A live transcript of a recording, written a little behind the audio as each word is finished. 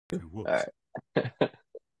Okay, All whoops. right.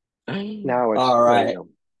 Now it's All ready to right. go.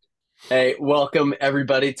 Hey, welcome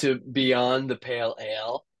everybody to Beyond the Pale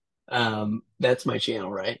Ale. That's my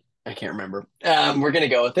channel, right? I can't remember. We're gonna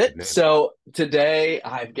go with Good it. name. So today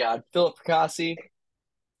I've got Philip Fracassi,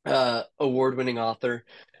 award-winning author.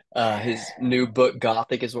 His new book,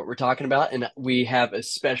 Gothic, is what we're talking about, and we have a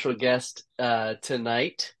special guest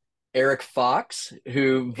tonight, Eric Fox,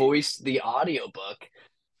 who voiced the audiobook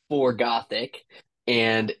for Gothic.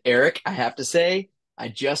 And Eric, I have to say, I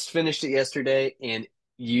just finished it yesterday and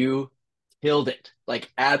you killed it.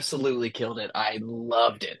 Like absolutely killed it. I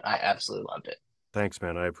loved it. I absolutely loved it. Thanks,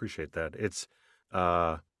 man. I appreciate that.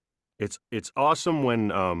 Uh it's awesome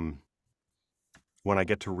when I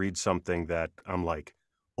get to read something that I'm like,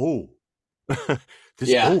 oh, this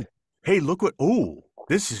Yeah. oh, hey, look what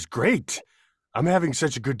this is great. I'm having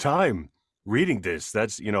such a good time reading this.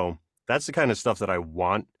 That's the kind of stuff that I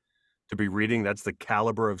want to be reading. That's the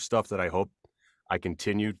caliber of stuff that I hope I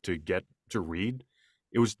continue to get to read.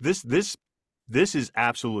 It was this is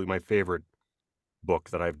absolutely my favorite book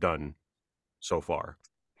that I've done so far.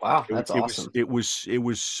 Wow, It, that's it was awesome. it was it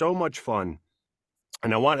was so much fun,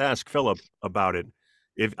 and I want to ask Philip about it.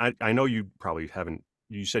 If I know you probably haven't,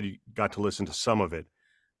 you said you got to listen to some of it,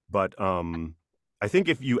 but I think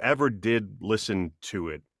if you ever did listen to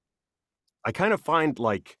it, I kind of find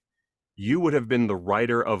like you would have been the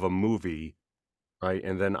writer of a movie, right?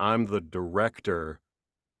 And then I'm the director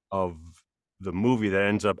of the movie that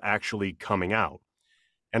ends up actually coming out.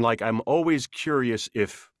 And like I'm always curious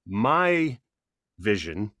if my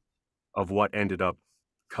vision of what ended up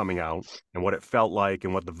coming out and what it felt like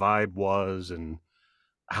and what the vibe was and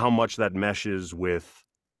how much that meshes with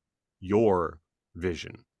your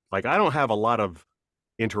vision. Like I don't have a lot of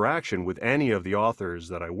interaction with any of the authors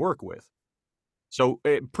that I work with. So,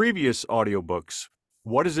 previous audiobooks,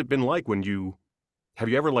 what has it been like when you have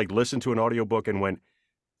you ever like listened to an audiobook and went,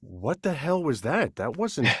 "What the hell was that? That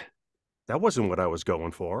wasn't what I was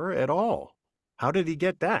going for at all. How did he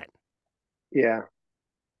get that?" Yeah.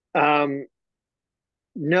 Um,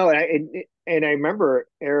 no, and I remember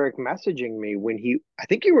Eric messaging me when I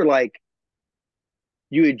think you were like,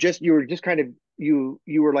 you were just kind of, you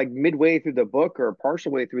were like midway through the book or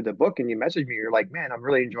partial way through the book, and you messaged me. You're like, man, I'm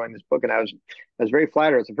really enjoying this book. And I was very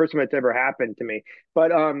flattered. It's the first time it's ever happened to me.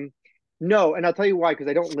 But, no, and I'll tell you why, because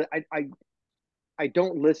I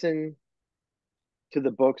don't listen to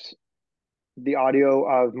the books, the audio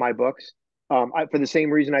of my books. For the same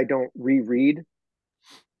reason I don't reread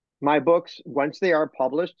my books once they are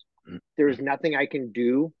published. There is nothing I can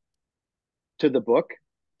do to the book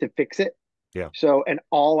to fix it. Yeah. So, and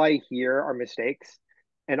all I hear are mistakes,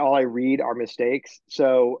 and all I read are mistakes.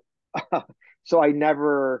 So, so I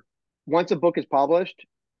never. Once a book is published,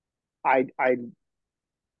 I I'm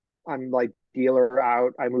like dealer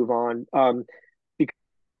out. I move on.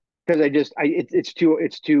 Because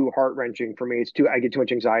it's too heart wrenching for me. I get too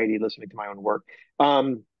much anxiety listening to my own work.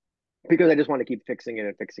 Um, because I just want to keep fixing it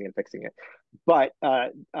and fixing it and fixing it. But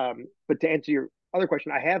to answer your other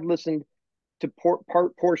question, I have listened to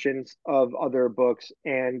portions of other books,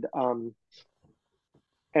 and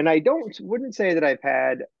I don't wouldn't say that I've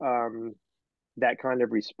had that kind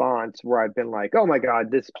of response where I've been like, oh my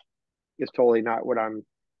god, this is totally not what I'm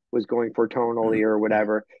was going for tonally or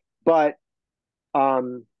whatever. But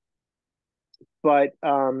um, but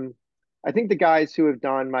I think the guys who have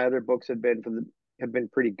done my other books have been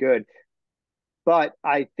pretty good. But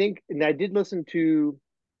I think, and I did listen to,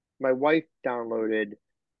 my wife downloaded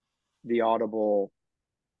the Audible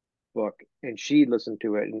book and she listened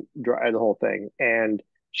to it and the whole thing, and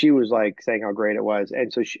she was like saying how great it was,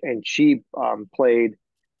 and she played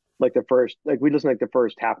like the first, like we listened like the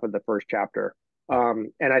first half of the first chapter. Yeah.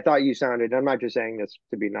 And I thought you sounded, I'm not just saying this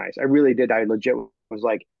to be nice, I really did, I legit was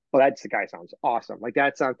like, oh, that's, the guy sounds awesome, like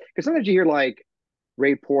that sounds, because sometimes you hear like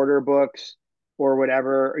Ray Porter books or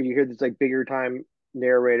whatever, or you hear these like bigger time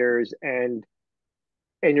narrators, and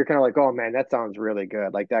you're kind of like, oh man, that sounds really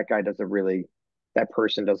good. Like that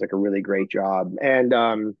person does like a really great job. And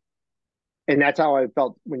that's how I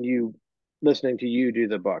felt when you listening to you do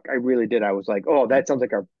the book. I really did. I was like, oh, that sounds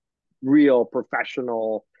like a real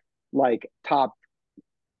professional, like top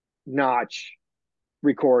notch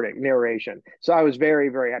recording narration. So I was very,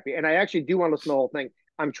 very happy. And I actually do want to listen to the whole thing.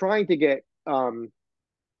 I'm trying to get I'm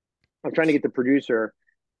trying to get the producer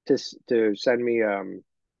to send me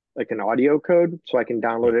like an audio code so I can Yeah.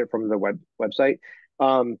 download it from the website.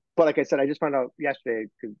 But like I said, I just found out yesterday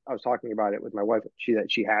because I was talking about it with my wife.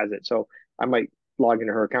 That she has it, so I might log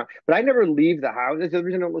into her account. But I never leave the house. That's the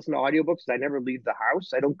reason I don't listen to audiobooks. Is I never leave the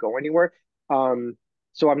house. I don't go anywhere. Um,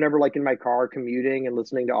 so I'm never like in my car commuting and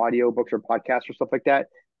listening to audiobooks or podcasts or stuff like that.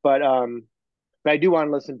 but I do want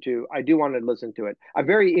to listen to. I do want to listen to it. I'm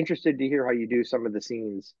very interested to hear how you do some of the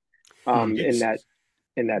scenes in It's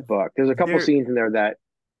that book. There's a couple there. scenes in there that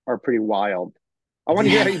are pretty wild. I want to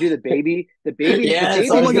hear Yeah. how you do the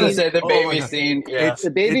Yes, I Oh baby was my gonna god. scene, say the Oh my baby god. scene. Yeah. It's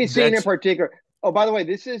the baby it scene in that's particular. Oh, by the way,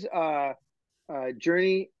 this is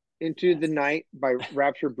Journey into the Night by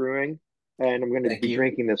Rapture Brewing, and I'm going to Thank be you.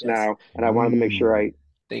 drinking this Yes. now. And I wanted to make sure I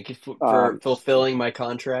Thank you for um fulfilling my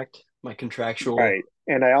contract, my contractual right.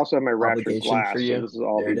 And I also have my Rapture obligation for glass, so you. this is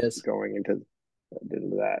all There it be is. going into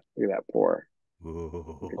that. Look at that pour.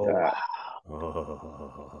 Look at Oh that.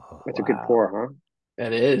 wow. That's a good Wow. pour, huh?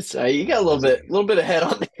 That is. You got a amazing. little bit ahead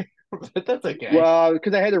on there, but that's okay. Well,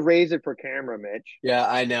 because I had to raise it for camera, Mitch. Yeah,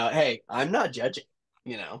 I know. Hey, I'm not judging,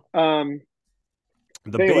 you know. Um,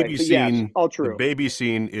 The but anyway, baby but yes, scene, all the true. baby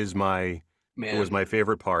scene is my it was Man. my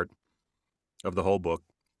favorite part of the whole book.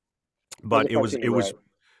 That was But a fun scene it to was write.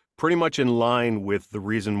 pretty much in line with the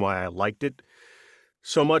reason why I liked it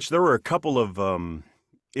so much. There were a couple of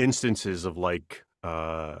instances of like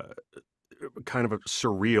kind of a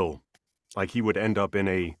surreal, like he would end up in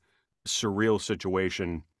a surreal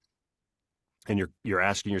situation, and you're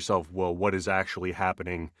asking yourself, well, what is actually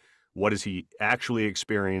happening? What is he actually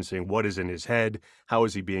experiencing? What is in his head? How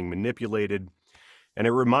is he being manipulated? And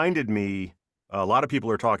it reminded me, a lot of people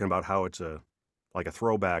are talking about how it's a like a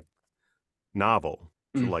throwback novel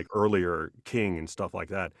to Mm. like earlier King and stuff like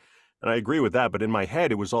that. And I agree with that, but in my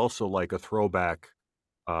head it was also like a throwback,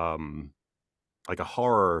 um like a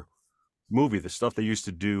horror movie, the stuff they used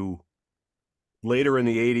to do later in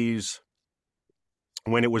the 80s,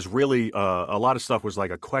 when it was really a lot of stuff was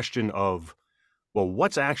like a question of, well,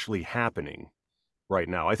 what's actually happening right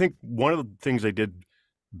now? I think one of the things they did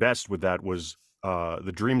best with that was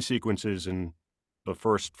the dream sequences in the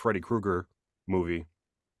first Freddy Krueger movie,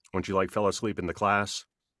 when she like fell asleep in the class,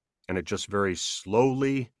 and it just very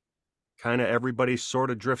slowly kind of everybody sort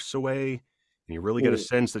of drifts away, and you really get a Mm.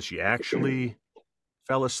 sense that she actually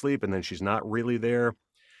fell asleep and then she's not really there. And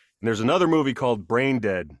there's another movie called Brain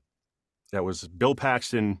Dead that was Bill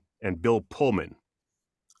Paxton and Bill Pullman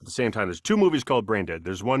at the same time. There's two movies called Brain Dead.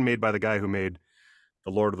 There's one made by the guy who made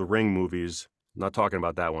the Lord of the Ring movies. I'm not talking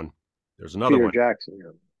about that one. There's another Peter one. Jackson.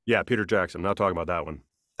 Yeah, Peter Jackson. I'm not talking about that one.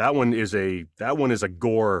 That one is a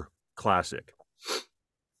gore classic.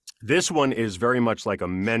 This one is very much like a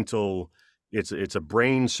mental. It's a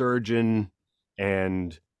brain surgeon,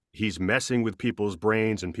 and he's messing with people's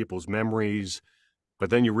brains and people's memories. But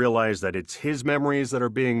then you realize that it's his memories that are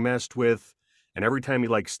being messed with, and every time he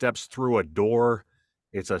like steps through a door,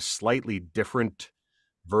 it's a slightly different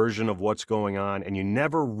version of what's going on, and you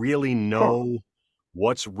never really Huh. know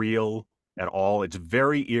what's real at all. It's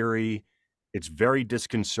very eerie. It's very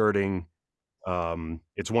disconcerting.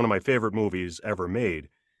 It's one of my favorite movies ever made.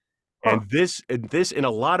 Huh. And this in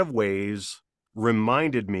a lot of ways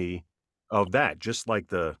reminded me of that, just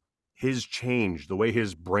like his change, the way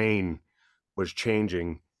his brain was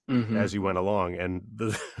changing Hmm. as he went along, and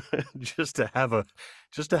just to have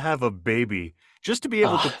a baby, just to be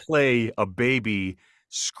able to Ah. play a baby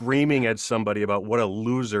screaming at somebody about what a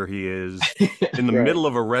loser he is in the Right. middle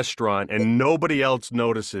of a restaurant and nobody else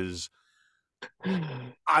notices.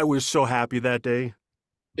 I was so happy that day.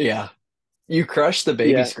 Yeah. You crushed the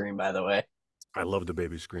baby Yeah. scream, by the way. I love the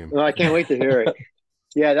baby scream. Well, I can't wait to hear it.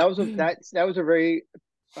 Yeah, that was a very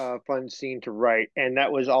fun scene to write, and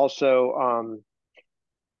that was also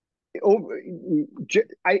over.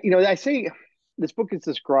 I say this book is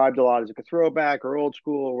described a lot as like a throwback or old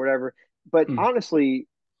school or whatever, but Mm. honestly,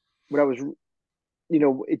 what I was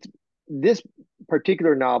it's this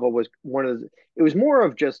particular novel was it was more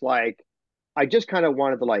of just like I just kind of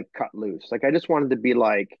wanted to like cut loose. Like I just wanted to be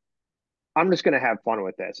like, I'm just gonna have fun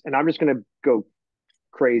with this and I'm just gonna go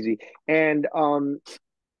crazy and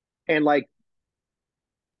like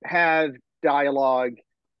have dialogue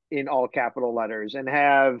in all capital letters and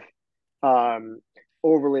have um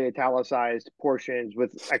overly italicized portions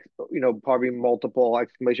with probably multiple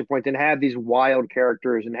exclamation points and have these wild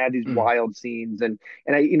characters and have these Mm. wild scenes and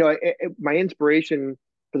my inspiration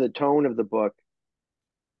for the tone of the book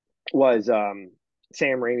was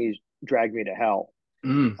Sam Raimi's Drag Me to Hell,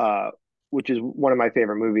 Mm. uh which is one of my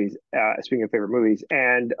favorite movies, speaking of favorite movies,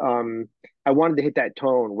 and I wanted to hit that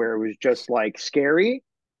tone where it was just like scary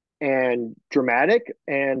and dramatic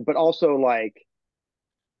and but also like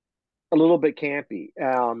a little bit campy,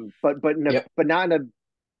 Yep. but not in a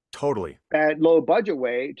Totally. bad low budget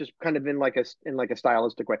way, just kind of in like a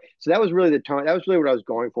stylistic way. So that was really the tone. That was really what I was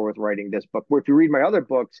going for with writing this book. Where if you read my other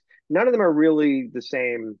books, none of them are really the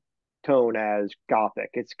same tone as Gothic.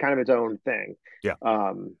 It's kind of its own thing. Yeah.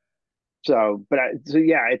 Um, so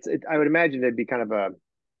yeah, I would imagine it'd be kind of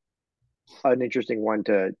an interesting one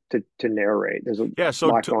to narrate. There's a Yeah, so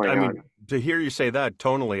lot going on. to hear you say that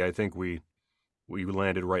tonally, I think we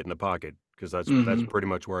landed right in the pocket because that's pretty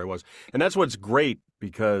much where I was, and that's what's great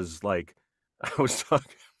because like I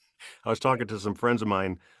was talking to some friends of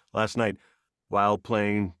mine last night while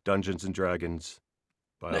playing Dungeons and Dragons.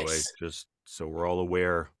 By the way, Nice. just so we're all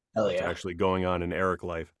aware Hell what's yeah. actually going on in Eric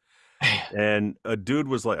life. And a dude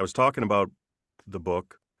was like, I was talking about the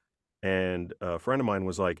book, and a friend of mine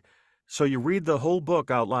was like, "So you read the whole book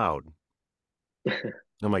out loud?"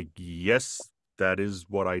 I'm like, "Yes, that is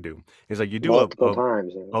what I do." He's like, "You do Multiple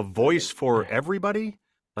times. a voice for everybody?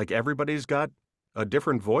 Like everybody's got a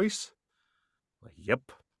different voice?" Like, yep,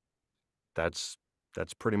 that's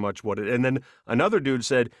pretty much what it. And then another dude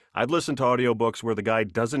said, "I've listened to audiobooks where the guy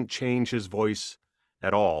doesn't change his voice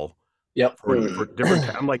at all Yep. for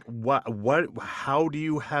different." I'm like, "What? How do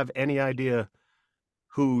you have any idea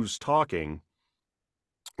who's talking?"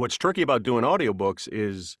 What's tricky about doing audiobooks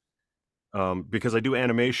is because I do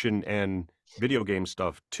animation and video game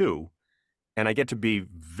stuff too, and I get to be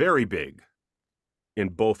very big in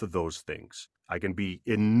both of those things. I can be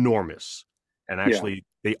enormous, and actually,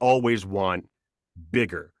 they always want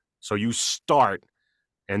bigger. So you start,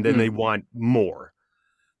 and then they want more,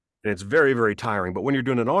 and it's very, very tiring. But when you're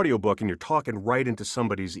doing an audiobook and you're talking right into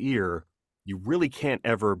somebody's ear, you really can't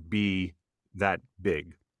ever be that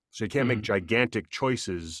big. So you can't make gigantic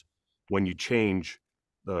choices when you change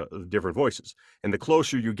the different voices. And the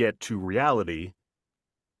closer you get to reality,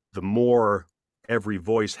 the more every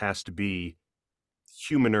voice has to be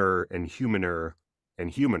humaner and humaner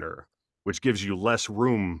and humaner, which gives you less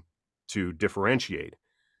room to differentiate.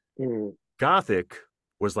 Gothic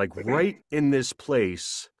was like right in this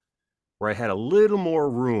place where I had a little more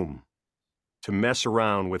room to mess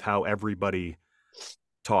around with how everybody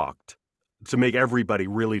talked, to make everybody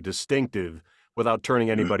really distinctive without turning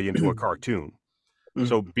anybody into a cartoon.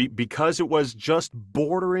 So because it was just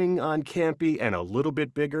bordering on campy and a little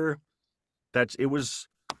bit bigger, it was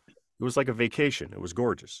like a vacation. It was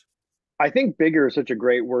gorgeous. I think bigger is such a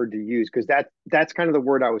great word to use because that's kind of the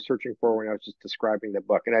word I was searching for when I was just describing the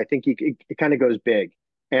book, and I think it kind of goes big,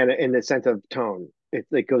 and in the sense of tone,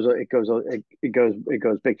 it goes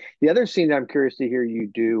big. The other scene that I'm curious to hear you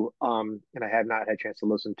do, and I have not had a chance to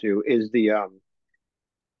listen to, is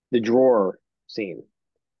the drawer scene,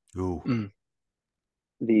 Ooh,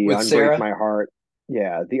 the With unbreak Sarah? my heart,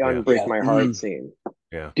 yeah, the yeah, unbreak my heart scene.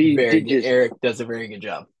 yeah. Very Did good. you Eric does a very good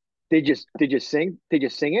job. did you sing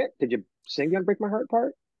it? Did you sing the unbreak my heart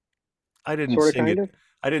part? I didn't Sort of, sing kind it. of.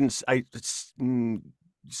 I didn't.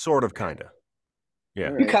 Sort of, kind of. All Yeah,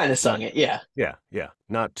 You right. kind of sung it, yeah. yeah.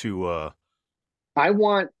 Not to I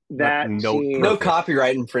want not that note No scene. perfect.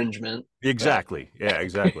 copyright infringement. But Exactly. Yeah,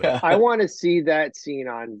 exactly. yeah. I want to see that scene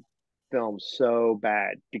on film so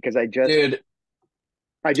bad because Dude,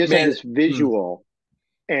 I just have man. this visual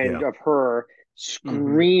and Yeah. of her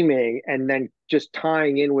screaming and then just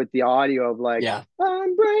tying in with the audio of like Yeah.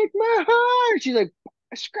 unbreak my heart. She's like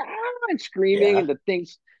screaming Yeah. and the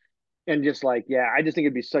things and just like I just think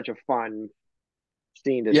it'd be such a fun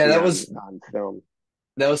scene to Yeah, see that on was film.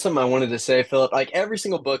 something I wanted to say, Philip. Like every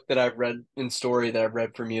single book that I've read in story that I've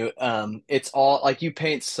read from you, it's all like you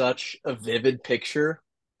paint such a vivid picture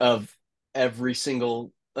of every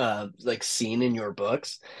single like scene in your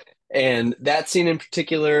books. And that scene in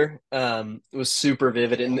particular was super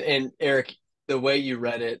vivid. And Eric, the way you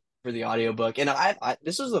read it for the audiobook, and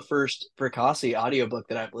this was the first Fracassi audiobook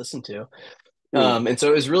that I've listened to. Mm. And so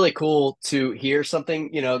it was really cool to hear something,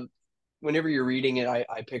 whenever you're reading it,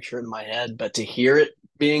 I picture it in my head, but to hear it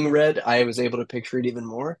being read, I was able to picture it even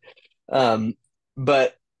more.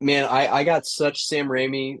 But man, I got such Sam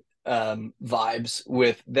Raimi vibes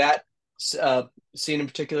with that uh, scene in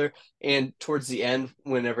particular, and towards the end,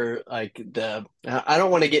 whenever like I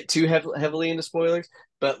don't want to get too heavily into spoilers,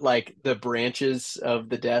 but like the branches of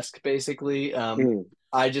the desk, basically, Mm.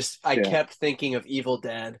 I Yeah. kept thinking of Evil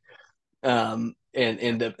Dead and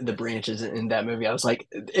the branches in that movie. I was like,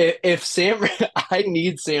 if Sam, I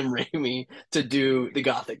need Sam Raimi to do the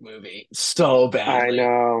Gothic movie so I badly.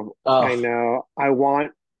 know. I Oh, know.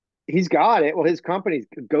 He's got it. Well, his company's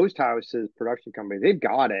Ghost House's production company. They've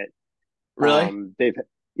got it. really? They've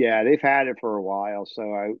they've had it for a while. So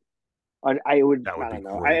I would That would I be don't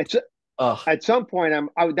know. great. Oh, At some point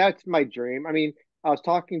that's my dream. I mean, I was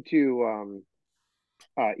talking to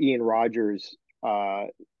Ian Rogers a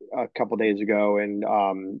couple days ago,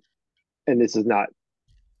 and this is not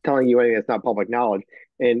telling you anything that's not public knowledge.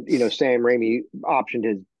 And Sam Raimi optioned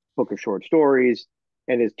his book of short stories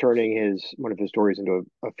and is turning his one of his stories into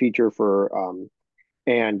a feature for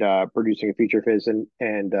and producing a feature of his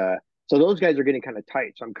and So those guys are getting kind of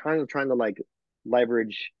tight. So I'm kind of trying to like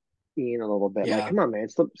leverage Ian a little bit. Like, Yeah. come on, man,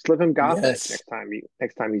 slip him Gothic Yes.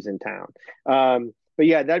 next time he's in town. But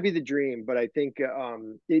yeah, that'd be the dream. But I think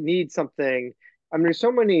it needs something. I mean, there's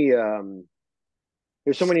so many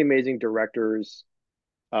amazing directors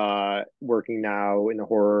working now in the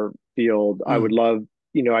horror field. I would Mm. love,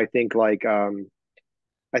 I think like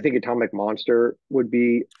I think Atomic Monster would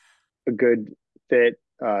be a good fit.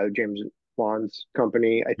 James Wan's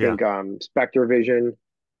company. I Yeah. think Spectre Vision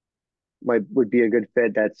would be a good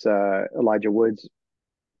fit. That's Elijah Wood's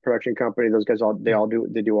production company. Those guys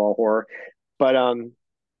they do all horror. But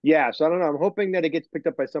yeah, so I don't know. I'm hoping that it gets picked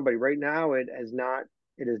up by somebody. Right now it has not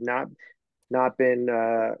been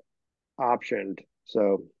optioned.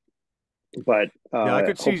 So but Yeah, I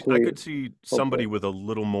hopefully could see hopefully. somebody with a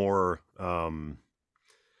little more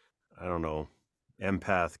I don't know,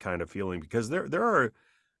 empath kind of feeling, because there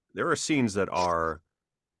are scenes that are,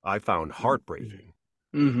 I found, heartbreaking.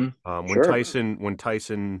 Mm-hmm. Sure. When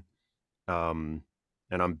Tyson and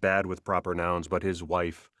I'm bad with proper nouns, but his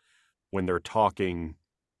wife, when they're talking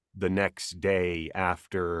the next day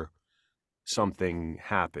after something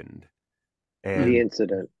happened, The and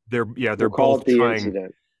incident. they're We'll call both it the trying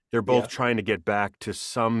incident. Yeah. to get back to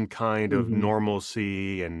some kind of Mm-hmm.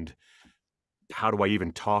 normalcy, and how do I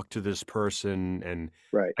even talk to this person? And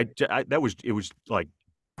Right. that was, it was like That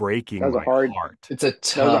breaking was a my hard heart. It's a that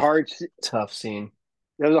was a tough, hard tough scene.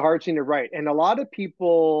 that was a hard scene to write. And a lot of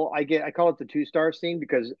people I call it the 2-star scene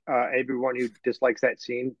because everyone who dislikes that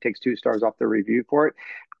scene takes 2 stars off the review for it,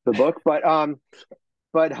 the book. But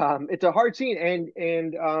it's a hard scene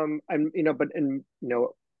and but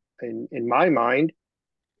in my mind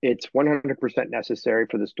it's 100% necessary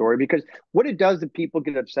for the story because what it does that people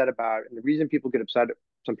get upset about, and the reason some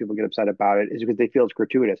people get upset about it is because they feel it's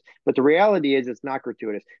gratuitous. But the reality is it's not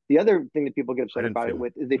gratuitous. The other thing that people get I upset didn't about it feel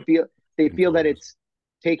with is they didn't feel feel it that was. it's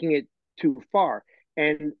taking it too far.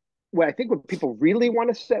 And what I think what people really want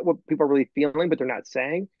to say, what people are really feeling, but they're not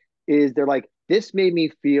saying, is they're like, this made me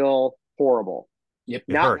feel horrible. Yep.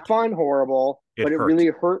 It Not hurt. fun, horrible, It but it hurt. really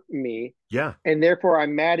hurt me Yeah. and therefore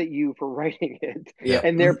I'm mad at you for writing it, Yeah. Yep.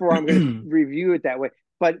 and therefore I'm going to review it that way.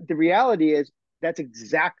 But the reality is that's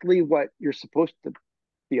exactly what you're supposed to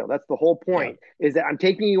feel. That's the whole Yeah. point, is that I'm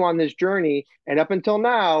taking you on this journey, and up until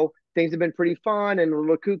now, things have been pretty fun and a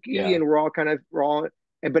little kooky, Yeah. and we're all,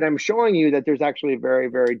 but I'm showing you that there's actually a very,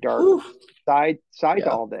 very dark Whew. side to Yeah.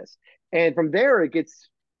 all this. And from there, it gets,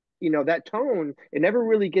 that tone, it never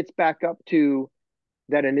really gets back up to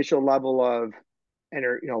that initial level of and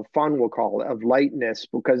fun, we'll call it, of lightness,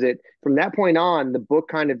 because it from that point on the book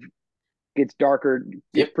kind of gets darker,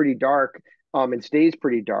 gets Yep. pretty dark, and stays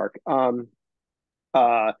pretty dark.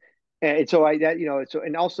 Uh and so I that so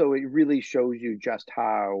and also it really shows you just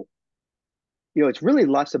how it's really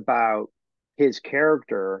less about his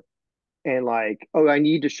character and like, oh, I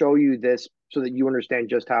need to show you this so that you understand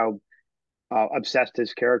just how obsessed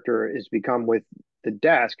his character has become with the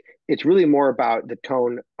desk. It's really more about the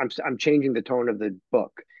tone. I'm changing the tone of the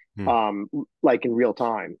book, Hmm. um, like in real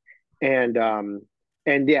time, and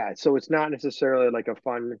yeah, so it's not necessarily like a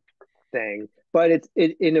fun thing, but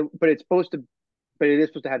but it's supposed to, but it is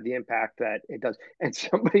supposed to have the impact that it does. And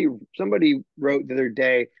somebody wrote the other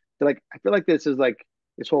day, they're like, I feel like this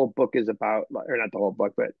whole book is about, or not the whole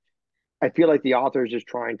book, but I feel like the author is just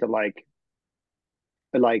trying to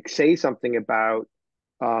like say something about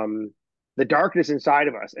um the darkness inside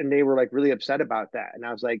of us, and they were like really upset about that, and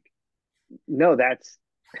I was like, no, that's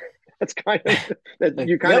kind of that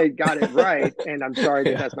you kind Yep. of got it right, and I'm sorry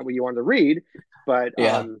that Yeah. that's not what you wanted to read, but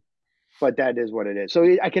Yeah. that is what it is. So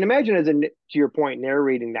I can imagine, to your point,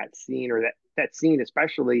 narrating that scene, or that scene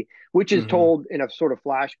especially, which is Mm-hmm. told in a sort of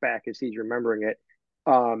flashback as he's remembering it,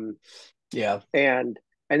 um Yeah. and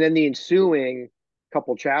then the ensuing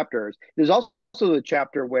couple chapters. There's also the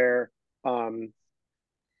chapter where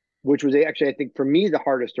which was actually, I think, for me the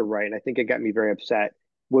hardest to write, and I think it got me very upset,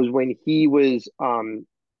 was when he was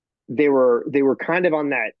they were kind of on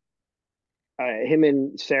that him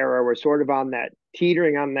and Sarah were sort of on that,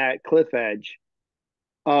 teetering on that cliff edge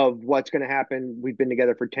of what's going to happen. We've been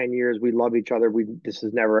together for 10 years. We love each other. This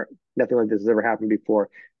is never, nothing like this has ever happened before.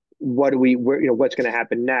 What's going to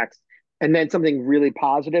happen next? And then something really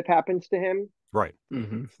positive happens to him. Right.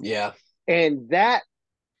 Mm-hmm. Yeah. And that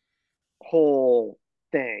whole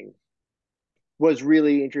thing was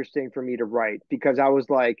really interesting for me to write, because I was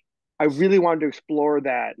like, I really wanted to explore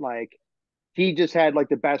that. Like, he just had like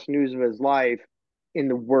the best news of his life in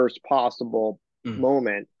the worst possible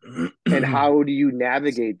moment. And Mm. how do you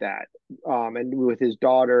navigate that? And with his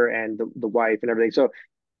daughter and the wife and everything. So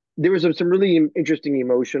there was some really interesting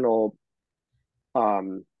emotional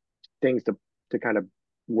um, things to kind of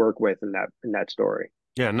work with in that story.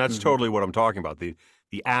 Yeah, and that's totally what I'm talking about. The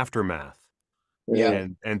aftermath. Yeah.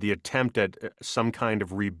 And the attempt at some kind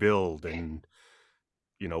of rebuild, and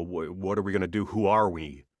what are we going to do? Who are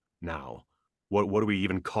we now? What do we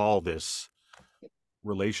even call this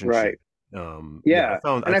relationship? Right. Yeah, Yeah.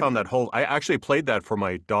 I found that whole. I actually played that for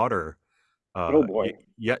my daughter. Oh boy.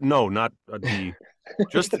 Yeah, no, not the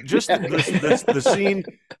just Yeah.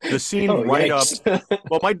 the scene Oh, right up. yikes.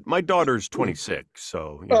 Well, my daughter's 26,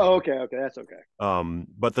 so Oh, okay, that's okay.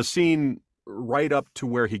 But the scene right up to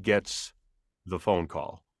where he gets the phone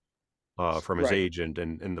call from his Right. agent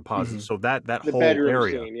and the positive. So that The whole bedroom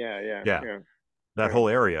area, scene. Yeah. that Right. whole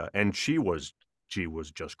area, and she was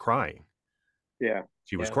just crying. Yeah.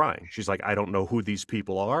 She was Yeah. crying. She's like, I don't know who these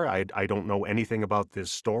people are. I don't know anything about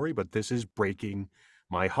this story, but this is breaking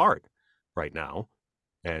my heart right now.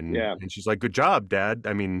 And Yeah. she's like, good job, Dad.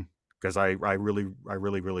 I mean, because I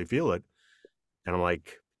really feel it. And I'm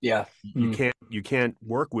like, Yeah. you can't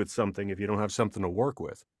work with something if you don't have something to work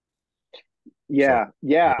with. Yeah. So,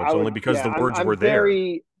 Yeah. it's only because the words were there.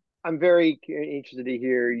 I'm very interested to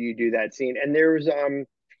hear you do that scene. And there's and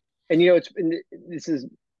this is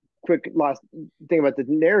quick last thing about the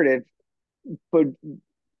narrative, but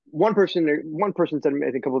one person said,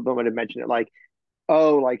 I think a couple of them might have mentioned it, like,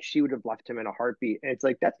 oh, like she would have left him in a heartbeat. And it's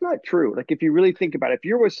like, that's not true. Like, if you really think about it, if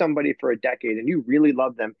you're with somebody for a decade and you really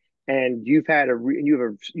love them, and you've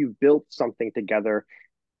built something together,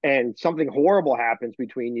 and something horrible happens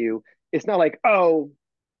between you, it's not like, oh,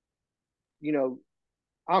 you know,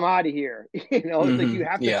 I'm out of here. It's like you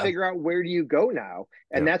have to Yeah. figure out, where do you go now?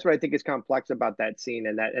 And Yeah. that's what I think is complex about that scene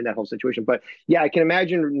and that whole situation. But yeah, I can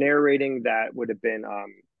imagine narrating that would have been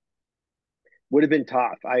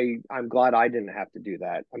tough. I'm glad I didn't have to do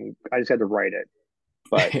that. I just had to write it.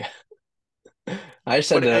 But I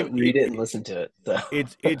just had But to read it and listen to it. So.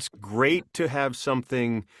 it's great to have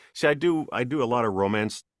something. See, I do a lot of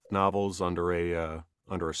romance novels under a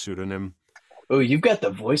pseudonym. Oh, you've got the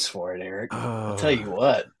voice for it, Eric. I'll tell you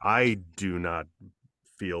what. I do not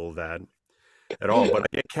feel that at all, but I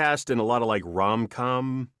get cast in a lot of like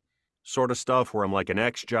rom-com sort of stuff where I'm like an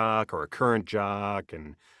ex-jock or a current jock,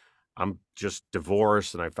 and I'm just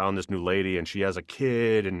divorced and I found this new lady and she has a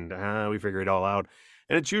kid, and we figure it all out.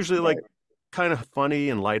 And it's usually like kind of funny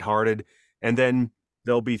and lighthearted, and then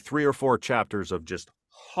there'll be 3 or 4 chapters of just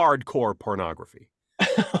hardcore pornography.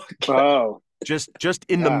 Oh, just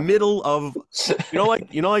in the middle of,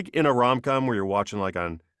 like in a rom-com where you're watching like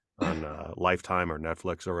on Lifetime or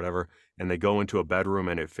Netflix or whatever, and they go into a bedroom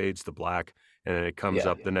and it fades to black, and then it comes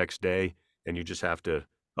up the next day and you just have to,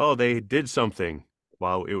 oh, they did something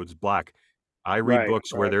while it was black. I read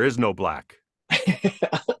books where there is no black.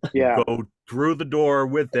 Yeah. You go through the door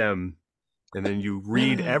with them, and then you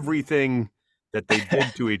read everything that they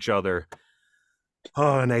did to each other.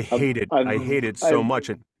 Oh, and I hate it. I hate it so much.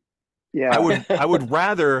 And yeah. I would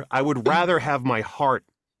rather have my heart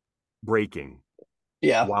breaking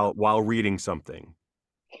while reading something,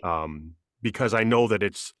 because I know that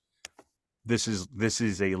this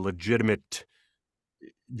is a legitimate.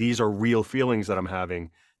 These are real feelings that I'm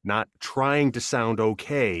having, not trying to sound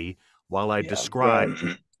okay while I describe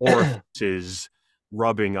orifices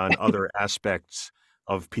rubbing on other aspects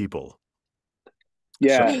of people.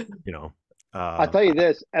 Yeah. So, I'll tell you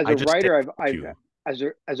this, as a writer, as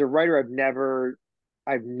a writer,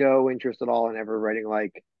 I've no interest at all in ever writing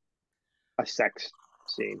like a sex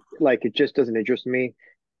scene. Like, it just doesn't interest me.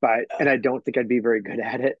 And I don't think I'd be very good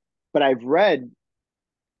at it. But I've read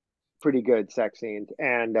pretty good sex scenes,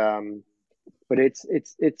 and but it's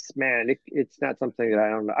man, it's not something that I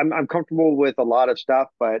don't know. I'm comfortable with a lot of stuff,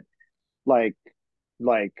 but like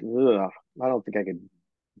ugh, I don't think I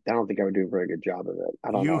would do a very good job of it. I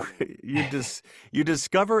don't know. You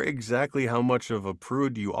discover exactly how much of a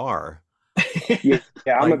prude you are. Yeah,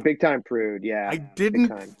 I'm Like, a big time prude. Yeah, I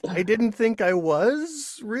didn't think I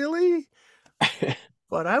was, really,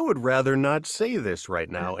 but I would rather not say this right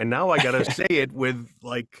now. And now I gotta say it with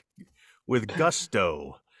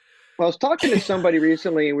gusto. Well, I was talking to somebody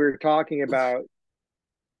recently, and we were talking about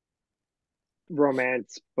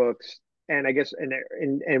romance books, and I guess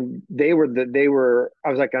and they were I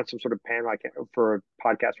was like on some sort of panel, like, for a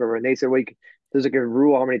podcast or whatever, and they said, well, there's like a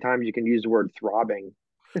rule how many times you can use the word throbbing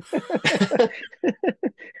in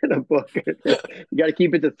a book. You got to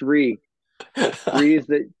keep it to 3. 3 is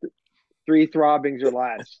the 3 throbbings or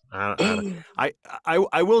less.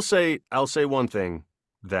 I will say, I'll say one thing,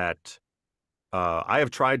 that I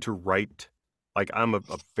have tried to write, like, I'm a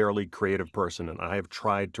fairly creative person, and I have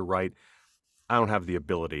tried to write. I don't have the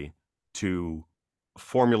ability to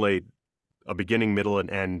formulate a beginning, middle, and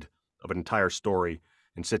end of an entire story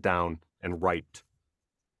and sit down and write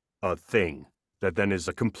a thing that then is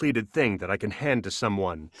a completed thing that I can hand to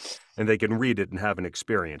someone and they can read it and have an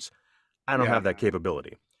experience. I don't have that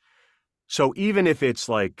capability. So even if it's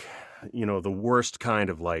like, you know, the worst kind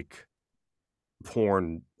of like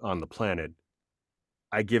porn on the planet,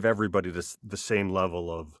 I give everybody the same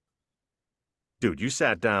level of, dude, you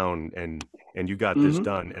sat down and you got this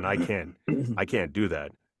done, and I can't do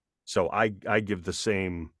that. So I give the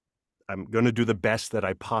same. I'm going to do the best that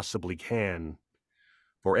I possibly can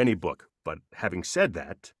for any book. But having said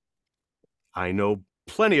that, I know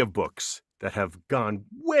plenty of books that have gone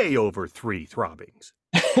way over 3 throbbings.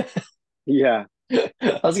 Yeah.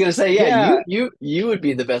 I was gonna say, you would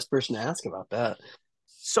be the best person to ask about that.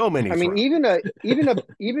 So many. I mean, even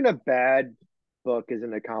a bad book is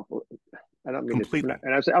an accomplishment. I don't mean Completely.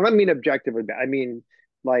 and I don't mean objectively bad. I mean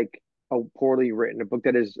like a poorly written, a book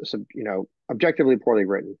that is, you know, objectively poorly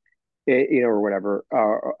written, you know, or whatever.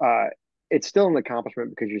 It's still an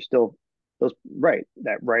accomplishment because you're still right.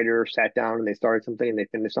 That writer sat down and they started something and they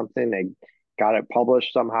finished something. They got it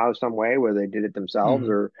published somehow, some way, whether they did it themselves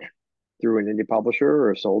or through an indie publisher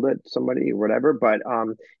or sold it to somebody or whatever. But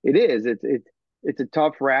it's a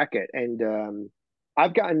tough racket, and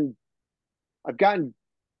I've gotten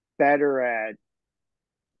better at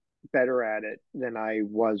it than I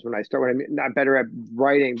was when I started. I mean, not better at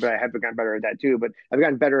writing, but I have gotten better at that too. But I've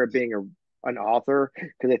gotten better at being an author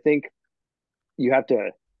because I think you have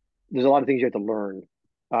to. There's a lot of things you have to learn,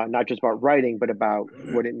 not just about writing, but about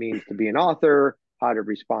what it means to be an author, how to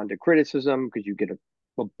respond to criticism because you get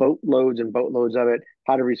boatloads and boatloads of it,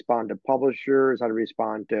 how to respond to publishers, how to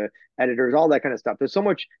respond to editors, all that kind of stuff. There's so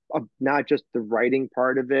much of not just the writing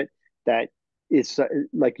part of it that is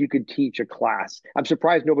like you could teach a class. I'm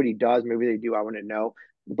surprised nobody does. Maybe they do. I want to know.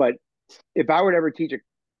 But if I would ever teach a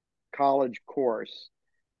college course,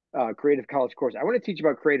 creative college course, I want to teach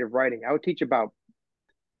about creative writing. I would teach about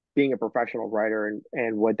being a professional writer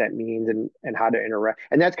and what that means and how to interact.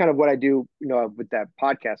 And that's kind of what I do, you know, with that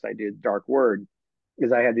podcast I did, Dark Word,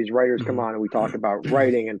 is I had these writers come on and we talk about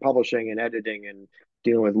writing and publishing and editing and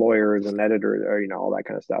dealing with lawyers and editors, or, you know, all that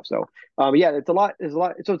kind of stuff. So, yeah, it's a lot. So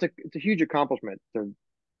it's a huge accomplishment to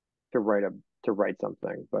write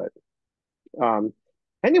something, but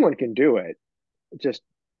anyone can do it. Just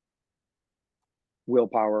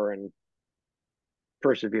willpower and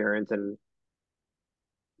perseverance and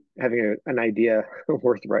having an idea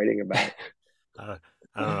worth writing about. I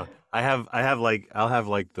don't know. I'll have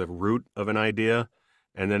like the root of an idea,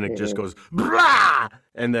 and then it just goes blah,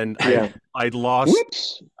 and then I lost.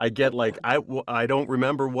 Whoops. I get like I don't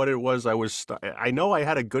remember what it was. I know I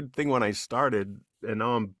had a good thing when I started, and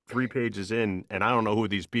now I'm 3 pages in, and I don't know who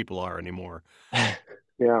these people are anymore.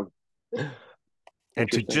 Yeah.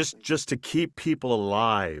 And to just to keep people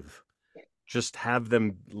alive, just have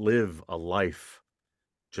them live a life,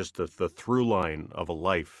 just the through line of a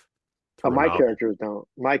life. My characters don't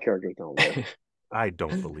live. I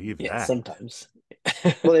don't believe that. Sometimes.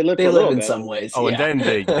 Well, they live in some ways. Oh, and then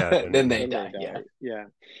they then they die. Yeah.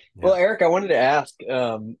 Well, Eric, I wanted to ask,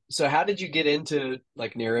 so how did you get into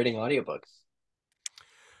like narrating audiobooks?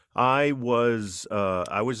 I was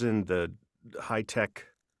in the high tech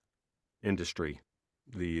industry,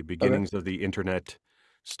 the beginnings of the internet,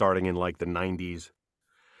 starting in like the 90s.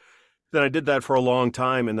 Then I did that for a long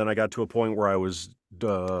time, and then I got to a point where I was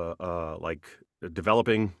like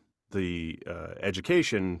developing the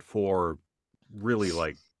education for really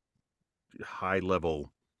like high level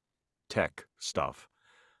tech stuff.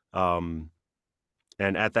 And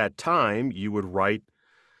at that time, you would write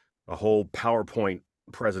a whole PowerPoint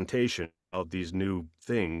presentation of these new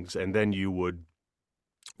things, and then you would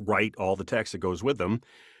write all the text that goes with them,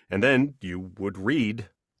 and then you would read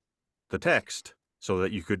the text so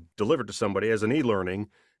that you could deliver to somebody as an e-learning,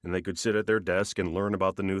 and they could sit at their desk and learn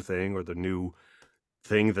about the new thing or the new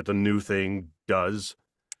thing that the new thing does.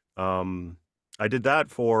 I did that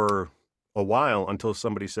for a while until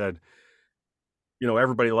somebody said, you know,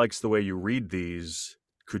 everybody likes the way you read these.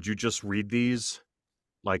 Could you just read these?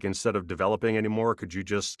 Like, instead of developing anymore,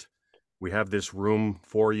 we have this room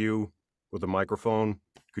for you with a microphone.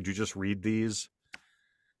 Could you just read these?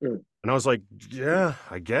 And I was like, yeah,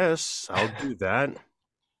 I guess I'll do that.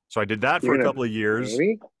 So I did that for a couple of years.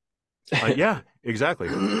 Maybe? Yeah, exactly.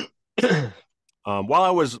 While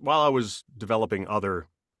I was developing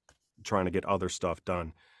trying to get other stuff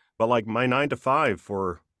done. But like my 9 to 5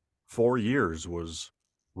 for 4 years was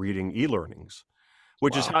reading e-learnings,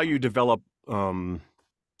 which is how you develop,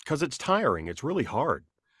 because it's tiring. It's really hard.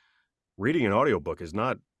 Reading an audiobook is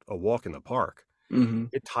not a walk in the park.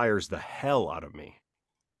 It tires the hell out of me.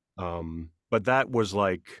 But that was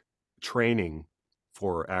like training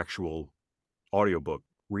for actual audiobook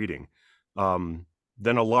reading.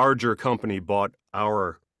 Then a larger company bought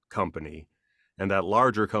our company, and that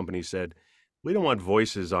larger company said, we don't want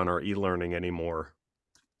voices on our e-learning anymore.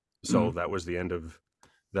 So that was the end of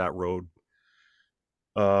that road.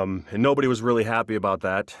 And nobody was really happy about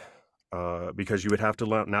that, because you would have to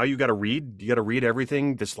learn. Now you got to read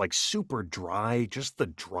everything that's like super dry, just the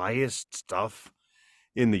driest stuff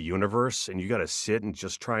in the universe, and you got to sit and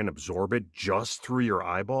just try and absorb it just through your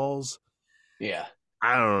eyeballs. Yeah.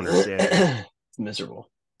 I don't understand. It's miserable.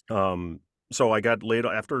 So I got laid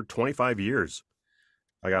off after 25 years.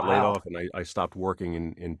 I got laid Wow. off, and I stopped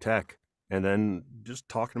working in tech. And then just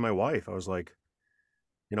talking to my wife, I was like,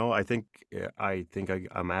 I think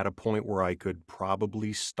I'm at a point where I could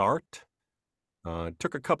probably start. It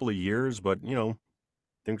took a couple of years, but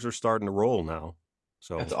things are starting to roll now.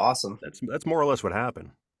 So That's awesome. that's more or less what happened.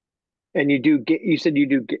 And you said you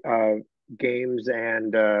do games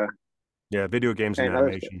and Yeah, video games and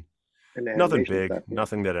other stuff, animation. and Nothing animation big, stuff. Yeah.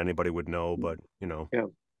 nothing that anybody would know, but Yeah.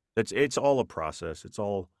 it's all a process. It's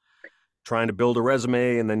all trying to build a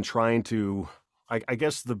resume, and then trying to, I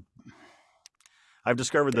guess I've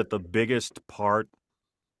discovered that the biggest part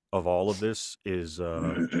of all of this is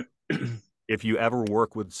if you ever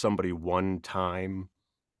work with somebody one time,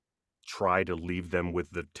 try to leave them with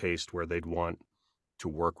the taste where they'd want to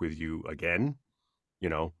work with you again,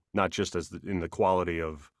 not just in the quality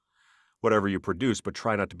of whatever you produce, but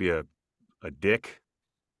try not to be a dick,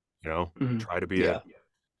 try to be a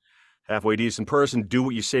halfway decent person, do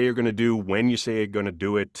what you say you're going to do when you say you're going to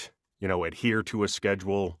do it, adhere to a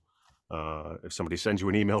schedule. If somebody sends you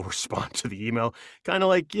an email, respond to the email, kind of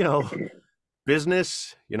like,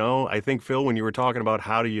 business. I think, Phil, when you were talking about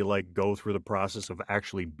how do you like go through the process of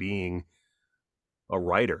actually being a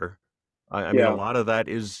writer, I mean, a lot of that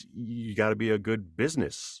is you got to be a good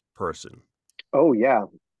business person. Oh yeah.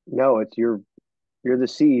 No, it's you're the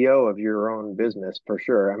CEO of your own business for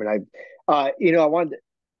sure. I mean, I wanted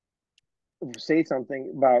to say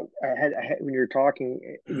something about I had when you were talking,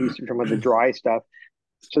 you were talking about the dry stuff.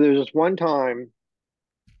 So there was this one time,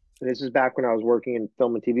 and this is back when I was working in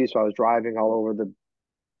film and TV, so I was driving all over the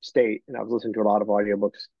state, and I was listening to a lot of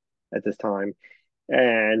audiobooks at this time.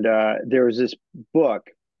 And there was this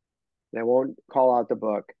book, and I won't call out the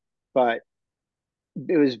book, but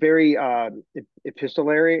it was very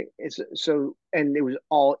epistolary. And it was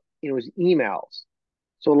emails.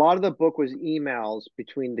 So a lot of the book was emails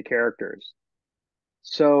between the characters.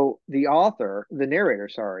 So the narrator,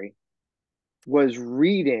 sorry, was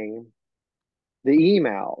reading the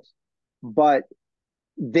emails, but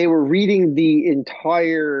they were reading the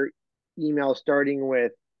entire email starting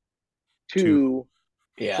with to,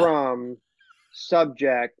 from,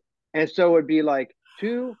 subject. And so it would be like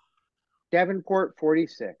to Davenport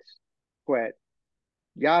 46 quit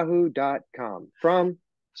yahoo.com, from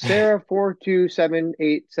Sarah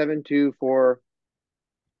 4278724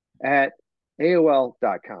 at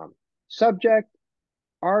AOL.com. Subject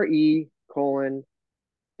RE colon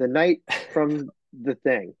the night from the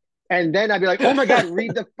thing. And then I'd be like, oh my God,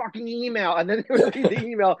 read the fucking email. And then they would read the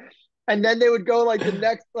email. And then they would go like the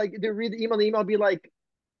next, like they read the email would be like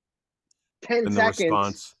 10 and seconds. The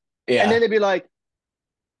response. Yeah. And then they'd be like,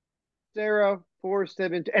 Sarah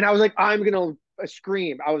 472. And I was like, I'm going to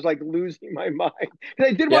scream. I was like losing my mind.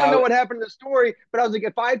 Because I did want to know what happened in the story. But I was like,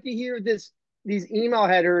 if I have to hear these email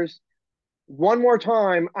headers one more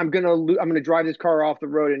time, I'm gonna drive this car off the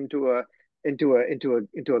road into a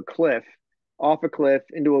cliff, off a cliff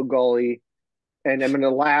into a gully, and I'm gonna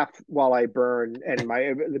laugh while I burn, and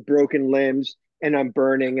the broken limbs, and I'm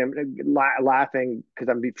burning and laughing because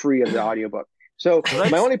I'm free of the audiobook. So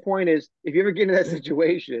my only point is, if you ever get into that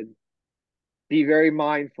situation, be very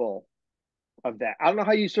mindful of that. I don't know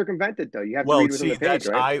how you circumvent it though. You have to read within the page,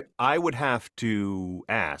 right? I would have to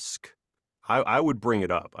ask. I would bring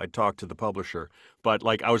it up. I'd talk to the publisher, but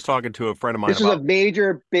like I was talking to a friend of mine. This is a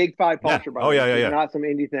major Big Five publisher, by the way. Yeah. Not some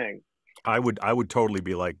indie thing. I would totally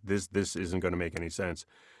be like, this isn't going to make any sense.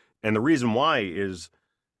 And the reason why is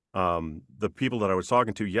the people that I was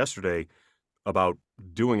talking to yesterday about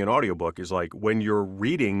doing an audiobook is like when you're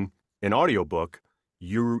reading an audiobook,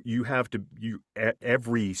 you have to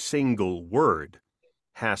every single word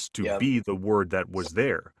has to be the word that was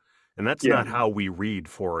there. And that's not how we read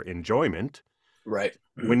for enjoyment. Right.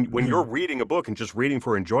 When you're reading a book and just reading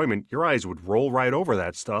for enjoyment, your eyes would roll right over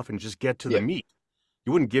that stuff and just get to the meat.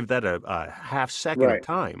 You wouldn't give that a half second of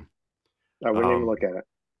time. I wouldn't even look at it.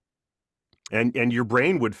 And your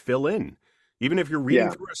brain would fill in. Even if you're reading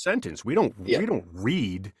through a sentence, we don't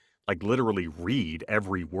read, like literally read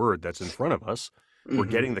every word that's in front of us. we're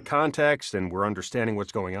getting the context and we're understanding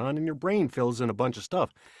what's going on, and your brain fills in a bunch of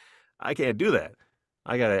stuff. I can't do that.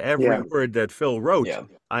 I got to, every word that Phil wrote,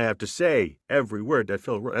 I have to say every word that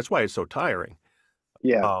Phil wrote. That's why it's so tiring.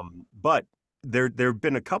 Yeah. But there have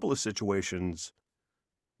been a couple of situations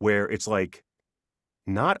where it's like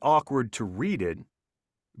not awkward to read it,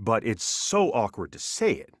 but it's so awkward to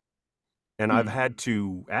say it. And I've had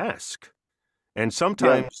to ask. And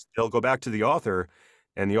sometimes they'll go back to the author,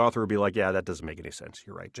 and the author will be like, yeah, that doesn't make any sense.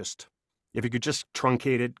 You're right. Just, if you could just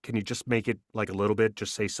truncate it, can you just make it like a little bit,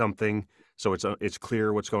 just say something so it's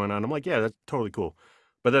clear what's going on? I'm like, yeah, that's totally cool.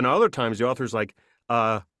 But then other times the author's like,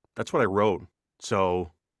 that's what I wrote.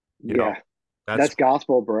 So, you know, that's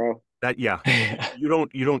gospel, bro. You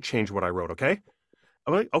don't change what I wrote. Okay.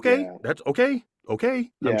 I'm like, okay, that's okay. Okay.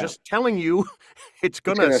 I'm just telling you, it's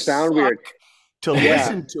gonna sound weird to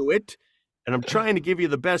listen to it. And I'm trying to give you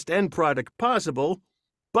the best end product possible,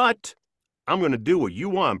 but I'm going to do what you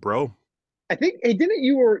want, bro. I think, hey, didn't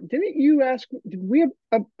you ask, did we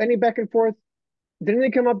have any back and forth? Didn't they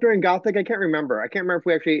come up during Gothic? I can't remember. I can't remember if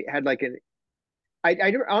we actually had like I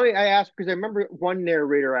asked because I remember one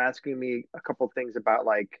narrator asking me a couple of things about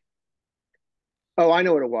like, oh, I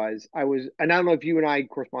know what it was. And I don't know if you and I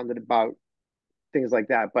corresponded about things like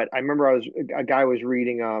that, but I remember a guy was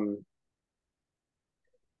reading,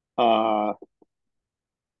 the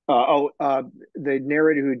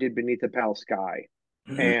narrator who did Beneath the Pale Sky,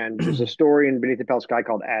 and there's a story in Beneath the Pale Sky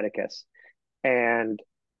called Atticus, and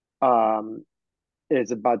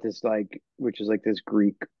it's about this like, which is like this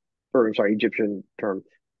Greek, or I'm sorry, Egyptian term,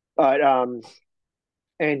 but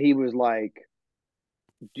and he was like,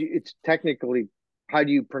 it's technically, how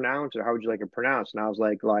do you pronounce it? How would you like it pronounced? And I was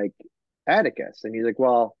like Atticus, and he's like,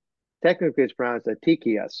 well, technically it's pronounced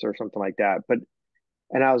Atikius or something like that, but.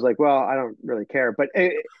 And I was like, well, I don't really care, but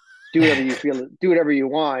do whatever you feel, do whatever you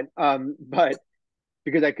want. But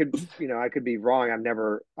because I could be wrong.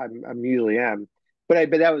 I'm usually am.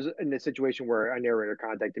 But that was in a situation where a narrator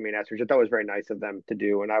contacted me and asked me, which I thought was very nice of them to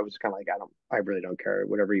do. And I was kind of like, I really don't care.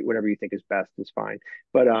 Whatever you think is best is fine.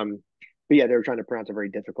 But yeah, they were trying to pronounce a very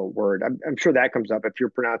difficult word. I'm sure that comes up if you're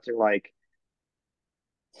pronouncing like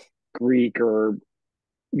Greek or,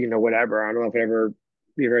 whatever. I don't know if you ever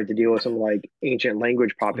had to deal with some like ancient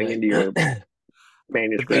language popping into your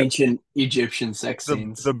manuscript. Ancient Egyptian sex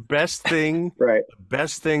scenes. The best thing, right? The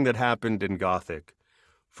best thing that happened in Gothic,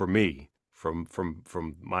 for me, from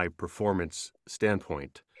my performance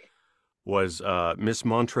standpoint, was Miss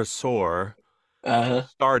Montresor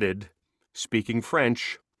started speaking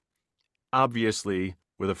French, obviously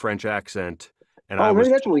with a French accent, and maybe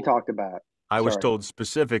that's what we talked about. I was told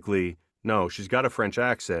specifically, no, she's got a French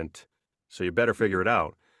accent. So you better figure it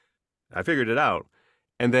out. I figured it out.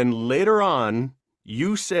 And then later on,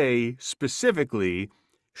 you say specifically,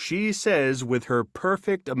 she says with her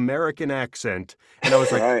perfect American accent. And I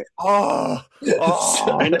was like, right. oh.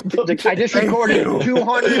 I just recorded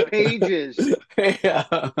 200 pages.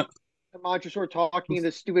 Montresor talking in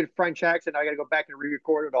this stupid French accent. I got to go back and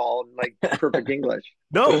re-record it all in like perfect English.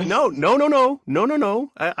 No.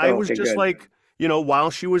 I was just good. Like, while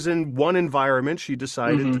she was in one environment, she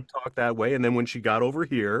decided to talk that way. And then when she got over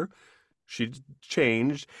here, she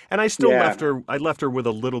changed. And I still left her. I left her with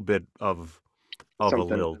a little bit of a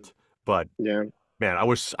lilt. But man,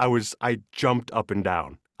 I jumped up and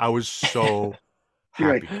down. I was so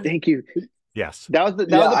happy. Right. Thank you. Yes. That was the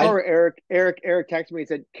part where Eric texted me and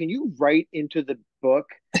said, can you write into the book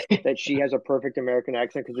that she has a perfect American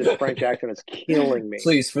accent, because this French accent is killing me.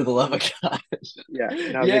 Please, for the love of God. Yeah.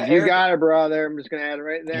 And I was like, you got it, brother. I'm just gonna add it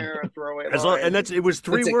right there and throw it. And it was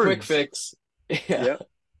 3 words. Quick fix. Yeah. Yep.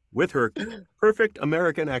 With her perfect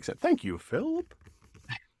American accent. Thank you, Philip.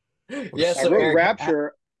 Yes, I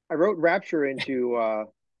wrote Rapture into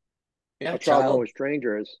A Child with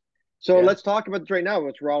Strangers. So let's talk about this right now.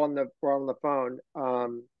 We're all on the phone.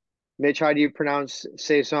 Mitch, how do you pronounce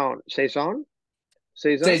saison? Saison?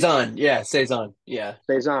 Saison. Yeah, saison. Yeah.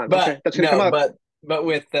 Saison. But okay. That's gonna come up. But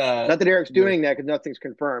with not that Eric's doing that because nothing's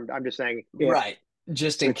confirmed. I'm just saying right.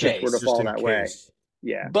 Just in case. Were to fall that way.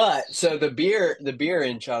 Yeah. But so the beer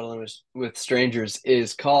in Children with Strangers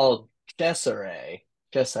is called Cesare,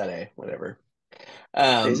 whatever.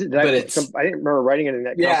 Is it? I didn't remember writing it in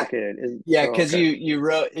that complicated. Because you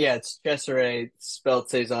wrote it's Cesare, spelled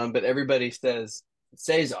Saison, but everybody says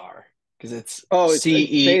Cesar because it's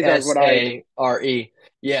Cesare.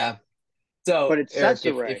 Yeah. So, but it's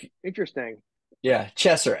Cesare. Interesting. Yeah,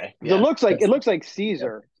 Cesare. Yeah. It looks like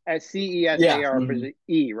Caesar, as Cesar,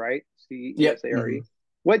 right? Cesare.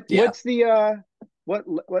 What's the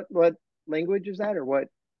what language is that, or what?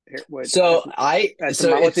 So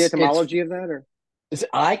what's the etymology of that, or?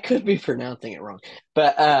 I could be pronouncing it wrong,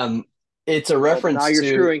 but it's a Well, now reference you're to.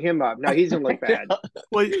 screwing him up. Now he's gonna look bad.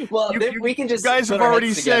 Well, Well, you, then you, we can you just guys put have our already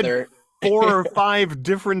heads said together. 4 or 5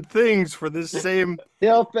 different things for this same.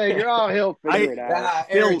 He'll figure it out.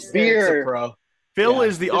 Eric's a Beer. pro. Phil Yeah.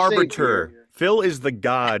 is the Just say arbiter. beer. Phil is the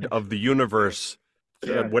god of the universe.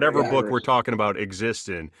 Yeah, Whatever the book we're universe. talking about exists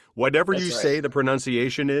in. Whatever That's you right. say the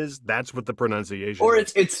pronunciation is, that's what the pronunciation Or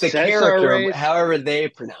is. it's the Cesare- character, however they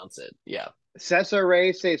pronounce it. Yeah.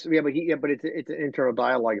 Cesare says, but it's an internal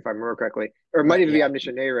dialogue if I remember correctly, or it might Right, even be yeah.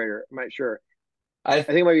 omniscient narrator. I'm not sure. I I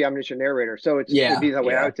think it might be omniscient narrator. So it'd be the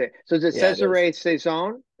way I would say it. So is it Yeah, it Cesare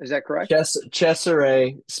Saison? Is that correct?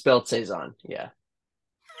 Cesare spelled Saison. Yeah.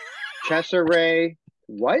 Cesare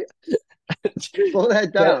what? Slow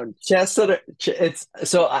that down. Cesare. It's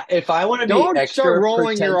so if I want to be Don't start extra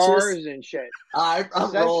rolling your pretentious, R's and shit. I'm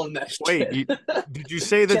rolling that Wait, shit. did you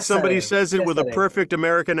say that somebody Cesare. says it with a Cesare. perfect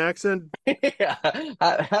American accent? Yeah.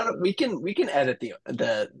 How do we can edit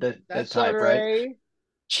the type, right?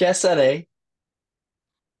 Cesare. Cesare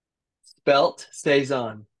spelt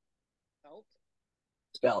Saison.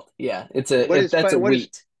 Spelt. Yeah. That's a What is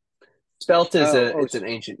wheat. Spelt is oh, it's an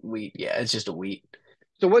ancient wheat. Yeah, it's just a wheat.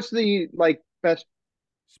 so what's the best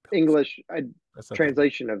English That's not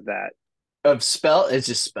translation of that? Of spelt, it's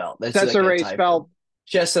just spelt. That's like a Cesare type. spelled.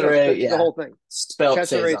 Cesare, That's yeah. the whole thing. Spelt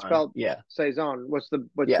Cesare Saison. spelled Yeah. Saison. What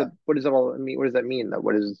Yeah. does that all mean? What does that mean though?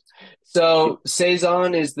 What is So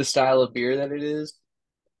Saison is the style of beer that it is.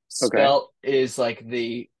 okay? Spelt is like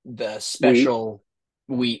the special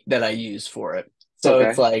wheat that I use for it. So Okay.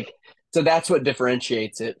 it's like so that's what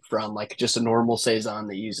differentiates it from like just a normal Saison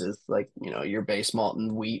that uses like, your base malt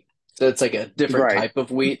and wheat. So it's like a different Right. type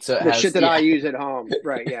of wheat. So it The has shit that I use at home.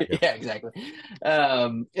 Right. Yeah. Yeah, exactly.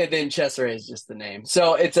 And then Cesare is just the name.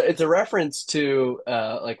 So it's a reference to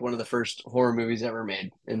like one of the first horror movies ever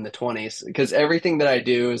made in the 20s because everything that I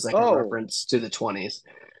do is like a Oh. reference to the 20s.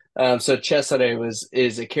 So Cesare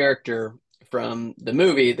is a character from the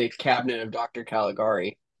movie The Cabinet of Dr.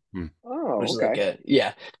 Caligari, Oh. which is Okay. like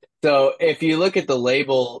yeah. So if you look at the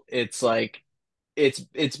label, it's like it's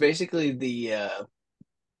basically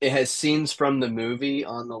it has scenes from the movie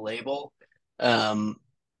on the label.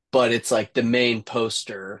 But it's like the main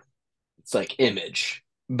poster. It's like image.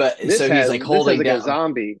 But so he's like this holding has like down. a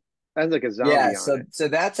zombie. That's like a zombie Yeah, on it. so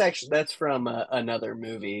that's from another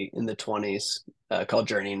movie in the 20s called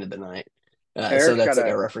Journey into the Night. So Eric's that's got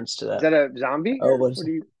like a reference to Is that. that a zombie? Oh,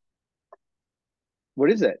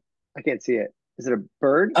 What is it? I can't see it. Is it a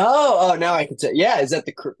bird? oh, now I can say. Yeah, is that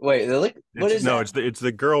the wait? What is that? It's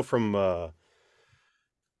the girl from Night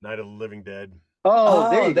of the Living Dead. Oh,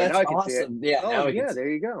 there you go. That's Now I can see it. awesome. Yeah, now Oh, we can yeah, see. there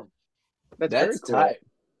you go. That's very cool. Tight.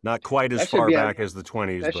 Not quite as That should far be on- back as the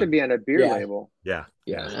 20s, That but should be on a beer label. yeah,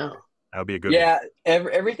 Yeah, I know. that would be a good one. Yeah,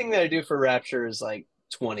 everything that I do for Rapture is like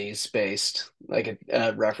 20s based, like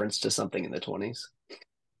a reference to something in the 20s.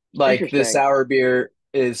 Like the Interesting. sour beer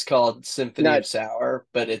is called Symphony Not- of Sour,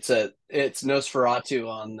 but it's Nosferatu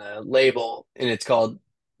on the label, and it's called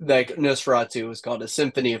like Nosferatu was called a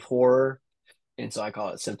Symphony of Horror, and so I call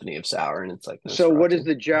it Symphony of Sour, and it's like So what is Nosferatu.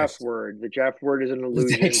 the Jeff word? The Jeff word is an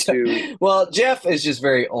allusion to Well, Jeff is just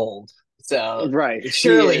very old, so right.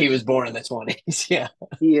 surely he was born in the 20s. Yeah.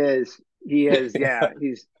 He is. Yeah.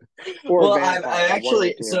 He's Well, vampire, I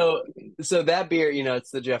actually one of the so that beer,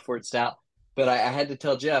 it's the Jeff Ward Stout, but I had to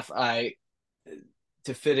tell Jeff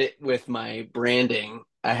to fit it with my branding,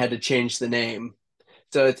 I had to change the name.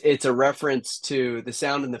 So it's a reference to The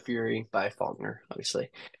Sound and the Fury by Faulkner, obviously,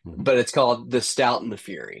 but it's called The Stout and the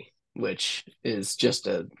Fury, which is just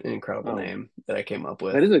an incredible name that I came up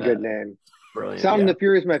with. That is a good name. Brilliant. Sound and the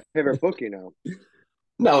Fury is my favorite book.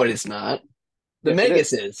 No, it is not. The Yes, it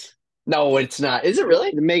Magus is. No, it's not. Is it really?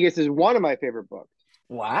 The Magus is one of my favorite books.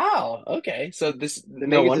 Wow. Okay. So The no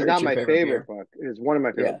Magus wonder is not it's your my favorite beer. book. It is one of my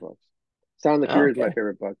favorite Yeah. books. Sound and the Fury is Okay. my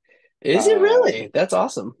favorite book. Is it really? That's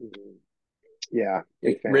awesome. Yeah.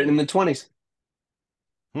 big fan. Written in the 20s.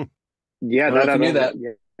 Yeah, I don't know if you knew that.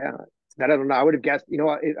 Yeah. That I don't know. I would have guessed,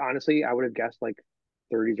 what? Honestly, I would have guessed like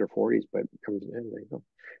 30s or 40s, but it comes in. There you go.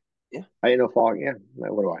 Yeah. I didn't know fog. Yeah.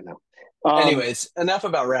 What do I know? Anyways, enough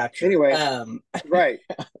about Rapture. Anyway, right.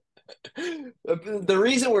 The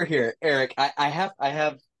reason we're here, Eric, I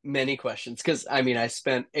have many questions because I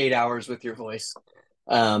spent 8 hours with your voice,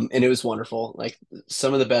 and it was wonderful. Like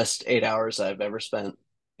some of the best 8 hours I've ever spent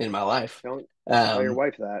in my life. Don't tell your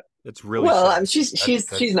wife that. It's really well. sad.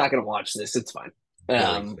 She's not going to watch this. It's fine. Really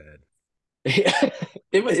sad.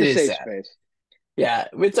 It It's a is safe sad. space. Yeah,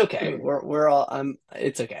 it's okay. We're all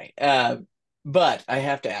it's okay. But I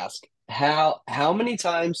have to ask, how many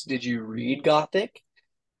times did you read Gothic?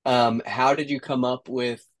 How did you come up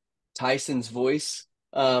with Tyson's voice,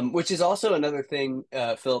 which is also another thing,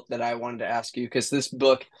 Philip, that I wanted to ask you, because this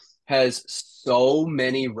book has so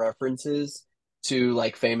many references to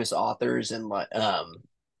like famous authors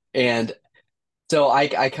and so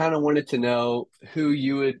I kind of wanted to know who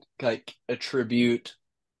you would like attribute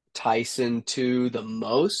Tyson to the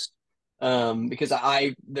most. Because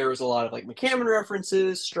there was a lot of like McCammon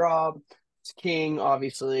references, Straub, King,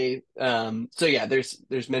 obviously. So yeah,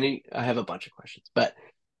 there's many. I have a bunch of questions, but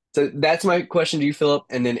so that's my question to you, Philip,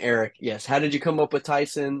 and then Eric. Yes, how did you come up with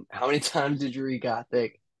Tyson? How many times did you read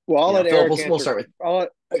Gothic? Well, I'll let Philip, Eric we'll answer. start with. Oh,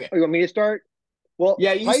 Okay, you want me to start? Well,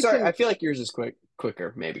 yeah, you start. I Tyson feel like yours is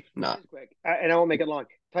quicker, maybe not. is quick, and I won't make it long.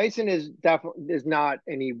 Tyson is definitely is not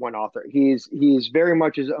any one author. He's very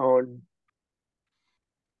much his own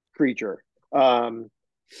creature. Um,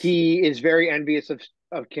 he is very envious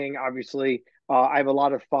of King. Obviously, I have a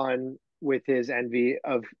lot of fun with his envy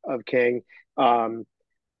of King. Um,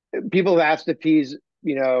 People have asked if he's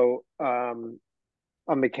a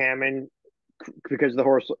McCammon because of the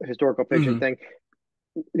horse historical fiction Hmm. thing.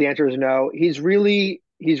 The answer is no. He's really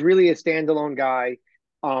a standalone guy.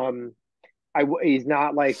 Um, he's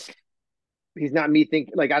not like he's not me think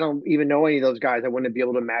like I don't even know any of those guys. I wouldn't be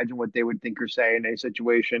able to imagine what they would think or say in a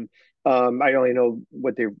situation. I only know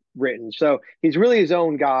what they've written. So he's really his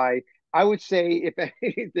own guy. I would say if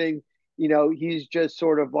anything, he's just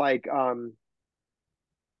sort of like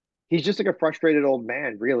he's just like a frustrated old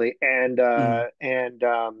man, really. Hmm.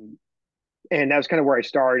 And that was kind of where I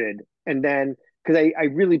started. And then because I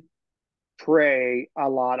really prey a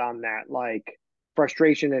lot on that, like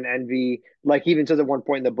frustration and envy. Like he even says at one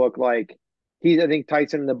point in the book, like I think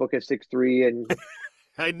Tyson in the book is 6'3" and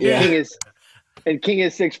I knew Yeah, King it. is and King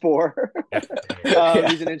is 6'4". yeah,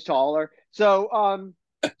 He's an inch taller. So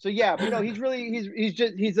yeah, but no, he's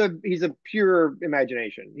a pure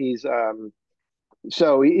imagination.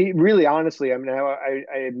 So he really, honestly, I mean,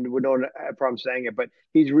 I would not have a problem saying it, but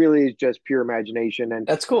he's really just pure imagination, and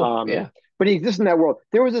that's cool. um, Yeah. but he exists in that world.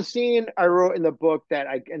 There was a scene I wrote in the book that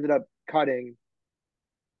I ended up cutting.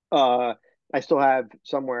 Uh, I still have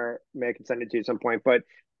somewhere. Maybe I can send it to you at some point, but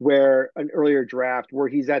where an earlier draft where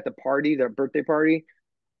he's at the party, the birthday party,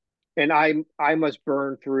 and I must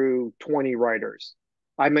burn through 20 writers.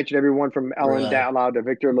 I mentioned everyone from Ellen Really, Datlow to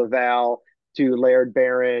Victor LaValle to Laird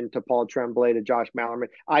Barron to Paul Tremblay to Josh Mallerman.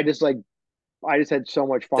 I just had so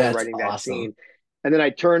much fun that's writing that awesome. scene. And then I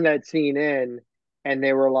turned that scene in and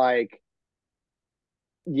they were like,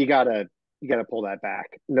 you gotta pull that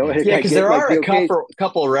back. No, Yeah. Yeah, I because get there like are the a okay.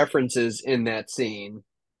 couple references in that scene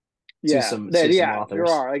to Yeah, some there authors,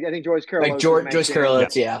 are. Like I think Joyce Carol like Oates is Joyce mentioned. Yeah.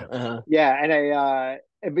 Carol's. Yeah, Yeah. Yeah,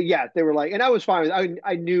 and but yeah, they were like, and I was fine with.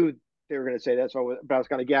 I knew they were going to say that, but I was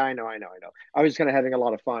kind of, yeah, I know. I was just kind of having a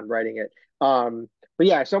lot of fun writing it. But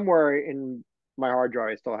yeah, somewhere in my hard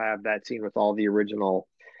drive, I still have that scene with all the original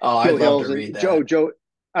oh, Joe I'd love to Hills and read that. Joe.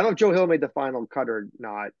 I don't know if Joe Hill made the final cut or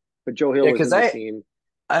not, but Joe Hill Yeah, was because in the scene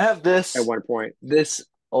I have at one point. this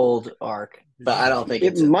old arc, but I don't think It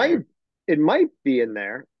it's in might there. it might be in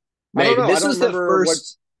there. I don't Maybe know. I this don't was the remember what.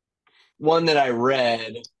 first one that I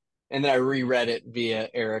read, and then I reread it via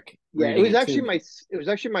Eric Yeah, reading it to me. it was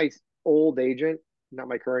actually my old agent, not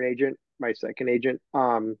my current agent, my second agent,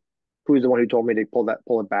 who's the one who told me to pull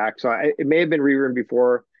it back. So it may have been rewritten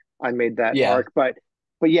before I made that Yeah, arc, but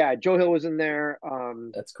yeah, Joe Hill was in there.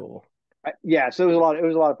 that's cool. Yeah, so it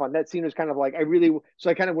was a lot of fun. That scene was kind of like I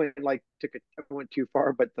kind of went like I went too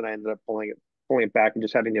far, but then I ended up pulling it back and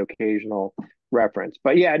just having the occasional reference.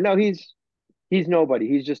 But yeah, no, he's nobody.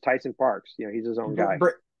 He's just Tyson Parks. He's his own Br guy. br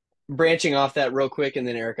Branching off that real quick, and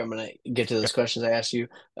then Eric, I'm gonna get to those questions I asked you.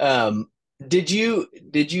 Um, did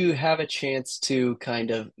you have a chance to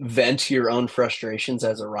kind of vent your own frustrations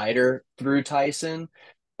as a writer through Tyson?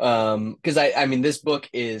 Because I mean this book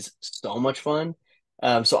is so much fun.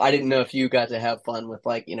 So I didn't know if you got to have fun with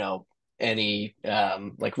like any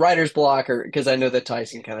like writer's block, or because I know that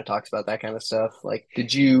Tyson kind of talks about that kind of stuff. Like,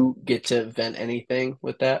 did you get to vent anything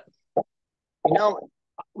with that? You know,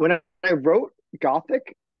 when I wrote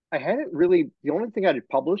Gothic, I hadn't really. The only thing I had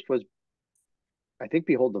published was, I think,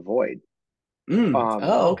 Behold the Void, um, Oh,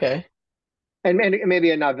 Oh. okay. and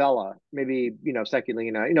maybe a novella, maybe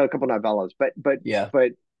Seculina, a couple novellas, Yeah.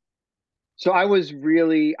 but so I was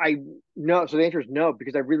really I no. So the answer is no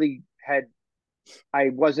because I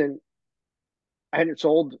wasn't I hadn't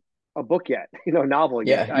sold a book yet, a novel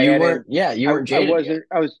yet. Yeah, you weren't. Yeah, you weren't I jaded yet. wasn't.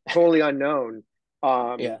 I was totally unknown.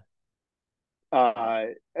 Um, Yeah,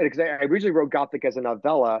 because I originally wrote Gothic as a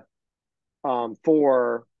novella,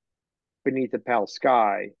 for Beneath the Pale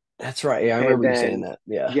Sky, that's right. Yeah, I and remember you saying then that.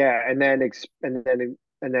 Yeah. yeah, and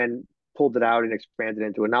then pulled it out and expanded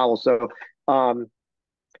into a novel. So, um,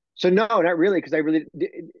 So no, not really, because I really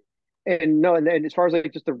and no, and as far as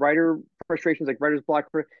like just the writer frustrations, like writer's block,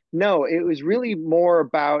 no, it was really more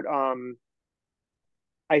about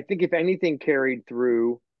I think if anything carried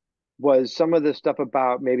through was some of the stuff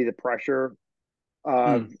about maybe the pressure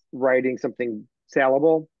of Mm, writing something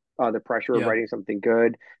saleable, the pressure of yeah. writing something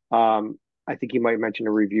good. I think you might mention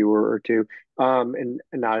a reviewer or two, and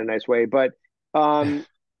not a nice way, but um,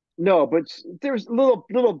 no, but there's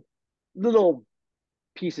little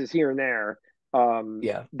pieces here and there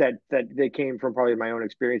Yeah. that they came from probably my own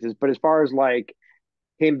experiences. But as far as like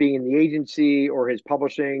him being in the agency or his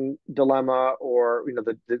publishing dilemma, or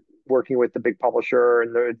the working with the big publisher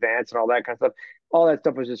and the advance and all that kind of stuff, all that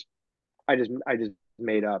stuff was just I just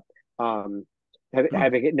made up. Um, Mm,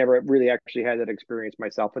 having never really actually had that experience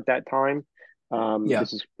myself at that time. yeah.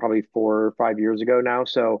 This is probably 4 or 5 years ago now.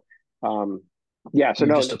 So yeah, so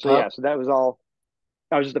You're no, just a so yeah, pup. so that was all.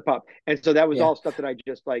 I was just a pup, and so that was Yeah. all stuff that I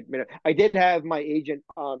just like. I did have my agent.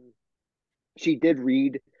 She did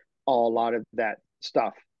read a lot of that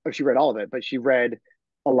stuff. Or she read all of it, but she read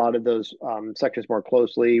a lot of those sections more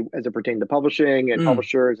closely as it pertained to publishing and Mm,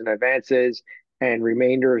 publishers and advances and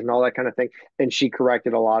remainders and all that kind of thing. And she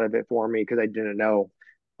corrected a lot of it for me because I didn't know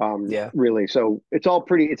yeah. really. So it's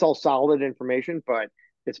all solid information, but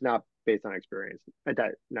it's not based on experience. At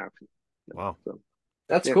that, no. No. Wow, So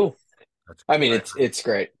That's yeah, cool. that's I mean, I, it's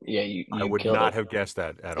great. Yeah, I you would killed not it. have guessed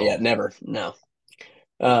that at Yeah, all. never. No.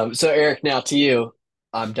 So Eric, now to you,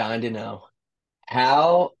 I'm dying to know,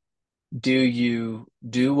 how do you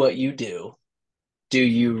do what you do? Do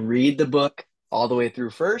you read the book all the way through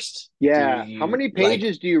first? Do yeah. How you many like,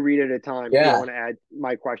 pages do you read at a time? If you don't yeah. want to add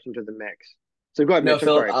my question to the mix. So go ahead, No, Mitch. I'm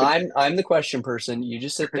Philip, sorry, but I'm the question person. You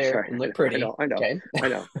just sit there sorry, and look I pretty. know, I know, Okay. I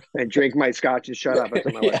know. And drink my scotch and shut up. That's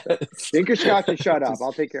what my wife Yeah. says. Drink your scotch and shut up. Just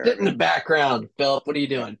I'll take care sit of in the it. background. Philip, what are you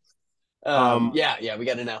Yeah. doing? Um, Yeah, we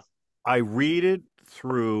got to know. I read it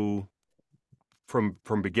through from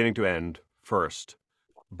beginning to end first,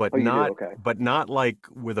 but Oh, you do? not Okay. like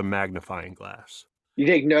with a magnifying glass. You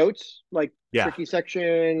take notes, like Yeah, tricky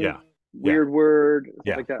section, yeah, yeah, weird word, stuff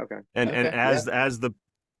yeah. like that. Okay. And Okay. Yeah.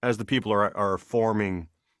 as the people are forming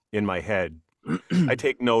in my head, I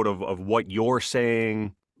take note of what you're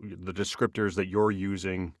saying, the descriptors that you're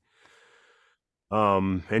using,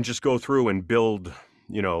 and just go through and build,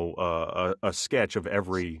 a sketch of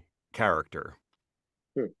every character.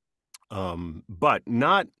 Hmm. But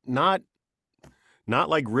not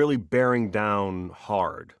like really bearing down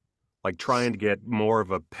hard, like trying to get more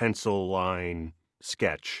of a pencil line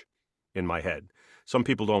sketch in my head. Some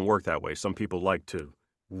people don't work that way. Some people like to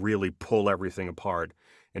really pull everything apart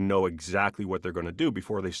and know exactly what they're going to do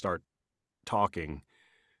before they start talking.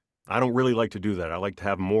 I don't really like to do that. I like to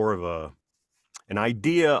have more of an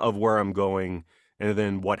idea of where I'm going, and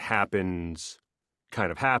then what happens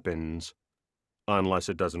kind of happens unless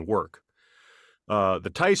it doesn't work.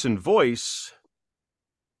 The Tyson voice,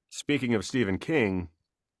 speaking of Stephen King,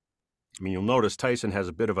 I mean, you'll notice Tyson has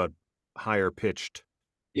a bit of a higher pitched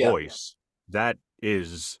Yeah. voice. That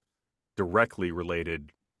is directly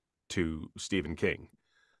related to Stephen King.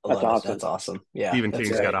 I That's love it. awesome. That's awesome. Yeah, Stephen that's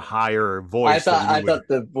King's got great. a higher voice than you I would, thought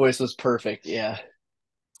the voice was perfect. Yeah.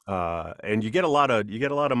 and you get a lot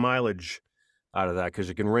of mileage out of that because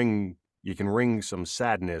you can wring some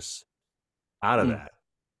sadness out of Mm, that.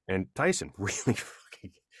 And Tyson really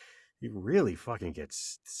fucking he really fucking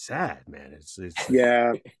gets sad, man.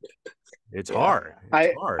 Yeah. It's yeah. hard. It's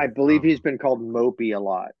I hard. believe he's been called mopey a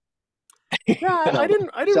lot. Yeah, Self I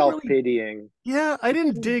didn't self really. pitying. Yeah, I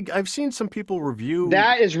didn't dig. I've seen some people review.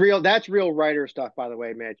 That is real. That's real writer stuff, by the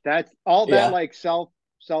way, Mitch. That's all that Yeah. like self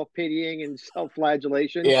pitying and self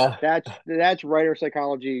flagellation. Yeah. That's writer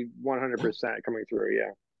psychology 100% coming through.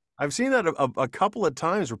 Yeah. I've seen that a couple of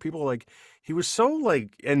times where people are like, he was so like,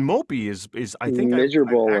 and mopey is I think I've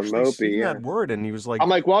Miserable or actually mopey. seen Yeah. that word, and he was like I'm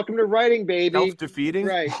like, welcome to writing, baby. self-defeating.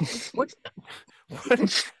 Right. What?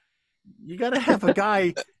 What? You got to have a guy.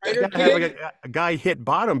 You Writer got to have kid. a guy hit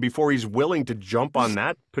bottom before he's willing to jump on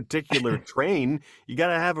that particular train. You got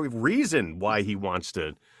to have a reason why he wants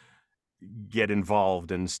to get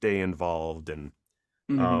involved and stay involved, and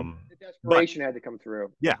Hmm. um, The but desperation had to come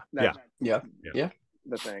through. yeah, yeah, That's Yeah. yeah. Yeah.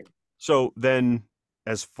 the thing. So then,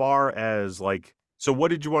 as far as like, so what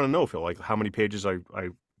did you want to know, Phil? Like, how many pages I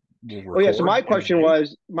will Oh yeah. So record in a day?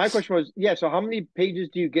 my question was, yeah. So how many pages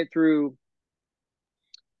do you get through,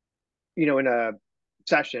 in a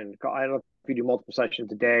session? I don't know if you do multiple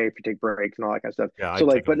sessions a day, if you take breaks and all that kind of stuff. Yeah, I So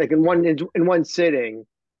like, take but them. like in one sitting,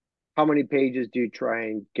 how many pages do you try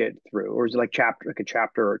and get through, or is it like a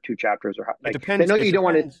chapter or two chapters, or how, It like? I depends. know It you don't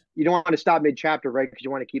want depends. to stop mid chapter, right? Because you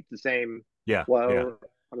want to keep the same Yeah, yeah. flow.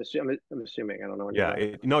 I'm assuming. I don't know any Yeah,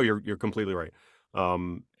 of no, you're completely right.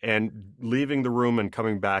 And leaving the room and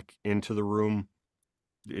coming back into the room,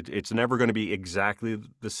 it's never going to be exactly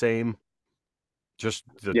the same. Just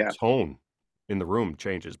the that. tone in the room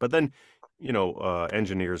changes. But then,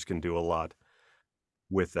 engineers can do a lot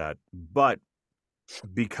with that. But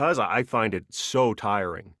because I find it so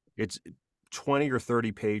tiring, it's 20 or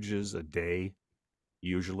 30 pages a day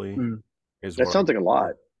usually Mm. is That what sounds like a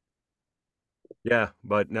lot. yeah,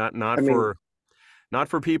 but not I mean,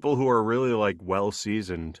 for people who are really like well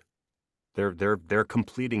seasoned. They're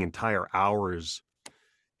completing entire hours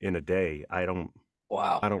in a day. I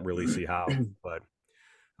Wow. don't really see how, but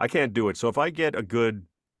I can't do it. So if I get a good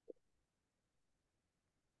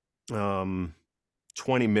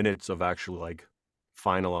 20 minutes of actually like Of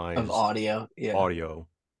finalized audio. Yeah. audio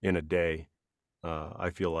in a day, I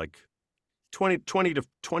feel like 20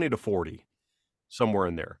 to 40, somewhere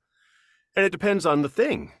in there. And it depends on the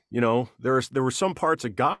thing. There were some parts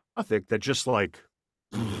of Gothic that just like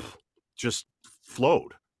just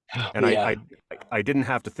flowed. And Yeah. I didn't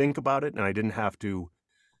have to think about it, and I didn't have to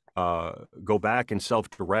go back and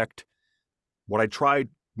self-direct. What I tried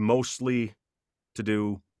mostly to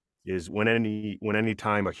do is when any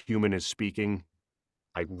time a human is speaking,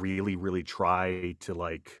 I really, really try to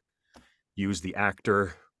like use the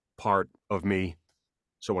actor part of me.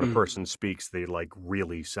 So when a Mm. person speaks, they like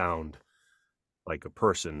really sound like a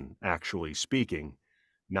person actually speaking,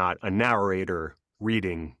 not a narrator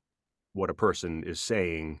reading what a person is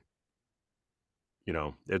saying.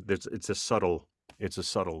 It's a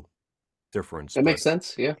subtle difference, That but makes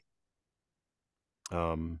sense. Yeah.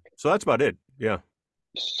 so that's about it. Yeah.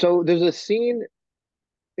 so there's a scene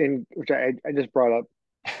in which I just brought up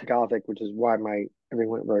Gothic, which is why my everything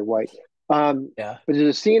went very white. Yeah. But there's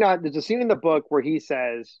a scene in the book where he's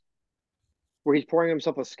pouring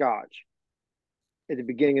himself a scotch at the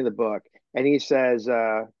beginning of the book, and he says,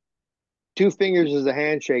 "Two fingers is a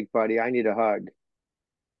handshake, buddy. I need a hug,"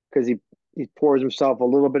 because he pours himself a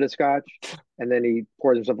little bit of scotch, and then he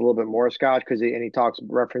pours himself a little bit more scotch and he talks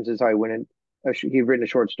references how he went in. He'd written a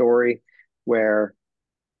short story where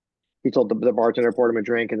he told the bartender poured him a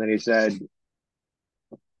drink, and then he said,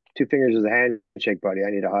 "Two fingers is a handshake, buddy.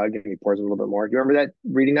 I need a hug," and he pours him a little bit more. Do you remember that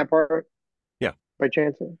reading that part Yeah. by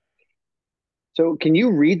chance? So can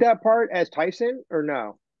you read that part as Tyson or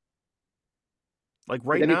no? Like Would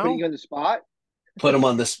right that be putting now, you on the spot? Put them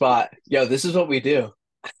on the spot. Yo, this is what we do.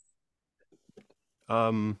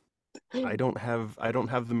 um, I don't have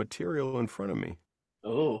the material in front of me.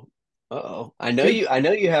 Oh. Uh-oh. Two I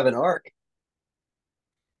know you have an arc.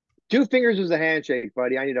 two fingers is a handshake,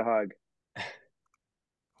 buddy. I need a hug.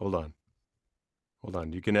 Hold on. Hold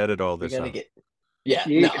on. You can edit all We this gotta out. get Yeah,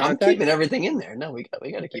 You no, need I'm keeping context? everything in there. No, we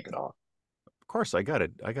gotta keep it all. Of course, I got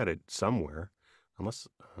it. I got it somewhere, unless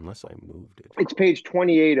I moved it. It's page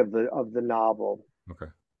 28 of the novel. Okay.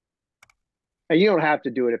 And you don't have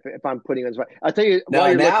to do it if I'm putting on the spot. I'll tell you while No,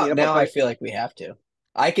 you're looking it up. now I feel like we have to.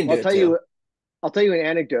 I can do I'll it tell too. you I'll tell you an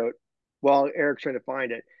anecdote while Eric's trying to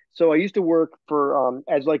find it. So I used to work for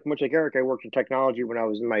as like much like Eric, I worked in technology when I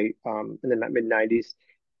was in my in the mid 90s.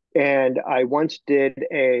 And I once did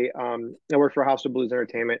I worked for House of Blues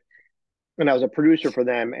Entertainment, and I was a producer for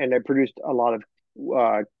them, and I produced a lot of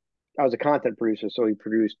I was a content producer, so we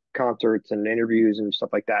produced concerts and interviews and stuff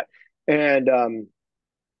like that. And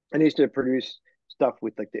I used to produce stuff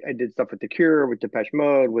with I did stuff with The Cure, with Depeche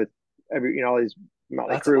Mode, with all these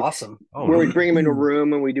Motley That's Crue, awesome. Oh, where no. we'd bring them in a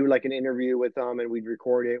room and we'd do like an interview with them, and we'd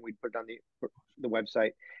record it, we'd put it on the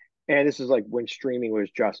website. And this is like when streaming was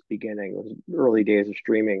just beginning. It was early days of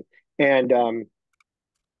streaming. And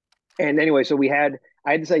anyway, so I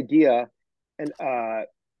had this idea, and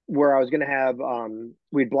where I was going to have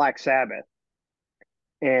we had Black Sabbath,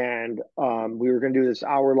 and we were going to do this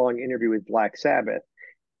hour-long interview with Black Sabbath.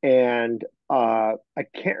 And I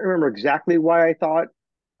can't remember exactly why I thought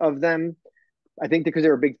of them. I think because they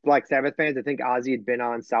were big Black Sabbath fans. I think Ozzy had been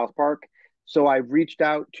on South Park, so I reached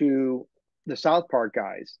out to the South Park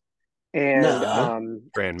guys and Nah.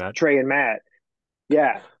 Grand Matt. Trey and Matt.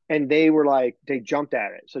 Yeah, and they were like they jumped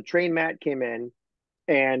at it. So Trey and Matt came in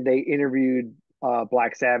and they interviewed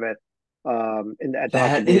Black Sabbath at the House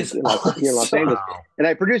of That Blues is here in Los awesome. Angeles, Wow. and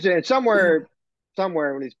I produced it. And somewhere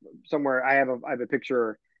I have a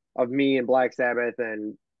picture of me and Black Sabbath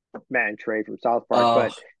and Matt and Trey from South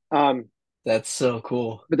Park. Oh, Um, that's so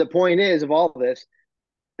cool. but the point is of all this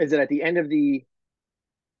is that at the end of the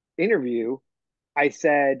interview, I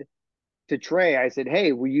said to Trey, I said,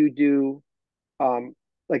 "Hey, will you do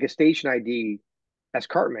like a station ID as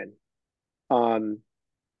Cartman?" Um,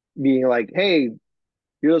 being like, "Hey,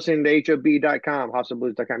 you're listening to HOB.com,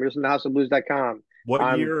 houseofblues.com. You're listening to houseofblues.com. What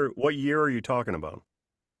Um, year? What year are you talking about?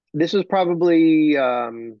 this was probably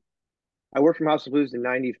I worked from House of Blues in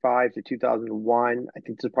 '95 to 2001. I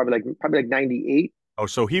think this was probably like '98, Oh,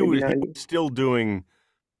 so maybe he 90. was still doing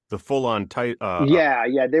the full on tight Yeah,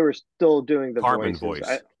 yeah, they were still doing the Cartman voices.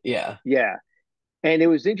 voice. Yeah. Yeah, and it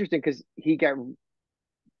was interesting because he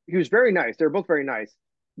was very nice. They were both very nice.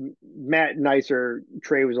 Matt nicer.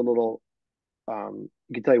 Trey was a little you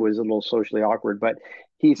could tell he was a little socially awkward, but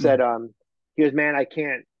he said he goes, man, I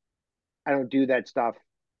don't do that stuff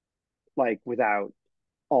like without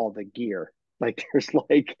all the gear. Like there's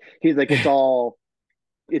like he's like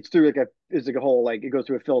it's through it's like a whole like it goes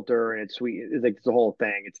through a filter and it's sweet. It's like it's a whole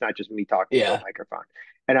thing. It's not just me talking into a Yeah. microphone.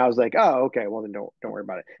 And I was like, oh, okay, well then don't worry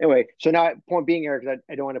about it. Anyway, so now point being, Eric, because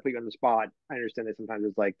I don't want to put you on the spot. I understand that sometimes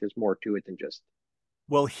it's like there's more to it than just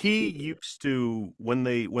Well, he TV. used to when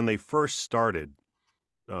they first started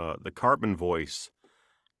the Cartman voice,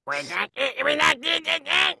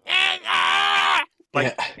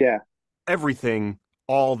 like Yeah. Yeah, everything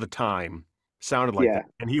all the time sounded like yeah, that,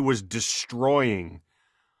 and he was destroying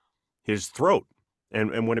his throat.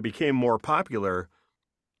 And when it became more popular,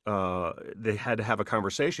 they had to have a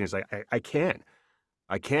conversation. He's like, I can't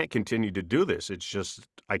continue to do this. It's just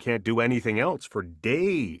I can't do anything else for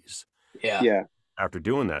days Yeah. yeah. after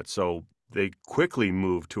doing that. So they quickly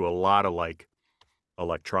moved to a lot of like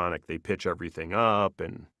electronic. They pitch everything up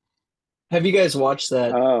and Have you guys watched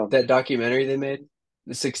Oh, that documentary they made?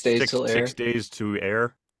 The 6 days till six air? days to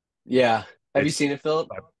air. Yeah. Have you It's seen it, Philip?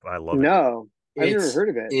 I love it. no, I've never It's heard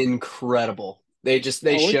of it. incredible. They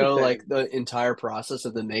Oh, show like interesting. the entire process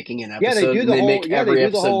of them making an episode, and Yeah, they every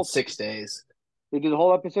do the episode in whole 6 days. they do the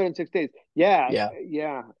whole episode in 6 days. Yeah, Yeah.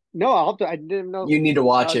 yeah. No, I'll have to. I didn't know You need to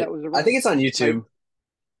watch that it. was I think around. it's on My YouTube.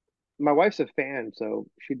 my wife's a fan, so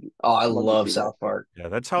she'd Oh, I love to love see that. South Park. Yeah,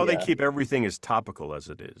 that's how they Yeah. keep everything as topical as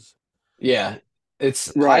it is. Yeah. I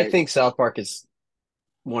Right. think South Park is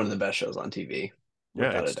one of the best shows on TV, Yeah,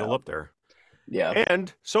 without it's a still doubt. up there. Yeah.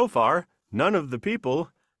 And so far, none of the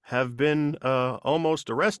people have been almost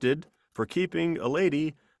arrested for keeping a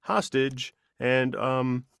lady hostage and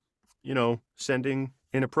sending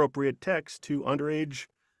inappropriate text to underage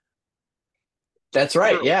That's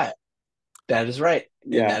right. girls. Yeah. That is right.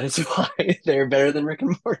 And Yeah. that is why they're better than Rick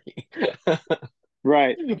and Morty.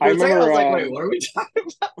 Right. I For a second, I remember. was like, wait, what are we talking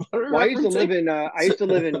about? What are we Well, I used to live referencing? in. I used to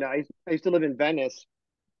live in Venice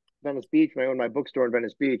Beach. I owned my bookstore in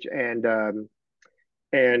Venice Beach, and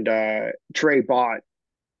Trey bought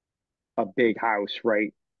a big house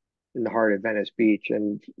right in the heart of Venice Beach,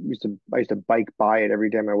 and I used to bike by it every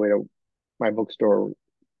day on my way to my bookstore.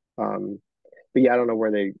 But yeah, I don't know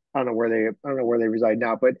where they reside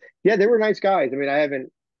now. But yeah, they were nice guys. I mean, I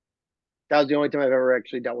haven't. That was the only time I've ever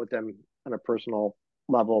actually dealt with them on a personal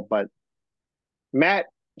level. But Matt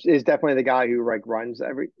is definitely the guy who like runs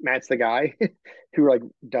Matt's the guy who like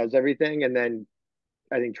does everything, and then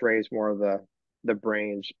I think Trey's more of the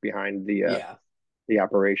brains behind Yeah. the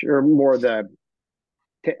operation, or more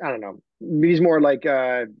I don't know. He's more like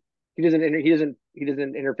he doesn't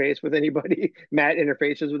interface with anybody. Matt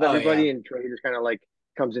interfaces with Oh, yeah. everybody, and Trey just kind of like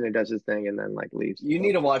comes in and does his thing, and then like leaves. You need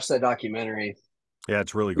So to watch that documentary. Yeah,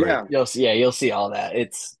 it's really great. yeah, You'll see all that.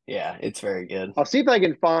 It's very good. I'll see if I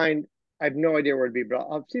can find. I have no idea where it'd be, but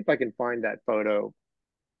I'll see if I can find that photo.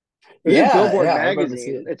 It was in Yeah, Billboard yeah, I'd love to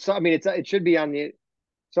see magazine. it. It should be on the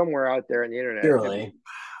somewhere out there on the internet. Surely.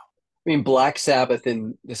 I mean, Black Sabbath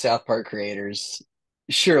and the South Park creators,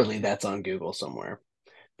 surely that's on Google somewhere.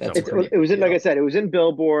 That's a Somewhere. pretty It was big in, like I deal. said, it was in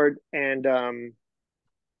Billboard, and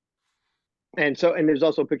there's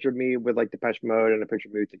also a picture of me with like Depeche Mode and a picture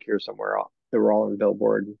of me with the Cure somewhere. They were all in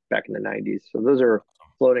Billboard back in the '90s, so those are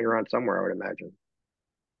floating around somewhere, I would imagine.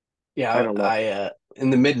 I Yeah, don't look. I in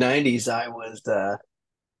the mid 90s I was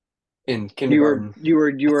in You were kindergarten.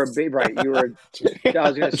 right. You were. I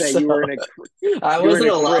was gonna say So I you were in wasn't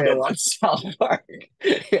a allowed to crib. watch South Park.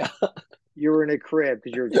 Yeah. You were in a crib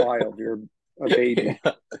because you're a child. You're a baby.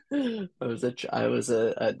 Yeah. I was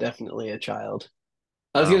definitely a child.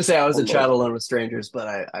 I was gonna Wow. say I was a child Almost. alone with strangers, but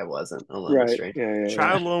I wasn't alone with Right. strangers. Yeah. Yeah. Yeah.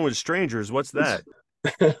 Child Alone with Strangers. What's that?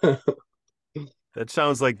 That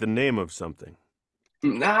sounds like the name of something.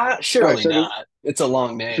 Nah, All right. surely not. It's a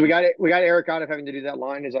long So we name. got it. We got Eric out of having to do that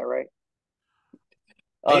line. Is that right?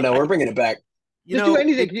 Oh no, we're bringing it back. You Just do know,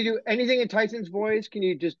 anything. Can you do anything in Tyson's voice? Can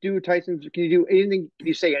you just do Tyson's? Can you do anything? Can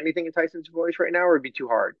you say anything in Tyson's voice right now, or it'd be too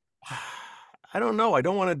hard? I don't know. I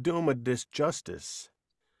don't want to do him a disjustice.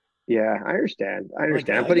 Yeah, I understand. I Like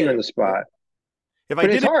understand. I'm I putting get you on it. the spot, if I but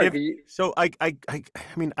it's did it, hard. if so, I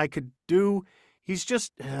mean, I could do. He's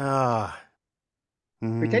just.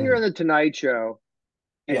 Pretend you're Mm, on the Tonight Show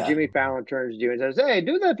and Yeah. Jimmy Fallon turns to you and says, "Hey,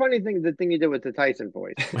 do that funny thing, the thing you did with the Tyson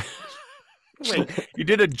voice." Wait, you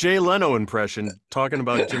did a Jay Leno impression talking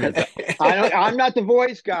about Jimmy Fallon. I'm not the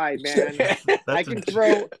voice guy, man. I That's can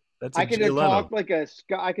throw. a I could Jay have Leno. talked like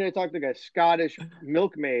I could have talked like a Scottish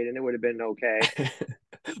milkmaid, and it would have been okay.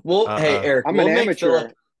 Well, hey Eric, I'm an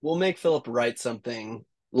amateur. We'll make Philip write something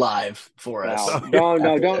live for us. No, Oh, yeah. don't, no,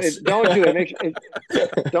 after don't, this. don't do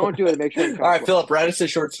it. Don't do it. Make sure I'm All right, comfortable. Philip, write us a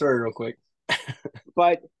short story real quick.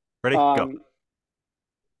 But Ready? Go. um,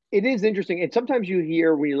 it is interesting. And sometimes you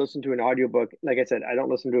hear when you listen to an audiobook, like I said, I don't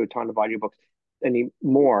listen to a ton of audiobooks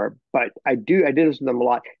anymore, but I did listen to them a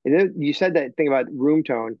lot. And then you said that thing about room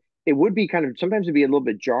tone. It would be kind of sometimes it'd be a little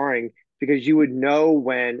bit jarring because you would know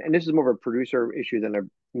when, and this is more of a producer issue than a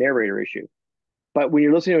narrator issue. But when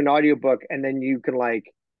you're listening to an audiobook and then you can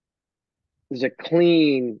like, there's a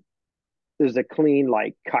clean,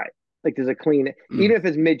 like cut. Like there's a clean, even if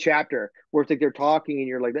it's mid chapter where it's like they're talking and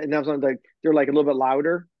you're like, and that's like they're like a little bit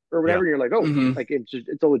louder or whatever. Yeah. And you're like, oh, Mm-hmm. like it's a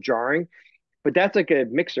little jarring. But that's like a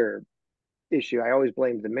mixer issue. I always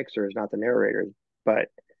blame the mixers, not the narrators. But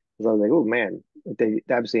I was like, oh man, they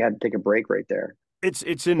obviously had to take a break right there It's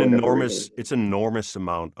an for whatever reason. enormous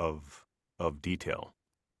amount of detail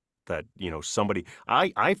that, somebody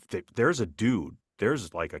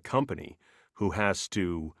there's like a company who has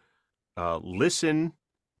to listen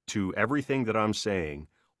to everything that I'm saying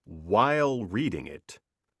while reading it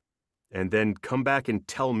and then come back and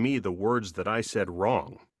tell me the words that I said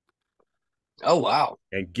wrong Oh wow.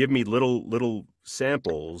 and give me little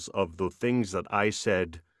samples of the things that I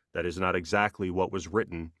said that is not exactly what was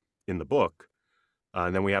written in the book.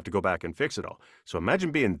 And then we have to go back and fix it all. So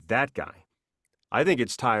imagine being that guy. I think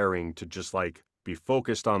it's tiring to just like be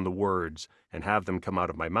focused on the words and have them come out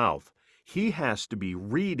of my mouth. He has to be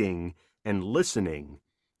reading and listening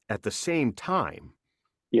at the same time.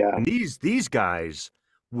 Yeah, And these guys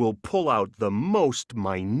will pull out the most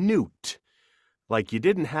minute. Like you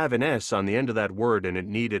didn't have an S on the end of that word and it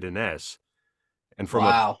needed an S. And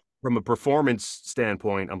Wow. from a performance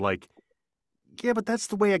standpoint, I'm like, yeah, but that's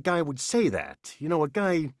the way a guy would say that. A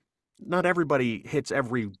guy, not everybody hits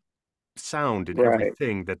every sound in right,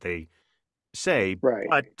 everything that they say, right.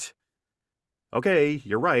 but okay,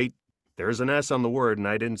 you're right. There's an S on the word, and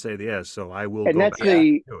I didn't say the S, so I will And go that's back Yeah.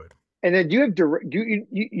 the to it. and then do you have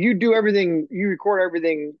you do everything, you record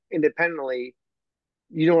everything independently.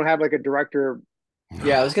 You don't have like a director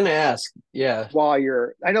Yeah, I was No. gonna ask. Yeah. while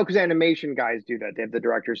you're, I know because animation guys do that. They have the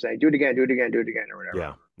director say, do it again, do it again, do it again, or whatever.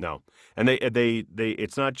 Yeah, no. And they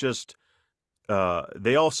it's not just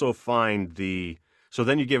they also find so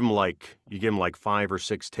then you give them like 5 or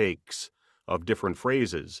 6 takes of different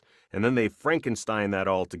phrases, and then they Frankenstein that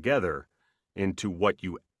all together into what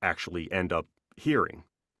you actually end up hearing.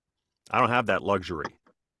 I don't have that luxury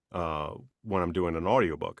when I'm doing an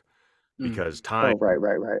audiobook because Oh,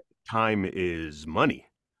 right. time is money.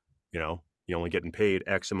 You're only getting paid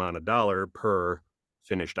X amount of dollar per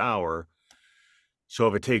finished hour. So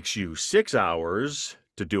if it takes you 6 hours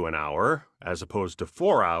to do an hour, as opposed to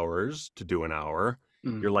 4 hours to do an hour,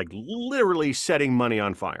 you're like literally setting money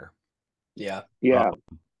on fire. Yeah. Yeah.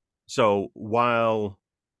 So while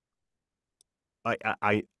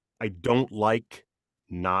I don't like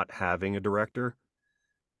not having a director,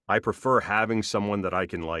 I prefer having someone that I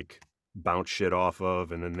can like bounce shit off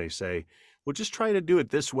of, and then they say, well, just try to do it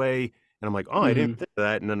this way. And I'm like, oh, I didn't think of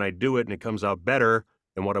that. And then I do it and it comes out better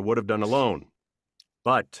than what I would have done alone.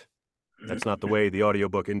 But that's not the way the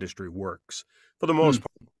audiobook industry works for the most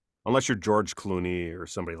part, unless you're George Clooney or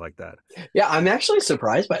somebody like that. Yeah, I'm actually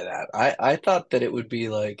surprised by that. I thought that it would be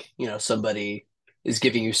like, somebody is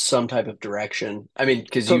giving you some type of direction. I mean,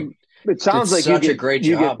 because So you it did sounds like such a great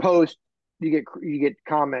job. you get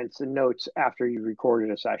comments and notes after you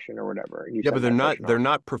recorded a session or whatever, and you Yeah, but send that session they're off.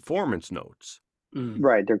 not performance notes.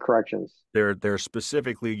 Right, they're corrections. They're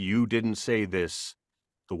specifically, you didn't say this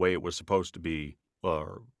the way it was supposed to be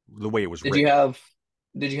or the way it was Did written.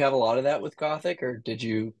 did you have a lot of that with Gothic, or did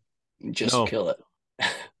you just No, kill it?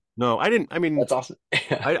 no, I didn't. I mean, That's awesome.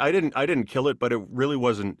 Yeah. I didn't kill it, but it really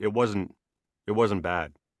it wasn't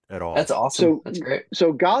bad at all. That's awesome. So That's great.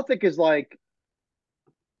 so Gothic is like,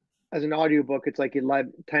 as an audiobook, it's like 10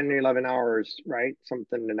 or 11 hours, right?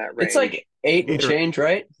 Something in that It's range. like 8 and Eight or change,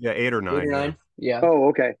 right? Yeah, 8 or 8 or 9. Yeah. 9. Yeah. Oh,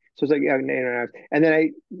 okay. So it's like, yeah, 8 or 9 hours. And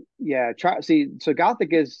then so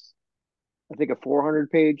Gothic is, I think, a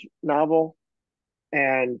 400-page novel,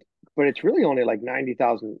 but it's really only like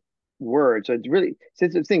 90,000 words. So it's really,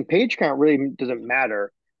 since the thing, page count really doesn't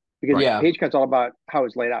matter because Right. Yeah. page count's all about how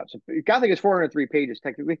it's laid out. So Gothic is 403 pages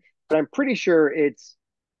technically, but I'm pretty sure it's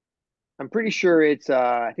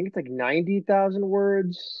I think it's like 90,000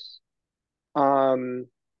 words. Um,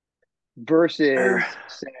 versus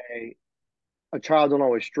say A Child Don't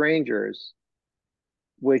Always Strangers,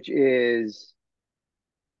 which is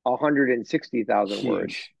 160,000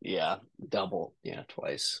 words, Huge. Yeah. Double. Yeah.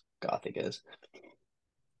 Twice. Gothic is.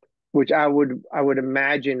 which I would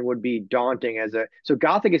imagine would be daunting as a so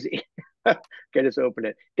Gothic is get us open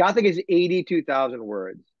it. Gothic is 82,000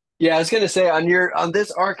 words. Yeah, I was gonna say on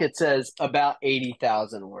this arc it says about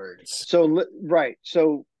 80,000 words. So right.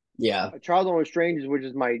 So Yeah. A Child Almost Strangers, which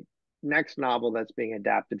is my next novel that's being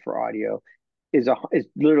adapted for audio, is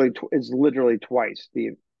literally twice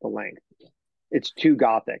the length. It's two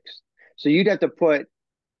Gothics. So you'd have to For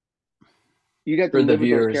the live with those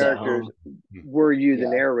viewers at characters. home. Were you the Yeah.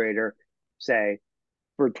 narrator, say,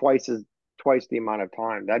 for twice the amount of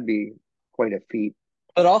time? That'd be quite a feat.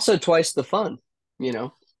 But also twice the fun, you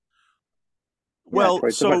know. Yeah, Well,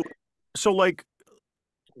 twice the fun. so like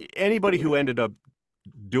anybody who ended up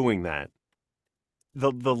doing that,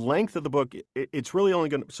 the length of the book, it's really only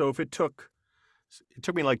going to, so if it took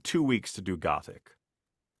me like 2 weeks to do Gothic,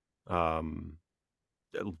 um,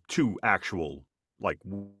 2 actual like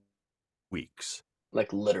weeks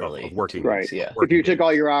Like of literally working, 2 Right. weeks. Yeah. If you took days.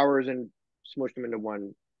 all your hours and smushed them into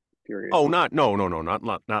one period. Oh, not no,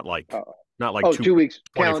 not like Oh, not like oh, two 2 weeks.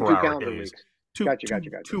 24-hour Calendar days. weeks. Two, Gotcha. two, Gotcha.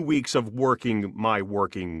 Gotcha. 2 weeks of working my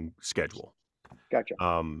working schedule. Gotcha.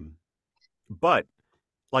 But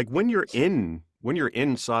like when you're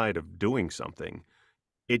inside of doing something,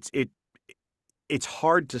 it's it's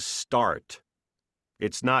hard to start.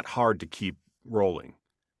 It's not hard to keep rolling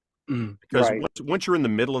because Right. once you're in the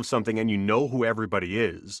middle of something and you know who everybody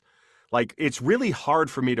is, like it's really hard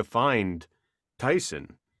for me to find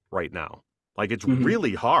Tyson right now. Like it's Mhm.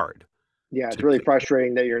 really hard Yeah, it's to really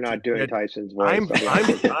frustrating that you're not doing get. Tyson's voice.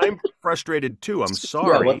 I'm frustrated too. I'm Yeah, what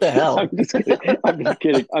sorry. the hell? I'm just kidding. I'm just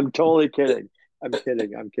kidding. I'm totally kidding. I'm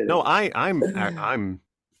kidding. I'm kidding. No, I'm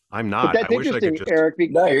But not. I that's wish I could interesting, just. Eric.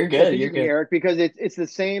 No, you're That's good. You're interesting, good. Eric, because it's the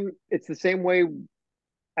same way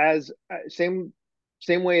as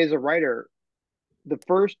same way as a writer. The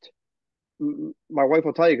first, my wife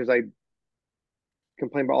will tell you because I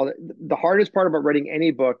complain about all that. The hardest part about writing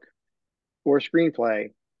any book or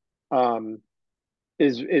screenplay, um,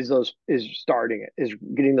 is starting it, is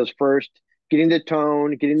getting those first, getting the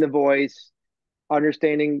tone, getting the voice,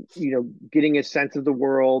 understanding, getting a sense of the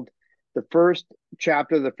world. The first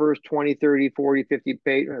chapter, the first 20, 30, 40, 50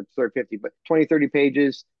 page, not 30, 50, but 20, 30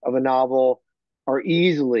 pages of a novel are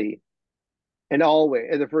easily and always,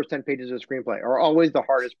 and the first 10 pages of a screenplay are always the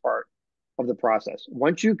hardest part of the process.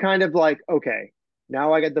 Once you kind of like, okay,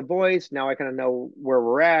 now I got the voice, now I kind of know where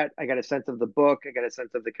we're at, I got a sense of the book, I got a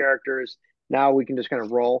sense of the characters, now we can just kind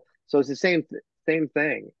of roll. So it's the same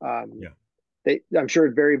thing. Yeah. I'm sure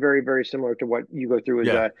it's very, very, very similar to what you go through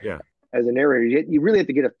Yeah. Yeah. as a narrator. You really have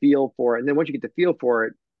to get a feel for it, and then once you get the feel for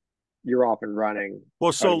it, you're off and running. Well,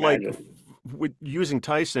 I'd so like imagine. with using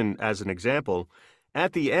Tyson as an example,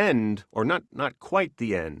 at the end, or not quite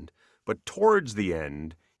the end, but towards the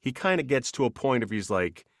end, he kind of gets to a point of he's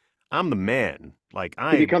like, I'm the man. Like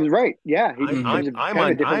He becomes right. Yeah, he becomes kind of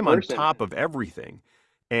a different I'm on person. top of everything.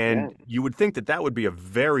 Yeah, And you would think that would be a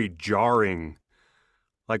very jarring,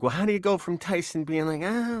 like, well, how do you go from Tyson being like,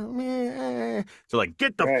 oh, man, to like,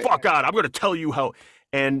 get the right. fuck out. I'm going to tell you how.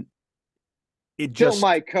 And it Kill just,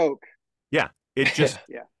 my Coke. yeah, it just,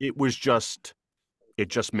 Yeah. it was just, it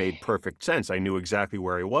just made perfect sense. I knew exactly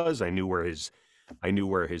where he was. I knew where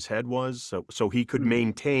his head was. So he could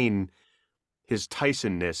maintain his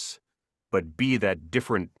Tyson-ness, but be that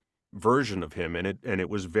different version of him. And it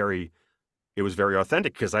was very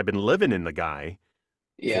authentic because I've been living in the guy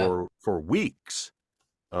Yeah. for weeks.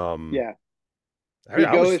 Yeah. I He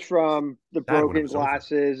was goes from the sad when it broken was over.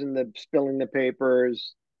 glasses and the spilling the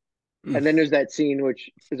papers. And then there's that scene, which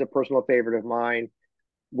is a personal favorite of mine,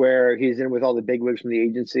 where he's in with all the bigwigs from the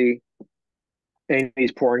agency and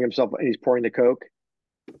he's pouring the Coke.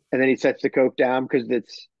 And then he sets the Coke down because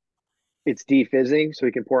it's defizzing, so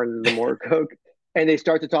he can pour in the more Coke. And they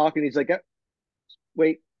start to talk, and he's like,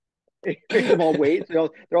 wait. He makes them all wait.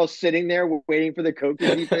 So they're all sitting there waiting for the Coke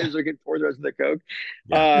to defizz so he can pour the rest of the Coke.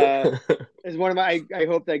 Yeah. Is one of my. I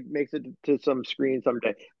hope that makes it to some screen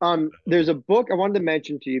someday. There's a book I wanted to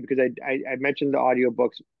mention to you because I mentioned the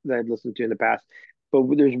audiobooks that I've listened to in the past, but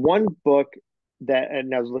there's one book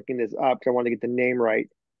and I was looking this up because I wanted to get the name right.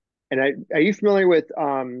 And are you familiar with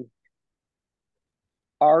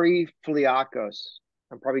Ari Fliakos?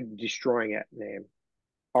 I'm probably destroying that name.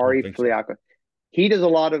 I don't Ari think so. Fliakos. He does a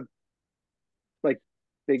lot of like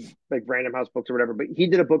big like Random House books or whatever, but he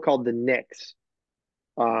did a book called The Knicks,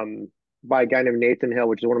 by a guy named Nathan Hill,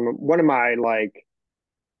 which is one of my like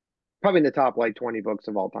probably in the top like 20 books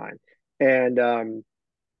of all time.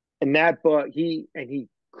 and that book he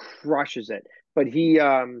crushes it. But he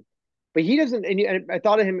doesn't. And I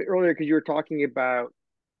thought of him earlier because you were talking about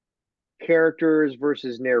characters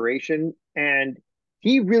versus narration, and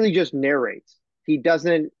he really just narrates. He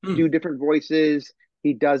doesn't Hmm. do different voices.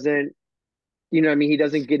 He doesn't, you know what I mean? He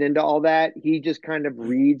doesn't get into all that. He just kind of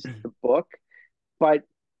reads the book, but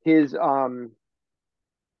his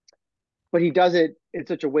but he does it in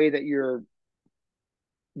such a way that you're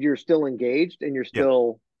still engaged and you're Yeah.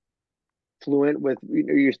 still fluent with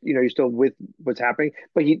you're still with what's happening.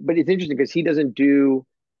 But it's interesting because he doesn't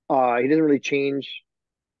really change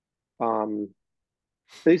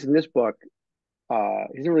at least in this book,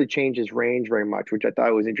 he doesn't really change his range very much, which I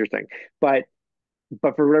thought was interesting. But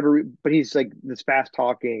for whatever, but he's like this fast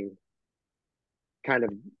talking kind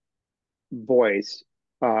of voice,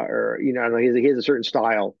 or I don't know, he has a certain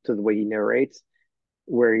style to the way he narrates,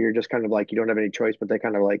 where you're just kind of like you don't have any choice, but they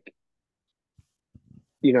kind of like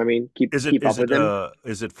you know what I mean, keep up with him.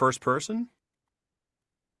 Is it first person?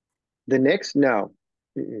 The Knicks, no.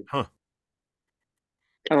 Mm-mm. Huh.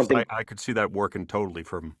 I don't 'Cause think. I could see that working totally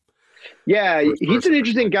from Yeah, first he's an person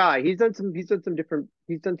interesting perspective. guy. He's done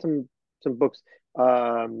some books.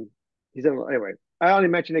 Um, he's done anyway. I only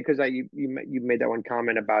mentioned it because you made that one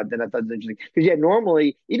comment about it, then I thought it was interesting because yeah,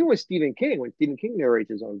 normally even with Stephen King, when Stephen King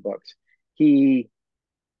narrates his own books, he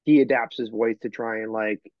he adapts his voice to try and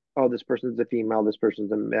like, oh, this person's a female, this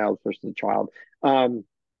person's a male, this person's a child. Um,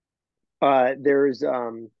 there's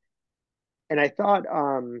and I thought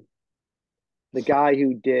the guy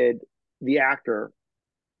who did the actor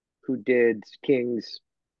who did King's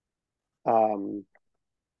um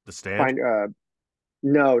The Stand? find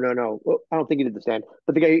no. Well, I don't think he did the stand,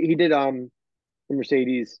 but the guy he did the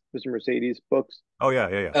Mr. Mercedes books, Oh yeah,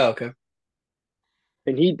 yeah, yeah. Oh, okay.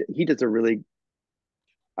 and he does a really.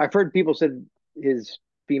 I've heard people said his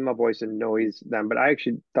female voice annoys them, but I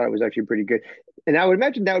actually thought it was actually pretty good, and I would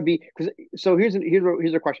imagine that would be because. So here's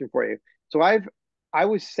a question for you. So I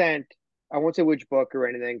was sent. I won't say which book or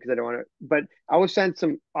anything because I don't want to, but I was sent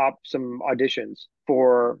some auditions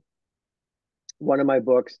for one of my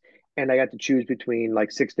books, and I got to choose between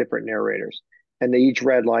like six different narrators, and they each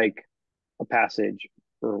read like a passage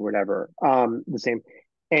or whatever, the same.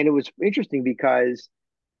 And it was interesting because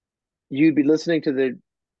you'd be listening to the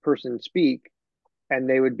person speak, and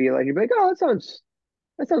they would be like, you'd be like, oh,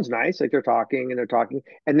 that sounds nice. Like they're talking,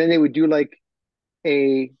 and then they would do like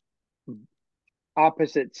a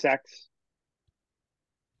opposite sex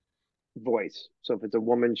voice. So if it's a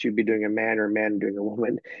woman, she'd be doing a man, or a man doing a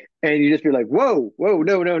woman, and you just be like, whoa,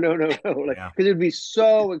 no, like Yeah. because it would be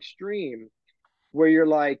so extreme where you're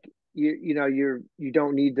like, you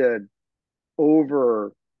don't need to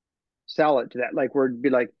over sell it to that. Like where it'd be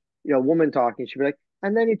like, a woman talking, she'd be like,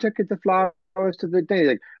 and then he took it the flowers to the day.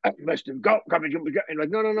 Like, I must have go, and like,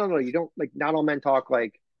 no, you don't like. Not all men talk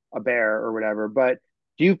like a bear or whatever. But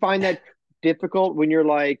do you find that difficult when you're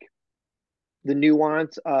like the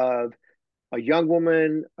nuance of a young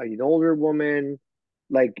woman, an older woman,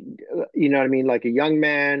 like you know what I mean, like a young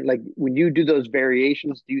man? Like when you do those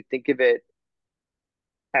variations, do you think of it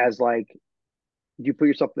as like, do you put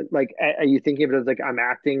yourself like, are you thinking of it as like I'm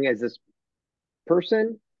acting as this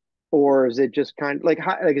person, or is it just kind of like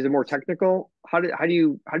like is it more technical? How do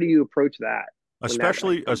you approach that when that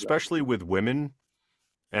Especially comes up? with women,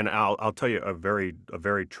 and I'll tell you a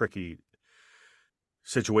very tricky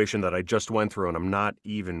situation that I just went through, and I'm not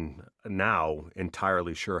even now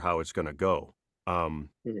entirely sure how it's going to go.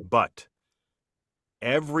 Mhm. But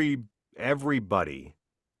every everybody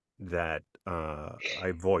that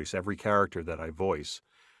I voice, every character that I voice,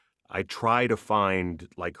 I try to find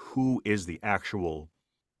like who is the actual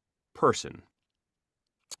person.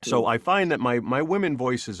 So Mhm. I find that my women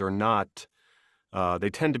voices are not. They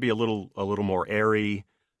tend to be a little more airy.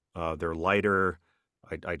 They're lighter.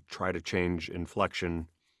 I try to change inflection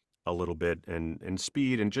a little bit and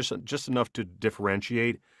speed and just enough to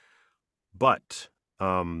differentiate. But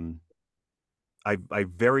um, I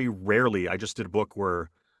very rarely. I just did a book where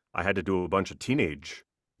I had to do a bunch of teenage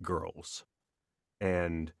girls,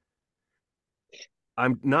 and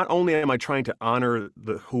I'm not only am I trying to honor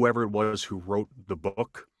the whoever it was who wrote the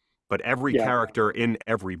book, but every Yeah, character in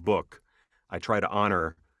every book, I try to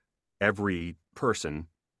honor every person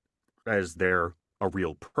as they're a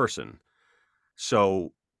real person.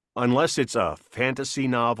 So unless it's a fantasy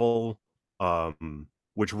novel,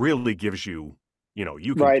 which really gives you,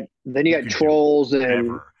 right. Then you you got can do trolls and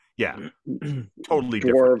whatever. Yeah, totally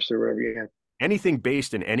different. dwarves or whatever. Yeah, Anything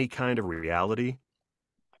based in any kind of reality,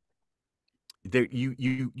 there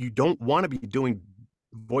you don't want to be doing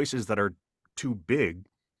voices that are too big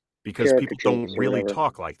because people don't caricatures or really whatever.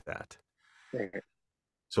 talk like that. Right.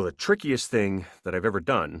 So the trickiest thing that I've ever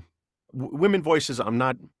done, women voices, I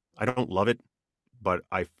don't love it, but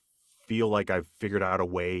I feel like I've figured out a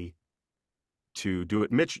way to do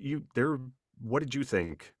it. Mitch, what did you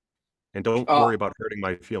think? And don't Oh worry about hurting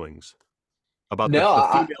my feelings about no, the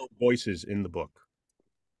female voices in the book.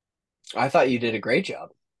 I thought you did a great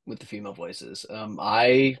job with the female voices.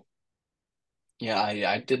 I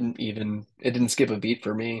didn't even it didn't skip a beat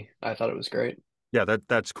for me. I thought it was great. Yeah,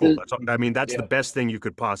 that's cool. That's the Yeah. best thing you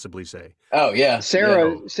could possibly say. Oh yeah,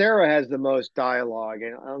 yeah. Sarah has the most dialogue,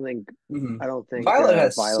 and Mhm. I don't think Violet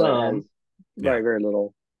has Violet has some. Yeah, very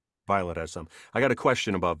little. Violet has some. I got a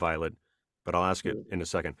question about Violet, but I'll ask it Mm. in a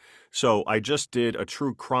second. So I just did a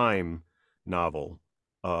true crime novel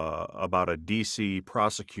about a DC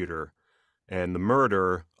prosecutor and the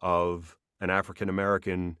murder of an African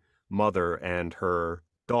American mother and her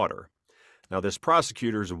daughter. Now, this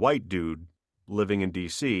prosecutor is a white dude living in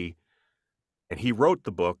DC, and he wrote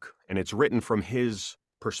the book, and it's written from his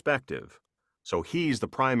perspective. So he's the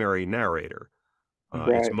primary narrator.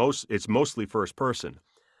 Right. It's mostly first person,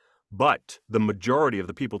 but the majority of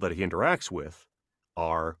the people that he interacts with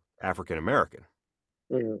are African American.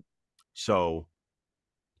 Mm. So,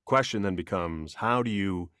 question then becomes, how do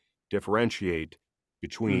you differentiate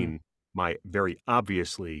between my very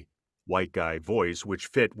obviously white guy voice, which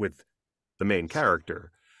fit with the main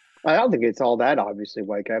character? I don't think it's all that obviously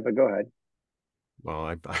white guy, but go ahead. Well,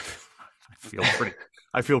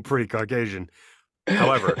 I feel pretty Caucasian.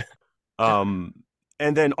 However, and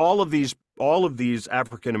then all of these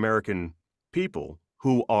African American people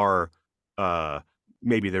who are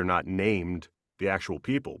maybe they're not named the actual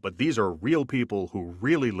people, but these are real people who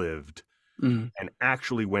really lived Mhm. and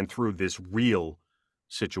actually went through this real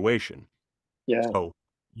situation. Yeah. So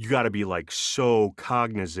you got to be like so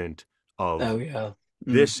cognizant of Oh yeah.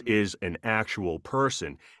 this is an actual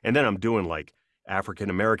person. And then I'm doing like African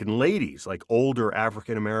American ladies, like older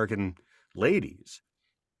African American ladies.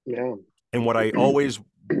 Yeah. And what I always,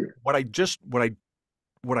 what I just, what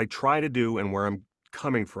I try to do and where I'm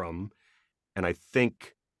coming from, and I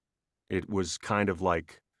think it was kind of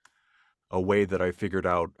like a way that I figured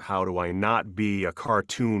out, how do I not be a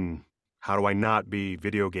cartoon? How do I not be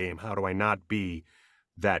video game? How do I not be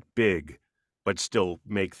that big, but still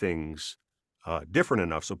make things different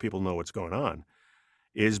enough so people know what's going on?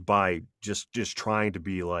 Is by just trying to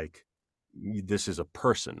be like, this is a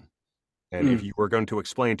person. And if you were going to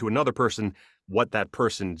explain to another person what that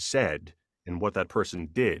person said and what that person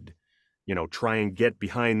did, try and get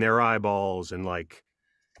behind their eyeballs and like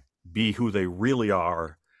be who they really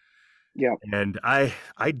are. Yeah. And I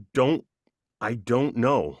don't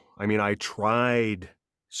know. I mean, I tried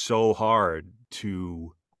so hard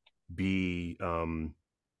to be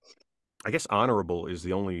I guess honorable is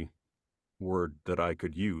the only word that I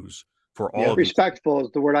could use for all Yeah. of these. Respectful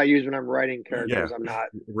is the word I use when I'm writing Yeah, characters. I'm not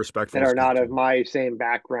respectful that is are good not of too. my same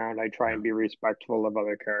background. I try Yeah. and be respectful of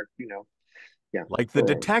other characters, Yeah. Like the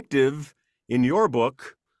detective in your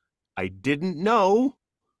book, I didn't know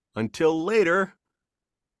until later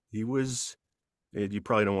he was, you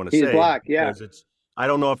probably don't want to He's say black. Yeah. because I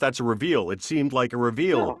don't know if that's a reveal. It seemed like a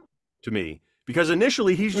reveal No. to me because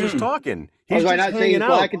initially he's just talking. He's Was I just not saying hanging he's out.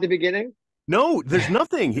 black at the beginning? No, there's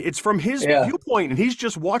nothing. It's from his Yeah. viewpoint and he's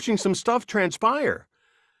just watching some stuff transpire.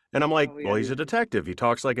 And I'm like, Oh, yeah, well, he's a detective. He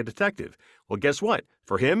talks like a detective. Well, guess what?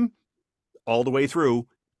 For him, all the way through,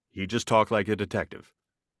 he just talked like a detective.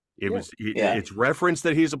 Yeah. It's referenced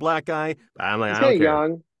that he's a black guy. But I'm like, He's I kind don't of care.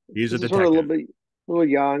 young. He's a He's sort of detective. a little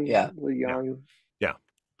young, Yeah. Yeah.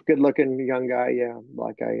 good looking young guy. Yeah,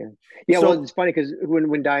 black guy. Yeah, yeah. So Well, it's funny because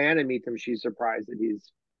when Diana meets him, she's surprised that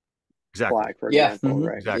he's exactly, black, for Yeah. example.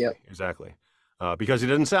 Right? exactly. Because he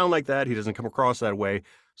doesn't sound like that. He doesn't come across that way.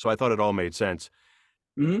 So I thought it all made sense.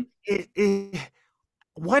 Mm-hmm.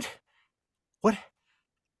 What what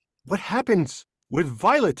what happens with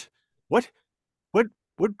Violet? What what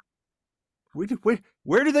what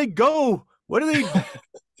where do they go? What do they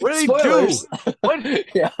do? Spoilers. What?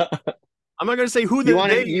 Yeah. I'm not going to say who You the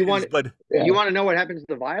want they to you is, want but you want to know what happens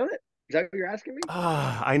to Violet? Is that what you're asking me?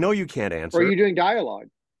 I know you can't Or are answer. you doing dialogue?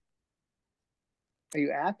 Are you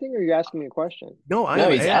acting or are you asking me a question? No, No,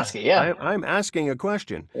 he's asking. Yeah. I'm asking a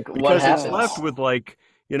question Like, what because it's happens? left with like,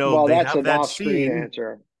 Well, they that's have an that off-screen scene.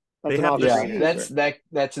 answer. They That's an have the Yeah. off-screen scene. answer.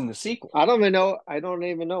 That's in the sequel. I don't even know. I don't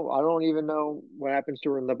even know what happens to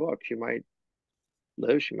her in the book. She might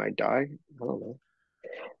live. She might die. I don't know.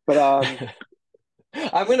 But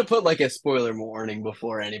I'm gonna put like a spoiler warning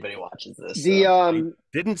before anybody watches this. the So. I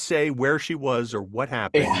didn't say where she was or what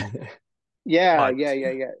happened, yeah, but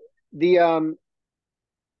The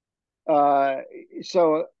uh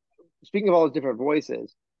so speaking of all those different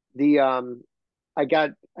voices, the I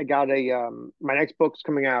got a my next book's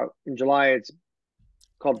coming out in July. It's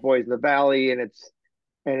called Boys in the Valley, and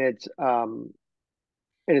and it's um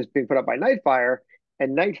it's being put up by Nightfire,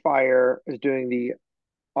 and Nightfire is doing the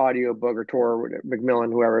audiobook, or Tor, or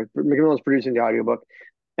Macmillan, whoever. Macmillan's producing the audiobook,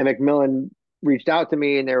 and Macmillan reached out to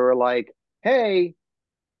me and they were like, "Hey,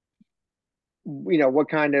 what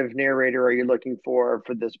kind of narrator are you looking for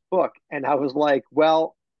this book?" And I was like,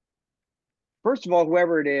 "Well, first of all,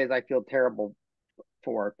 whoever it is, I feel terrible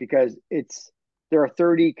for, because there are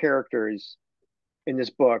 30 characters in this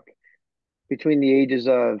book between the ages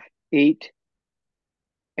of 8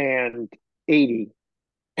 and 80.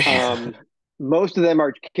 Most of them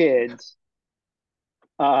are kids,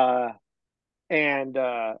 uh, and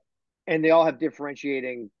they all have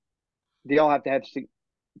differentiating. They all have to have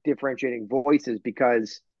differentiating voices,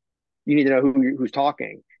 because you need to know who's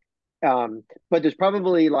talking. But there's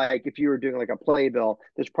probably, like, if you were doing like a playbill,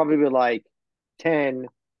 there's probably like 10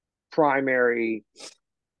 primary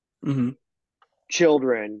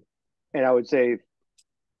children, and I would say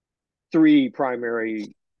 3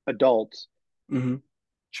 primary adults.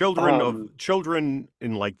 Children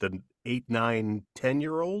in like the 8, 9,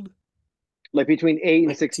 10-year-old, like between 8 and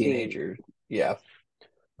like 16. Teenager. Yeah.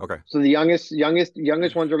 Okay. So the youngest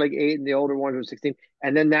ones are like 8, and the older ones are 16,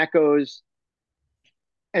 and then that goes.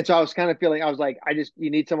 And so I was kind of feeling, I was like, you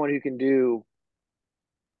need someone who can do.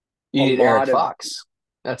 You need Eric Fox.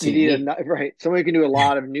 That's you need right. Someone who can do a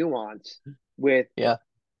lot of nuance with. Yeah.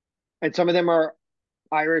 And some of them are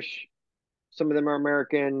Irish, some of them are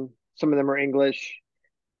American, some of them are English.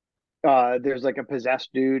 There's like a possessed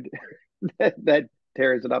dude that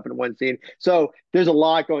tears it up in one scene. So there's a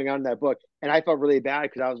lot going on in that book, and I felt really bad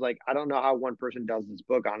because I was like, I don't know how one person does this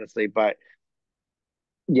book, honestly, but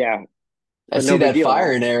yeah. I see that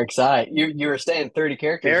fire in Eric's eye. You were saying 30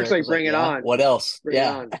 characters. Eric's like, bring it on. What else? Bring it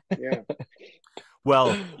on. Yeah.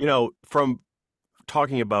 Well, from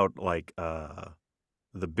talking about like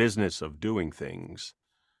the business of doing things,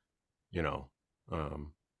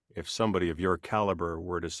 if somebody of your caliber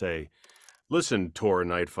were to say, "Listen, Tor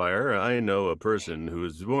Nightfire, I know a person who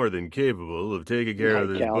is more than capable of taking care of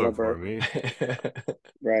this book for me."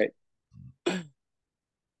 Right.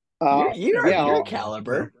 You're a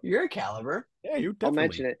caliber. You're a caliber. Yeah, you definitely. I'll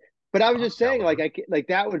mention it. But I was just saying, like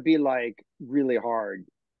that would be like really hard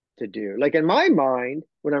to do. Like in my mind,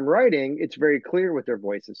 when I'm writing, it's very clear what their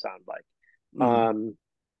voices sound like. And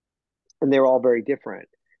they're all very different.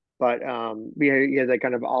 But you have that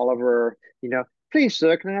kind of Oliver, please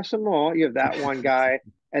sir, can I have some more? You have that one guy,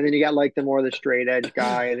 and then you got like the more the straight edge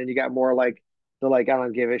guy, and then you got more like the I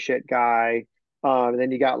don't give a shit guy. And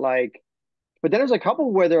then you got like, but then there's a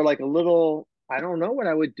couple where they're like a little, I don't know what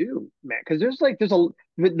I would do, man, because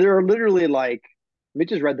there are literally like,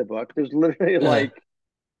 Mitch has read the book. There's literally like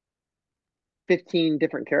 15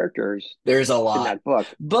 different characters. There's a lot in that book,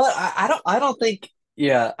 but I don't think.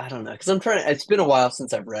 Yeah, I don't know, because it's been a while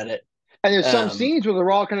since I've read it. And there's some scenes where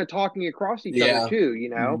they're all kind of talking across each other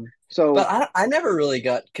too, So, but I never really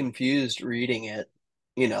got confused reading it.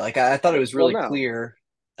 Like I thought it was really clear.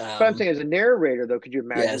 But I'm saying, as a narrator, though, could you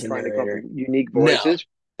imagine trying to come up with unique voices?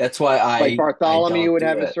 No. That's why like Bartholomew would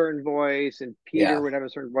have a certain voice, and Peter would have a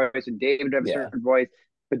certain voice, and David would have a certain voice.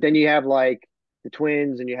 But then you have like the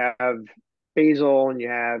twins, and you have Basil, and you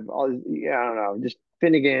have all. I don't know, just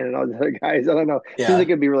Finnegan and all the other guys. I don't know. Seems like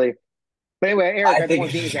it'd be really. But anyway, Eric, I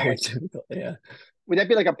think it's very difficult. Yeah. Would that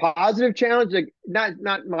be like a positive challenge? Like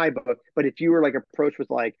not my book, but if you were like approached with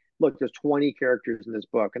like, look, there's 20 characters in this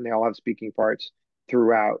book, and they all have speaking parts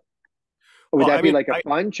throughout. Would that be like a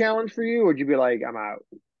fun challenge for you, or would you be like, I'm out?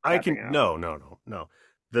 No.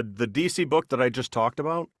 The DC book that I just talked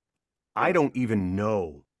about, I don't even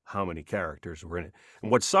know how many characters were in it. And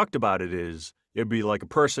what sucked about it is it'd be like a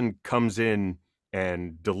person comes in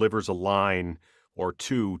and delivers a line or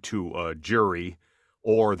two to a jury,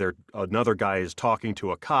 or another guy is talking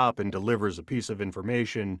to a cop and delivers a piece of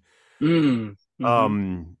information. And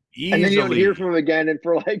then you don't hear from him again, and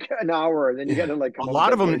for like an hour, and then you got to like. A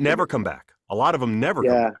lot of them never come back. A lot of them never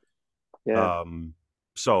come back. Yeah.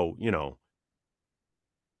 So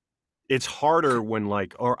it's harder when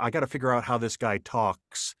I got to figure out how this guy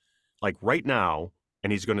talks, like right now,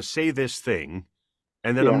 and he's going to say this thing,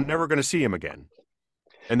 and then I'm never going to see him again.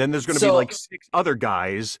 And then there's going to be like 6 other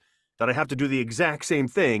guys that I have to do the exact same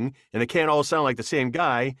thing, and they can't all sound like the same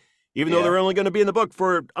guy, even though they're only going to be in the book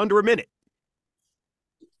for under a minute.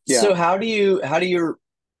 Yeah. So how do you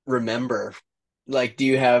remember? Like, do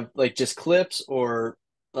you have like just clips, or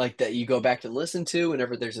like that you go back to listen to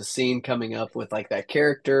whenever there's a scene coming up with like that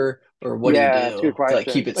character, or what do you do? It's a good question. To,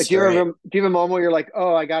 like, keep it like, straight? do you have a moment where you're like,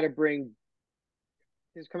 oh, I got to bring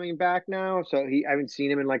is coming back now. So I haven't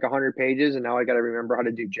seen him in like 100 pages, and now I got to remember how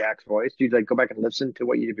to do Jack's voice. Do you like go back and listen to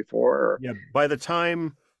what you did before? Or... Yeah. By the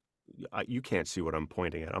time you can't see what I'm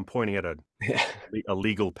pointing at. I'm pointing at a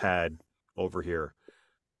legal pad over here.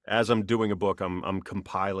 As I'm doing a book, I'm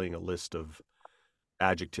compiling a list of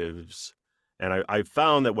adjectives, and I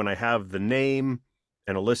found that when I have the name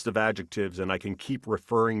and a list of adjectives, and I can keep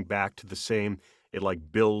referring back to the same, it like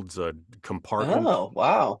builds a compartment. Oh,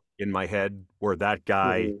 wow. In my head where that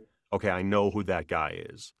guy, Mhm. okay, I know who that guy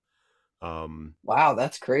is. Wow,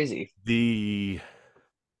 that's crazy.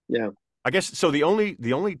 Yeah. I guess so. The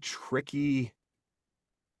only tricky,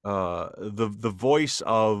 the voice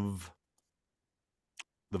of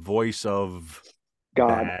God.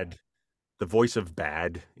 bad, the voice of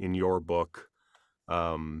bad in your book.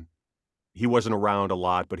 He wasn't around a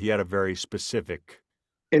lot, but he had a very specific.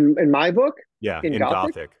 In my book? Yeah, In in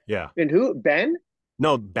Gothic. Yeah. In who? Ben?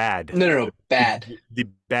 No, bad. No, bad. The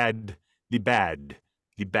bad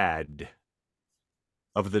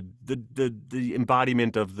of the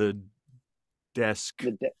embodiment of the desk.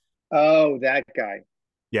 Oh, that guy.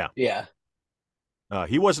 Yeah. Yeah.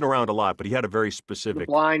 He wasn't around a lot, but he had a very The specific.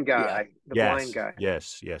 blind guy. The Yes. blind guy.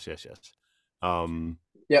 Yes. Yep.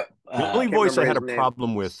 The only voice I had a his name.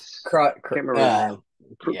 problem with. Can't remember his name.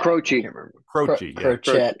 Croce. Croce.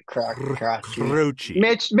 Yeah. Crochet. Croce.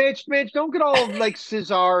 Mitch, don't get all like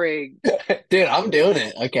Cesare. Dude, I'm doing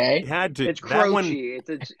it. He Okay. had to. It's That one.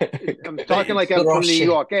 Croce. I'm talking like I'm from New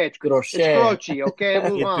York. Hey, it's Croce. Okay,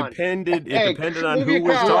 move on. It Hey, depended on move who your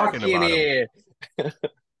was car. talking about him. Here.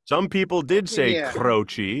 Some people did say Yeah.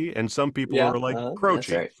 Croce, and some people Yeah, were like that's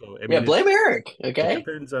Croce. right. So I mean, Yeah, blame Eric. it Okay.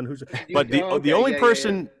 depends on who's. You But the go, the okay, only yeah.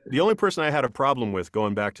 person I had a problem with,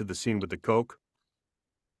 going back to the scene with the Coke,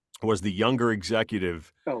 was the younger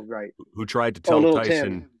executive Oh, right. who tried to tell little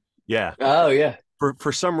Tyson. Tim. Yeah. Oh, yeah.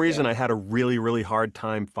 For some reason, I had a really, really hard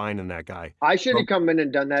time finding that guy. I should have come in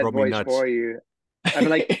and done that drove me voice nuts. for you. I'd be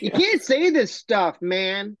like, you can't say this stuff,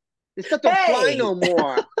 man. This stuff don't fly Hey! no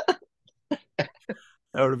more.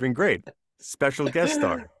 That would have been great. Special guest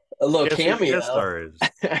star. A little Guess who the cameo. guest star is.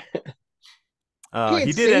 Can't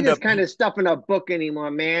He say did end this up. kind of stuff in a book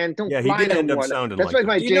anymore, man. Don't Yeah, he fly did no end up more. sounding That's like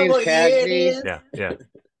why my Do you know James what year it Cagney. is?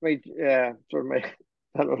 Yeah. Sort of my.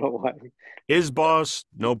 I don't know why. His boss,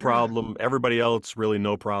 no problem. Everybody else, really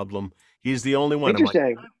no problem. He's the only one.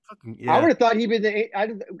 Interesting. I'm like, I would have thought he'd been. I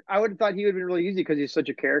would have thought he would have been really easy because he's such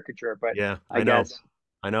a caricature. But yeah, I know. guess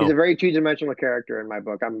I know. he's a very two-dimensional character in my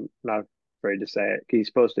book. I'm not afraid to say it. He's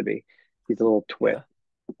supposed to be. He's a little twit.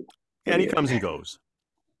 Yeah, and he comes and goes.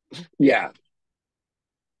 Yeah.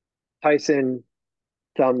 Tyson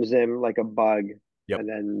thumbs him like a bug, and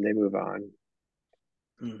then they move on.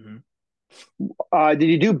 Mm-hmm. Did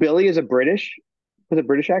you do Billy as a British with a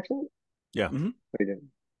British accent? Yeah. Mm-hmm. You did.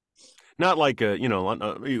 Not like hey,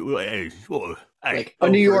 Like A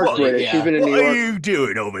New York overtly, British. yeah. He's been in New what are York. you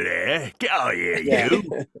doing over there? Oh yeah, Yeah.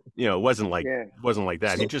 you. It wasn't like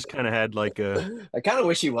that. He So- just kind of had like a. I kind of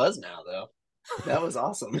wish he was now, though. That was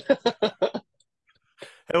awesome.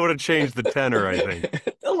 It would have changed the tenor, I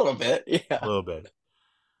think, A little bit, yeah. a little bit.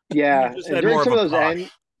 Yeah. He just And had during more some of of a those posh. end,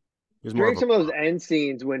 He was more during of a some of those posh. end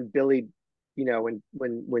scenes when Billy,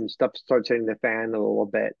 when stuff starts hitting the fan a little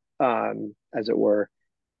bit, as it were,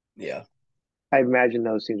 Yeah. I imagine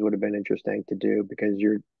those scenes would have been interesting to do because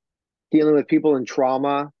you're dealing with people in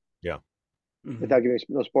trauma. Yeah. Mhm. Without giving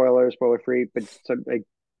no spoilers, spoiler free, but some like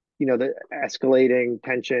the escalating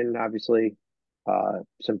tension, obviously,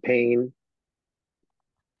 some pain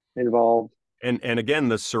involved. And again,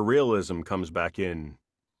 the surrealism comes back in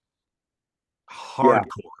hardcore.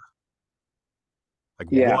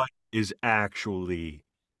 Like what is actually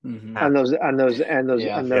Mhm. on those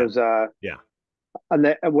Yeah. on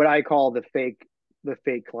the what I call the fake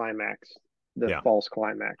climax, the false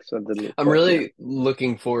climax of the. I'm really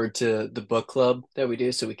looking forward to the book club that we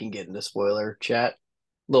do, so we can get into spoiler chat.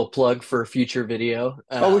 Little plug for a future video.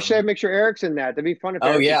 We should make sure Eric's in that. That'd be fun if.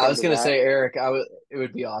 Oh Eric yeah, could I was come to gonna that. say Eric. It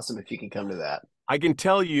would be awesome if you can come to that. I can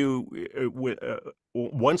tell you,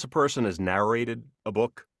 once a person has narrated a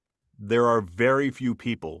book, there are very few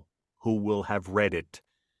people who will have read it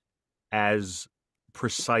as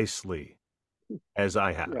precisely as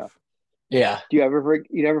I have. Yeah. Do you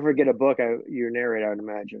never forget a book you narrate? I would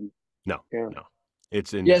imagine. No.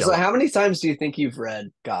 It's in. Yeah. So how many times do you think you've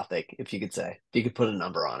read Gothic? If you could say, if you could put a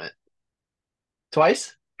number on it.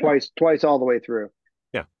 Twice Twice all the way through.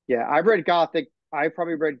 Yeah. I've read Gothic. I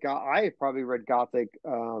probably read Gothic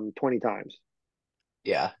 20 times.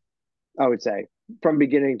 Yeah. I would say from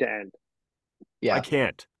beginning to end. Yeah. I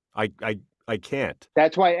can't. I can't.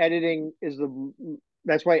 That's why editing is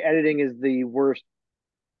the worst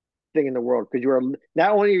thing in the world because you are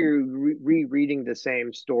not only are you rereading the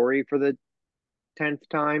same story for the 10th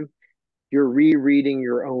time, you're rereading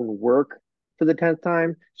your own work for the 10th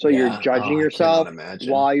time. So you're Yeah. Oh, judging I cannot yourself imagine.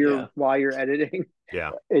 Yeah. while you're editing.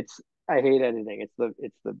 Yeah. I hate editing.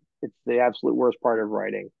 It's the absolute worst part of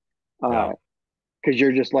writing. Yeah. Because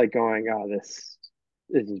you're just like going, oh, this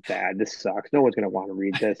is bad. This sucks. No one's gonna want to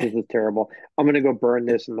read this. This is terrible. I'm gonna go burn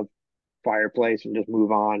this in the fireplace and just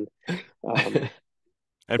move on.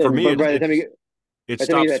 And for me, But by the time you it get to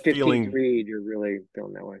stops that 15th feeling, read, you're really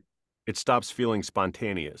feeling that way. it stops feeling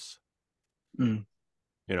spontaneous, Mm.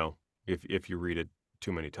 you know, if you read it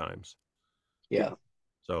too many times. Yeah.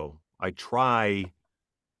 So I try,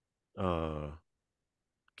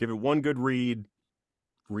 give it one good read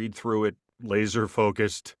through it, laser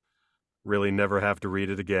focused, really never have to read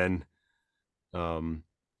it again.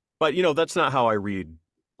 But that's not how I read.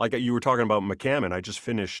 Like you were talking about McCammon, I just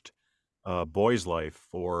finished Boy's Life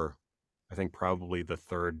for, I think, probably the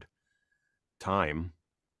third time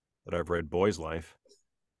that I've read Boy's Life.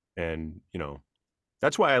 And,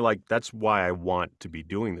 that's why I want to be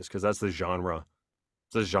doing this, because that's the genre.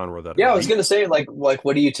 It's the genre that Yeah, I I was read. gonna say, like, what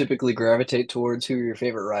do you typically gravitate towards? Who are your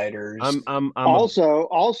favorite writers? I'm Also,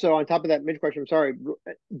 on top of that mid question, I'm sorry.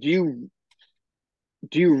 Do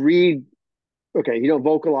you read? Okay, you don't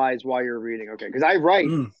vocalize while you're reading. Okay, because I write,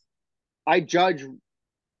 Mm. I judge.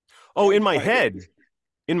 in my head.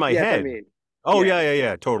 In my Yeah, that's what I head. mean. Oh, Yeah.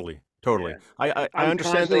 yeah. Totally. Yeah. I I'm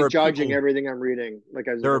understand constantly there are judging people. everything I'm reading, like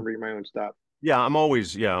as if There I'm are, reading my own stuff. I'm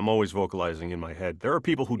always vocalizing in my head. There are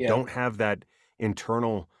people who Yeah. don't have that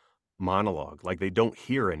internal monologue. Like they don't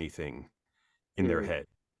hear anything in their head.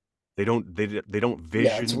 They don't Yeah, it's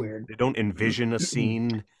vision. weird. They don't envision a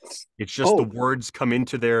scene. It's just the words come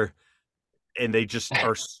into their, and they just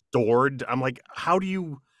are stored. I'm like, how do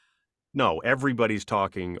you? No, everybody's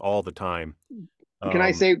talking all the time. Can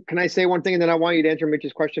I say one thing, and then I want you to answer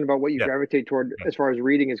Mitch's question about what you Yeah. gravitate toward as far as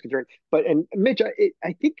reading is concerned. But and Mitch,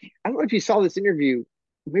 I think I don't know if you saw this interview,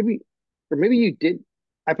 maybe you did.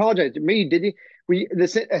 I apologize. Maybe you did.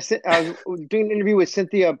 I was doing an interview with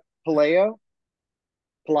Cynthia Pelayo.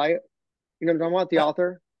 Pelayo, you know what I'm talking about, the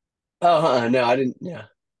author. Oh, no, I didn't. Yeah.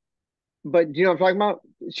 But do you know what I'm talking about?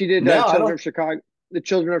 She did No, I Children don't. of Chicago. The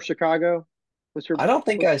Children of Chicago was her. I don't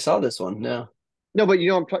think I saw this one. No. No, but do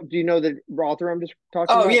you know the author I'm just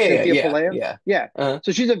talking Oh, about? yeah, Cynthia yeah, Pelayo? yeah. Yeah. Uh-huh.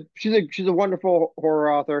 So she's a wonderful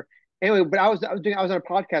horror author. Anyway, but I was on a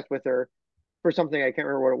podcast with her for something. I can't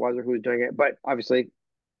remember what it was or who was doing it, but obviously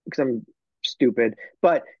because I'm stupid.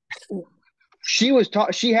 But she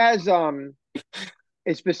has a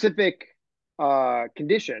specific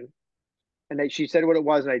condition, and that she said what it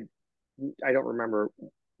was, and I don't remember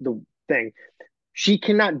the thing. She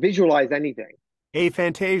cannot visualize anything.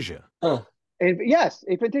 Aphantasia. Huh. And yes,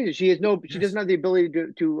 aphantasia. She Yes. doesn't have the ability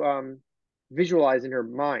to visualize in her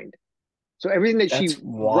mind. So everything that That's she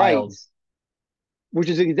wild. writes, which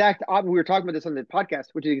is exact, we were talking about this on the podcast,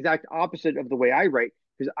 which is the exact opposite of the way I write,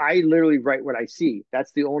 because I literally write what I see.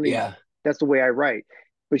 That's the way I write.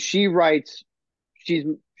 But she writes, she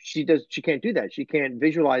can't do that. She can't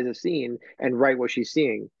visualize a scene and write what she's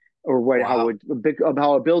seeing, or how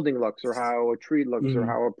a building looks, or how a tree looks, or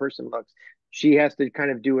how a person looks. She has to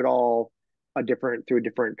kind of do it all through a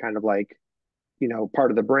different kind of like,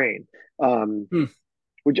 part of the brain.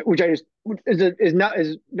 Which I just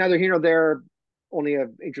is neither here nor there, only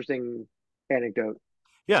an interesting anecdote.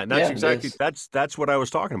 Yeah, and that's Yeah, exactly that's what I was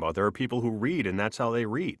talking about. There are people who read, and that's how they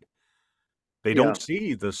read. They Yeah. don't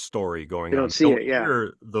see the story going They on. don't see They don't it, yeah.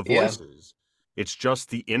 hear the Yeah. voices. It's just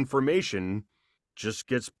the information just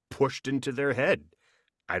gets pushed into their head.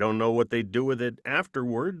 I don't know what they do with it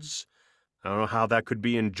afterwards. I don't know how that could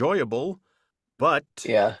be enjoyable, but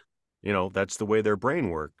Yeah. that's the way their brain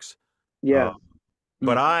works. Yeah.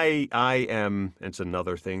 But I am. It's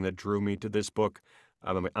another thing that drew me to this book.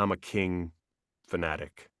 I'm a King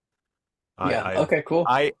fanatic. Yeah. Okay, cool.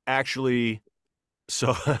 I actually,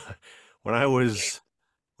 so when I was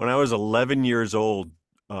 11 years old,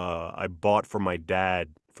 I bought for my dad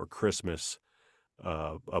for Christmas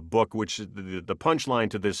a book, which the punchline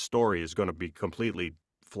to this story is going to be completely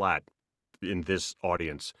flat in this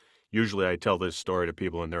audience. Usually I tell this story to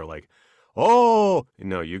people and they're like, oh,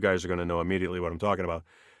 no, you guys are going to know immediately what I'm talking about.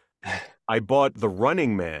 I bought The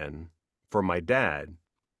Running Man for my dad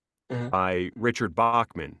by Richard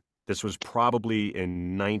Bachman. This was probably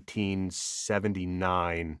in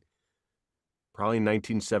 1979, probably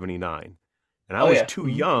 1979. And I was too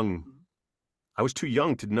young. I was too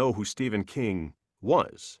young to know who Stephen King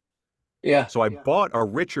was. Yeah. So I bought a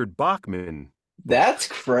Richard Bachman book. That's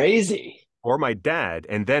crazy. For my dad,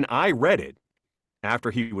 and then I read it after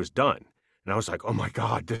he was done. And and I was like, oh my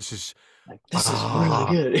God, this is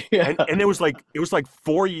really good. Yeah. and it was like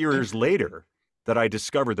 4 years later that I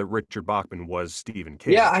discovered that Richard Bachman was Stephen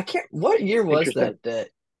King. Yeah, I can't. What year was Interesting.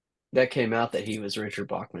 that came out that he was Richard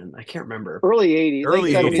Bachman? I can't remember. Early 80s,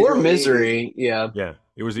 Early late 70s, 80s. Before early 80s. Misery, yeah. Yeah,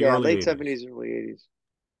 it was the Yeah, early late 80s. 70s, early 80s.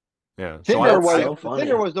 Yeah, Thinner That's was so funny.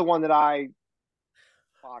 Thinner was the one that I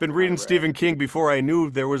been reading read. Stephen King before I knew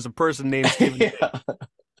there was a person named Stephen King. Yeah.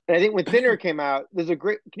 And I think when Thinner came out, there's a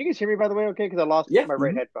great. Can you guys hear me by the way? Okay, because I lost Yeah. my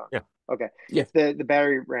right headphone. Yeah. Okay. Yeah. The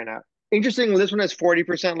battery ran out. Interestingly, this one has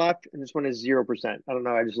 40% left, and this one is 0%. I don't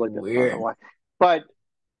know. I just looked at. I don't know Weird. why. But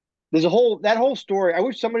there's that whole story. I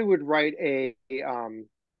wish somebody would write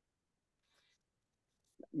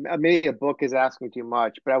maybe a book is asking too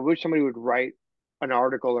much, but I wish somebody would write an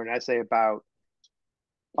article or an essay about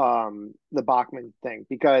the Bachman thing,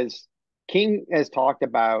 because King has talked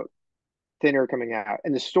about Thinner coming out,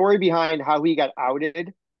 and the story behind how he got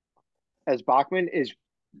outed as Bachman is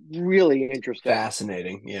really interesting.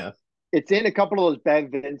 Fascinating. Yeah. It's in a couple of those Bev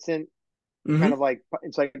Vincent kind of Mhm. like,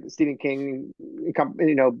 it's like Stephen King,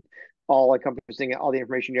 you know, all encompassing all the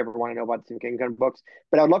information you ever want to know about Stephen King kind of books.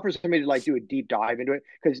 But I'd love for somebody to like do a deep dive into it,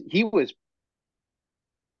 because he was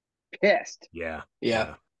pissed Yeah.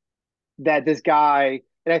 Yeah. that this guy,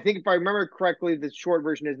 and I think if I remember correctly, the short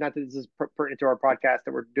version is, not that this is pertinent to our podcast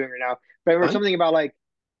that we're doing right now, but I remember Fine. something about like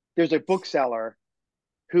there's a bookseller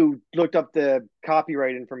who looked up the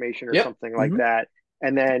copyright information or Yep. something like Mhm. that,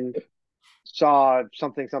 and then saw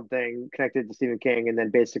something connected to Stephen King, and then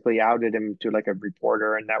basically outed him to like a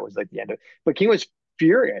reporter, and that was like the end of it. But King was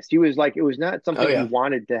furious. He was like, it was not Oh something he yeah.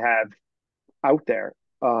 wanted to have out there.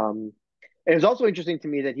 It was also interesting to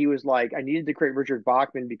me that he was like, I needed to create Richard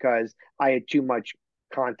Bachman because I had too much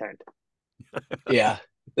content, Yeah.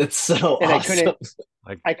 It's so and awesome.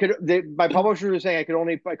 my publisher was saying I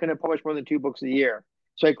couldn't publish more than 2 books a year.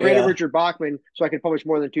 So I created Yeah. Richard Bachman so I could publish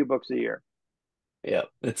more than 2 books a year. Yeah.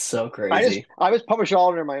 It's so crazy. I just publish it all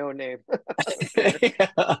under my own name.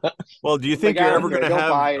 Yeah. Well, do you Like, think I you're don't ever care. going to Don't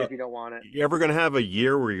have buy it if you don't want it. you ever going to have a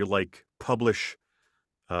year where you like publish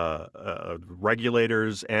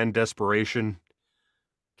Regulators and Desperation?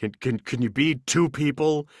 Can you be 2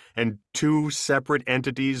 people and 2 separate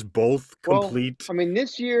entities, both complete? Well, I mean,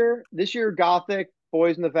 this year, Gothic,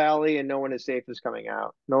 Boys in the Valley, and No One is Safe is coming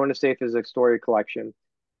out. No One is Safe is a story collection.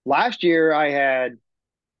 Last year, I had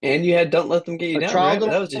And you had Don't Let Them Get You a Down, right? child.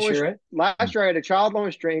 That was this year, right? Last year, I had A Child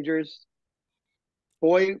Among Strangers,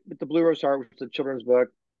 Boy with the Blue Rose Heart, which is a children's book.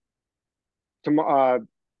 Don't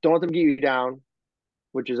Let Them Get You Down,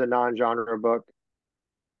 which is a non-genre book.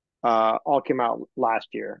 All came out last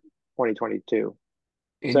year, 2022.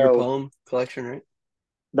 In your So poem collection, right?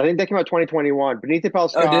 I think that came out 2021. Beneath the Pale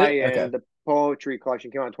Oh, did Sky it? Okay. and the Poetry Collection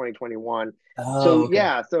came out in 2021. Oh, So okay.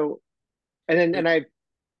 yeah, and I have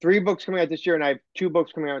 3 books coming out this year, and I have 2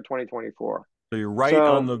 books coming out in 2024. So you're right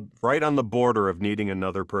on the border of needing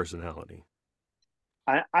another personality.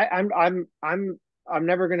 I'm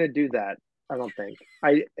never gonna do that. I don't think.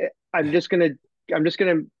 I'm just gonna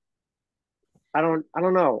I don't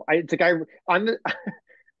know. It's like I'm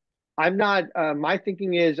not my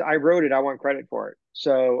thinking is I wrote it, I want credit for it.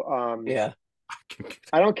 So Yeah.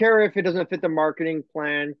 I don't care if it doesn't fit the marketing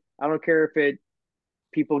plan. I don't care if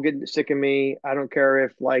people get sick of me. I don't care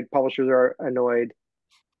if like publishers are annoyed.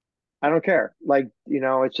 I don't care. Like,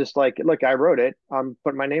 it's just like, look, I wrote it. I'm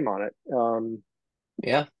putting my name on it.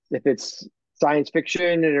 Yeah. If it's science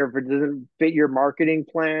fiction, and if it doesn't fit your marketing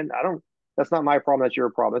plan, that's not my problem. That's your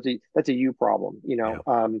problem. That's a you problem, Yeah.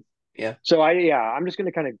 Yeah. So I'm just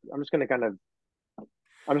gonna kind of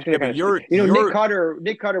But stick.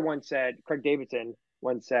 Nick Cutter once said, Craig Davidson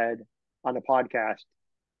once said on the podcast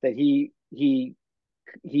that he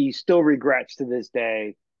still regrets to this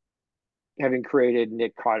day having created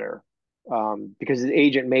Nick Cutter, because his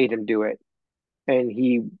agent made him do it, and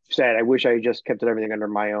he said, I wish I had just kept everything under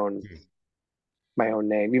my own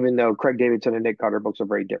name, even though Craig Davidson and Nick Cutter books are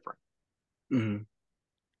very different. Mm-hmm.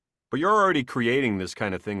 But you're already creating this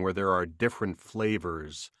kind of thing where there are different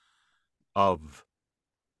flavors of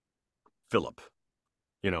Philip.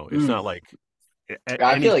 It's not like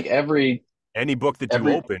I feel like any book that you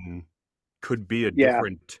open could be a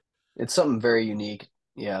different. It's something very unique.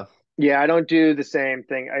 Yeah. Yeah, I don't do the same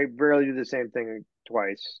thing. I rarely do the same thing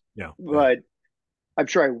twice. Yeah. But I'm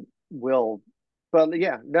sure I will. But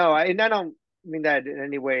yeah, no, I don't mean that in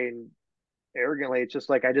any way arrogantly. It's just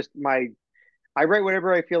like I write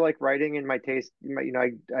whatever I feel like writing, and my taste,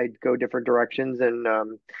 I go different directions, and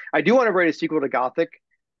I do want to write a sequel to Gothic.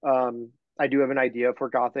 I do have an idea for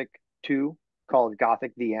Gothic 2 called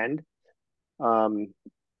Gothic: The End. But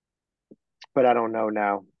I don't know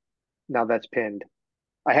now. Now that's pinned.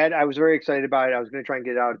 I was very excited about it. I was going to try and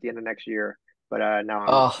get it out at the end of next year, but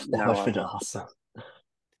Oh, that would have been awesome.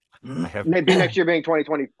 I have maybe next year being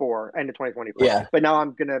 2024, end of 2024. Yeah. But now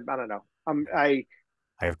I'm gonna, I don't know. I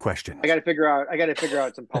have questions. I got to figure out. I got to figure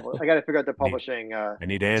out the publishing. I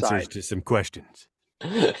need answers side. to some questions.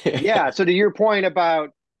 Yeah. So to your point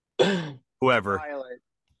about Whoever. pilot,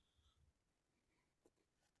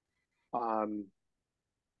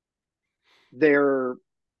 they're.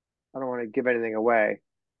 I don't want to give anything away.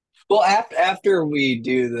 Well, after we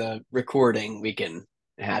do the recording, we can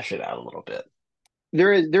hash it out a little bit.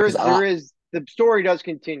 There is the story does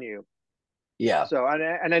continue. Yeah. So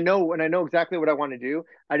and I know exactly what I want to do.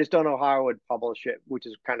 I just don't know how I would publish it, which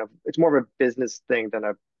is kind of, it's more of a business thing than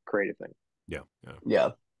a creative thing. Yeah.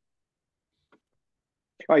 All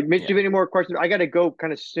right, Mitch, do you have any more questions? I got to go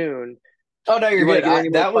kind of soon. Oh no, you're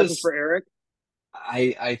good. That was for Eric.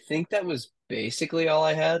 I think that was basically all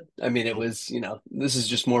I had. I mean, it was, this is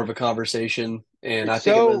just more of a conversation, and I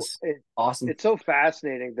think it was awesome. It's so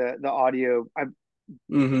fascinating. The audio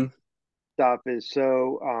stuff is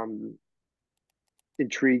so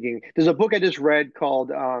intriguing. There's a book I just read called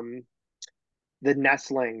The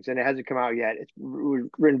Nestlings, and it hasn't come out yet. It's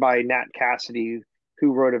written by Nat Cassidy,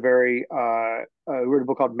 who wrote wrote a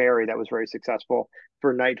book called Mary that was very successful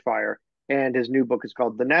for Nightfire. And his new book is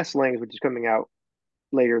called The Nestlings, which is coming out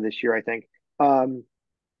later this year, I think. And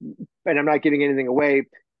I'm not giving anything away,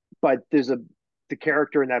 but the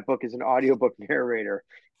character in that book is an audiobook narrator.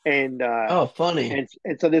 And oh, funny.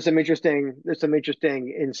 And so there's some interesting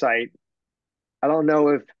insight. I don't know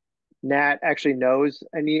if Nat actually knows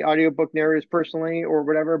any audiobook narrators personally or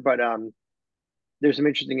whatever, but there's some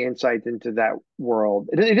interesting insights into that world.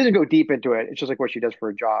 It doesn't go deep into it. It's just like what she does for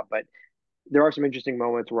a job, but there are some interesting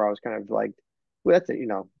moments where I was kind of like, well, that's it,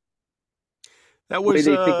 That was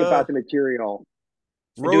the way they think about the material.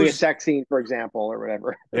 Rose... doing a sex scene, for example, or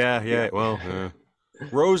whatever. Yeah. Well,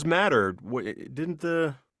 Rose mattered. Didn't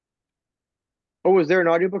the? Oh, was there an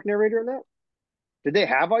audiobook narrator in that? Did they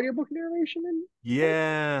have audiobook narration in?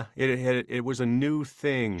 Yeah, it was a new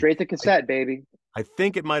thing. Straight to cassette, baby. I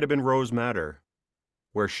think it might have been Rose Matter,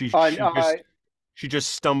 where she just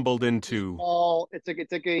stumbled into. It's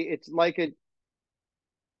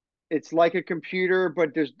like a computer, but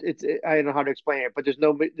I don't know how to explain it, but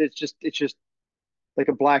it's just like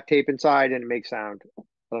a black tape inside and it makes sound. I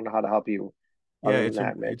don't know how to help you. Yeah,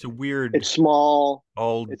 it's a weird. It's small.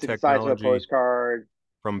 Old it's technology. The size of a postcard.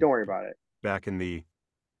 Don't worry about it. Back in the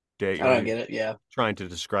day. I don't get it. Yeah. Trying to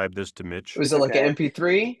describe this to Mitch. Was it like an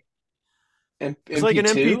MP3? It's like an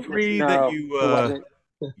MP3 that you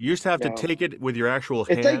used to have to take it with your actual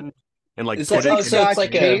hand and like put it. So it's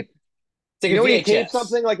like a. When you tape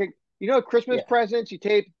something like Christmas presents, you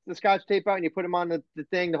tape the Scotch tape out and you put them on the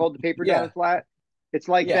thing to hold the paper down flat. It's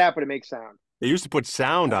like that, but it makes sound. They used to put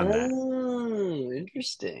sound on that. Oh,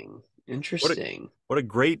 interesting. What a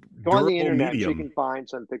great go on the internet medium. so you can find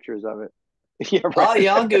some pictures of it. Yeah, right. Oh,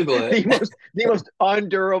 yeah, I'll Google it. the most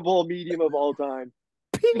undurable medium of all time.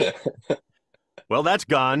 Well, that's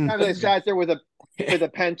gone. I sat there with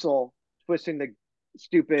a pencil twisting the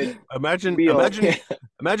stupid. Imagine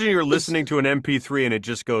you're listening to an MP3 and it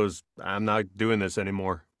just goes, "I'm not doing this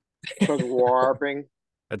anymore." It goes warping.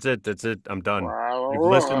 That's it. I'm done.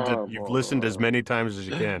 You've listened as many times as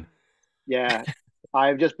you can. Yeah,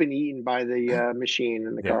 I've just been eaten by the machine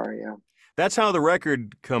in the car. Yeah, that's how the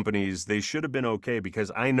record companies, they should have been okay,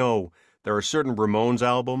 because I know there are certain Ramones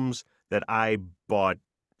albums that I bought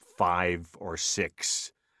 5 or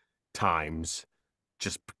 6 times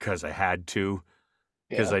just because I had to,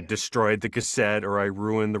 because I destroyed the cassette or I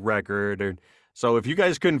ruined the record. Or so if you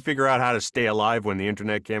guys couldn't figure out how to stay alive when the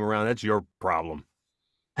internet came around, that's your problem.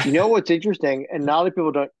 You know what's interesting, and a lot of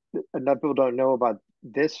people don't know about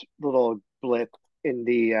this little blip in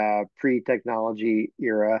the pre-technology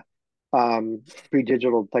era,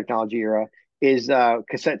 pre-digital technology era, is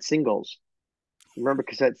cassette singles. Remember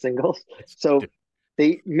cassette singles? So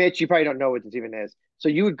Mitch, you probably don't know what this even is. So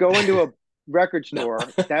you would go into a record store.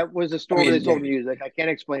 That was a store where they sold music. I can't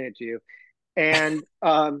explain it to you. And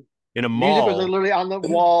in a mall, music was literally on the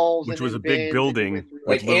walls, which was a big building,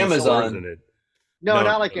 like Amazon. In it. No,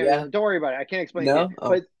 not like Amazon. Don't worry about it. I can't explain it.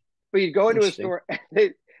 But you'd go into a store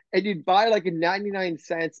and you'd buy like a 99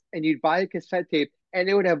 cents and you'd buy a cassette tape, and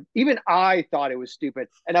it would have, even I thought it was stupid.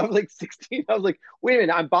 And I was like 16. I was like, wait a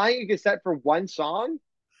minute, I'm buying a cassette for one song?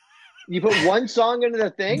 You put one song into the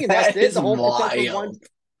thing and that's it? The whole cassette for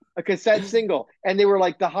a cassette single. And they were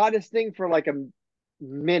like the hottest thing for like a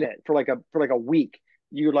minute, for like a week.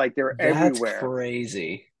 You're like, they're everywhere. That's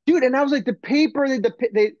crazy. Dude, and I was like, the paper, they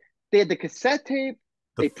had the cassette tape,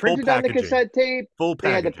 They full printed on the packaging. cassette tape. Full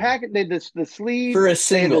They had the packaging. packet. They had the sleeve For a They had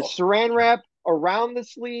single. the Saran wrap around the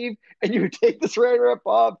sleeve, and you would take the Saran wrap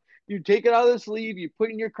off. You take it out of the sleeve. You put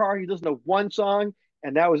it in your car. You listen to one song,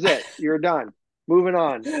 and that was it. You're done. Moving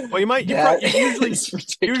on. Well, you usually is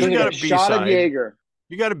ridiculous. usually got a shot of B-side. Jaeger.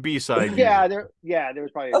 You got a B-side. Yeah, usually. there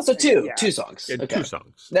was probably. Oh, so two Yeah. songs. Yeah, Okay. 2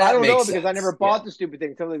 songs. That I don't know makes because I sense. never bought the stupid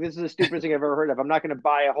thing. So I'm like, this is the stupidest thing I've ever heard of. I'm not going to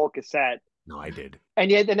buy a whole cassette. No, I did.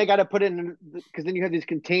 And yet, then they got to put it in because then you have these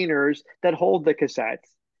containers that hold the cassettes.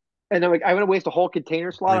 And I'm like, I'm going to waste a whole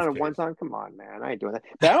container slot on one Briefcase. song. Come on, man, I ain't doing that.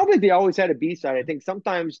 But I don't think they always had a B side. I think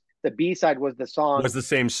sometimes the B side was the song, Was the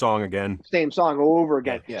same song again. same song over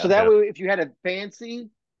again. Yeah. So that way, if you had a fancy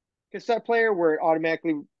cassette player where it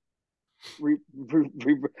automatically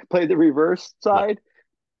played the reverse side,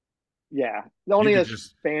 yeah, only You us could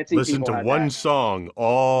just fancy listen people to had one that. song You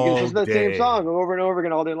all can listen to the day. same song over and over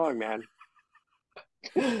again all day long, man.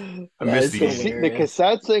 I miss is the hilarious. The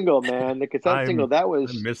cassette single, man. The cassette single. I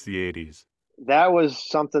miss the 80s. That was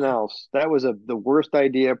something else. That was the worst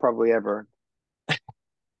idea probably ever.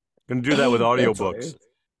 Gonna do that with That's audiobooks. hilarious.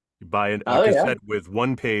 You buy a Oh, yeah. cassette with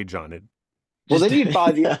 1 page on it. Well, Just- then you'd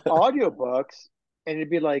buy the audiobooks, and it'd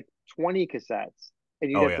be like 20 cassettes, and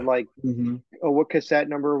you'd Oh, have to yeah. like, Mhm. oh, what cassette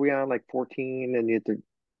number are we on? Like 14, and you have to.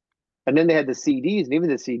 And then they had the CDs, and even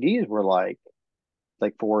the CDs were like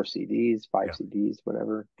 4 CDs, 5 Yeah. CDs,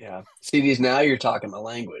 whatever. Yeah. CDs, now you're talking my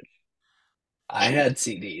language. I had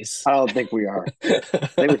CDs. I don't think we are. I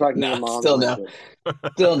think we're talking your mom's Still no. language.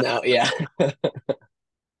 Still no. Yeah.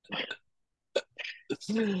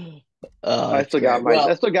 I still got my.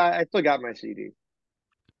 I still got my CD.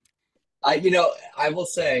 I will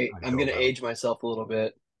say I I'm going to don't. age myself a little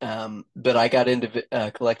bit, but I got into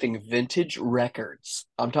collecting vintage records.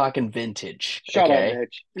 I'm talking vintage. Shut okay? up,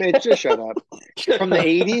 Mitch. Mitch, just shut up. From the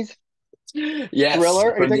 80s? Yes,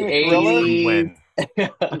 Thriller? Are you from the talking Thriller? From 80s. when?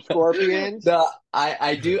 From Scorpions? No,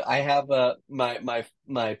 I do. I have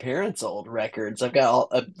my parents' old records. I've got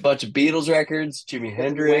a bunch of Beatles records, Jimi Get some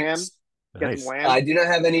Hendrix. Get Nice. some Wham. I do not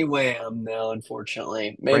have any Wham, no,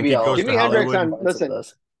 unfortunately. Frankie Maybe I'll Goes to Jimi Hendrix Hollywood. on. Listen,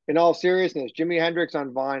 in all seriousness, Jimi Hendrix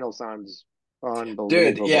on vinyl sounds unbelievable.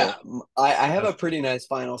 Dude, yeah, I have a pretty nice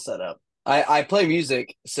vinyl setup. I play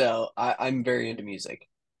music, so I'm very into music.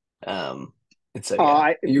 And so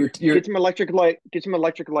yeah, you're get some electric light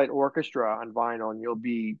orchestra on vinyl, and you'll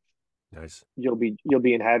be Nice. You'll be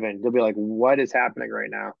in heaven. You'll be like, what is happening right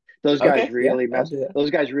now? Those guys really I'll mess. do that.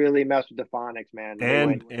 Those guys really mess with the phonics, man.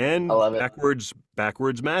 And I love it.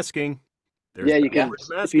 backwards masking. There's Yeah, you can. backwards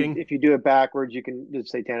masking. If you do it backwards, you can do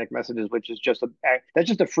satanic messages, which is that's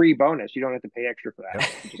just a free bonus. You don't have to pay extra for that.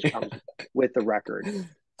 It just comes with the record. It's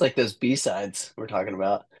like those B-sides we're talking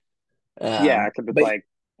about. Yeah, except it's like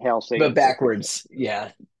Hail Satan. But backwards,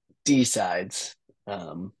 yeah. D-sides.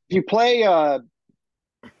 If you play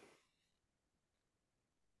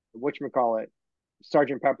whatchamacallit,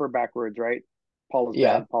 Sergeant Pepper backwards, right? Paul is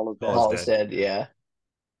dead. Paul is dead. Paul is dead, yeah.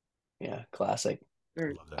 Yeah, classic. I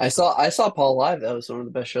love that. I saw Paul live. That was one of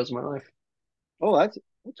the best shows of my life. Oh, that's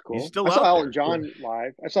cool. He's still I saw out Elton there. John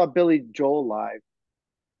live. I saw Billy Joel live.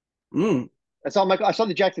 Mm. I saw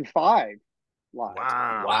the Jackson 5 live.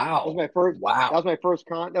 Wow. That was my first. Wow. That was my first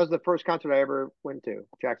That was the first concert I ever went to.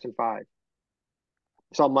 Jackson 5. I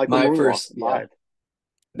saw Michael My Moonwalk first, live.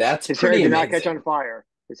 That's His hair pretty did amazing. not catch on fire.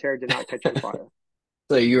 His hair did not catch on fire.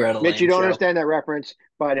 So you were at a Mitch, you lame don't show. understand that reference,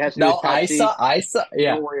 but it has to do No, with Pepsi. I saw.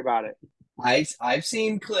 Yeah, Don't worry about it. I've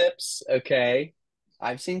seen clips. Okay,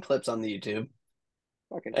 I've seen clips on the YouTube.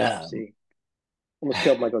 Fucking Pepsi. Almost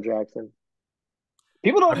killed Michael Jackson.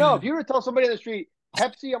 People don't know. If you were to tell somebody on the street,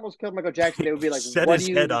 Pepsi almost killed Michael Jackson, they would be like, set what his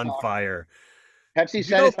do you head on talk? fire. Pepsi You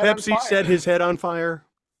set know his head on Pepsi fire. set his head on fire?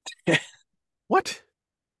 What?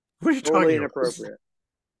 What are you Totally talking about? inappropriate.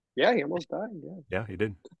 Yeah, he almost died. Yeah. Yeah, he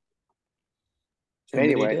did.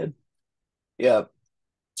 Anyway. He did. Yeah.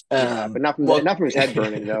 But not from his head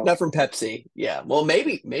burning though. Not from Pepsi. Yeah. Well,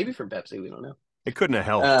 maybe from Pepsi. We don't know. It couldn't have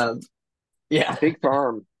helped. Yeah. Big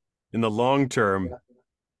farm. In the long term,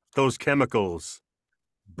 those chemicals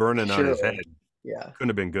burning on his head Yeah. couldn't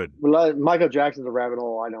have been good. Well, Michael Jackson's a rabbit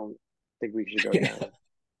hole. I don't think we should go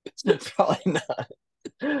down. Probably not.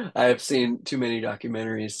 I have seen too many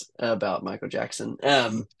documentaries about Michael Jackson.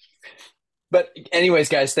 But anyways,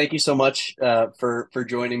 guys, thank you so much for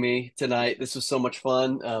joining me tonight. This was so much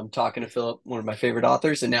fun talking to Philip, one of my favorite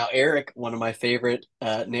authors, and now Eric, one of my favorite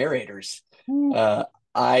narrators.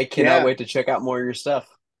 I cannot wait to check out more of your stuff.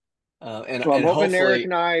 I'm hoping Eric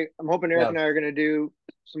and I are going to do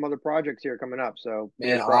some other projects here coming up. So,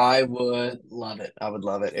 and I would love it. I would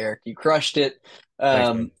love it, Eric. You crushed it.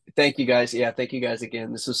 Thanks, thank you guys. Yeah, thank you guys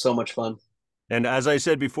again. This was so much fun. And as I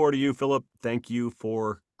said before to you, Philip, thank you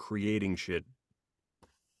for creating shit.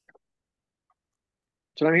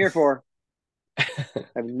 That's what I'm here for. I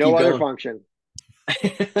have no Keep other going. function. I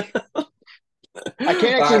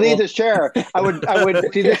can't actually leave this chair. I would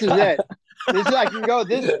see, this is it. This is, I can go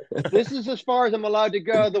this is as far as I'm allowed to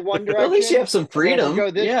go, the one direction. Well, at least you have some freedom.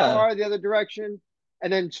 Go this far, the other direction.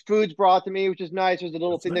 And then food's brought to me, which is nice. There's a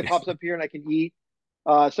little thing that pops up here and I can eat.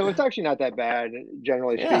 So it's actually not that bad,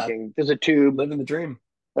 generally speaking. There's a tube. Living the dream.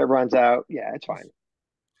 That runs out. Yeah, it's fine.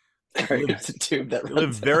 There's a tube that runs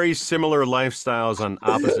live very similar lifestyles on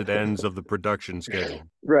opposite ends of the production schedule.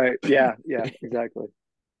 Right. Yeah, exactly.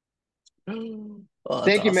 Oh,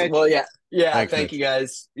 thank you, awesome. Mitch. Well, yeah. Thanks, Thank Mitch. you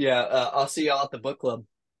guys. Yeah, I'll see y'all at the book club.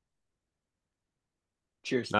 Cheers.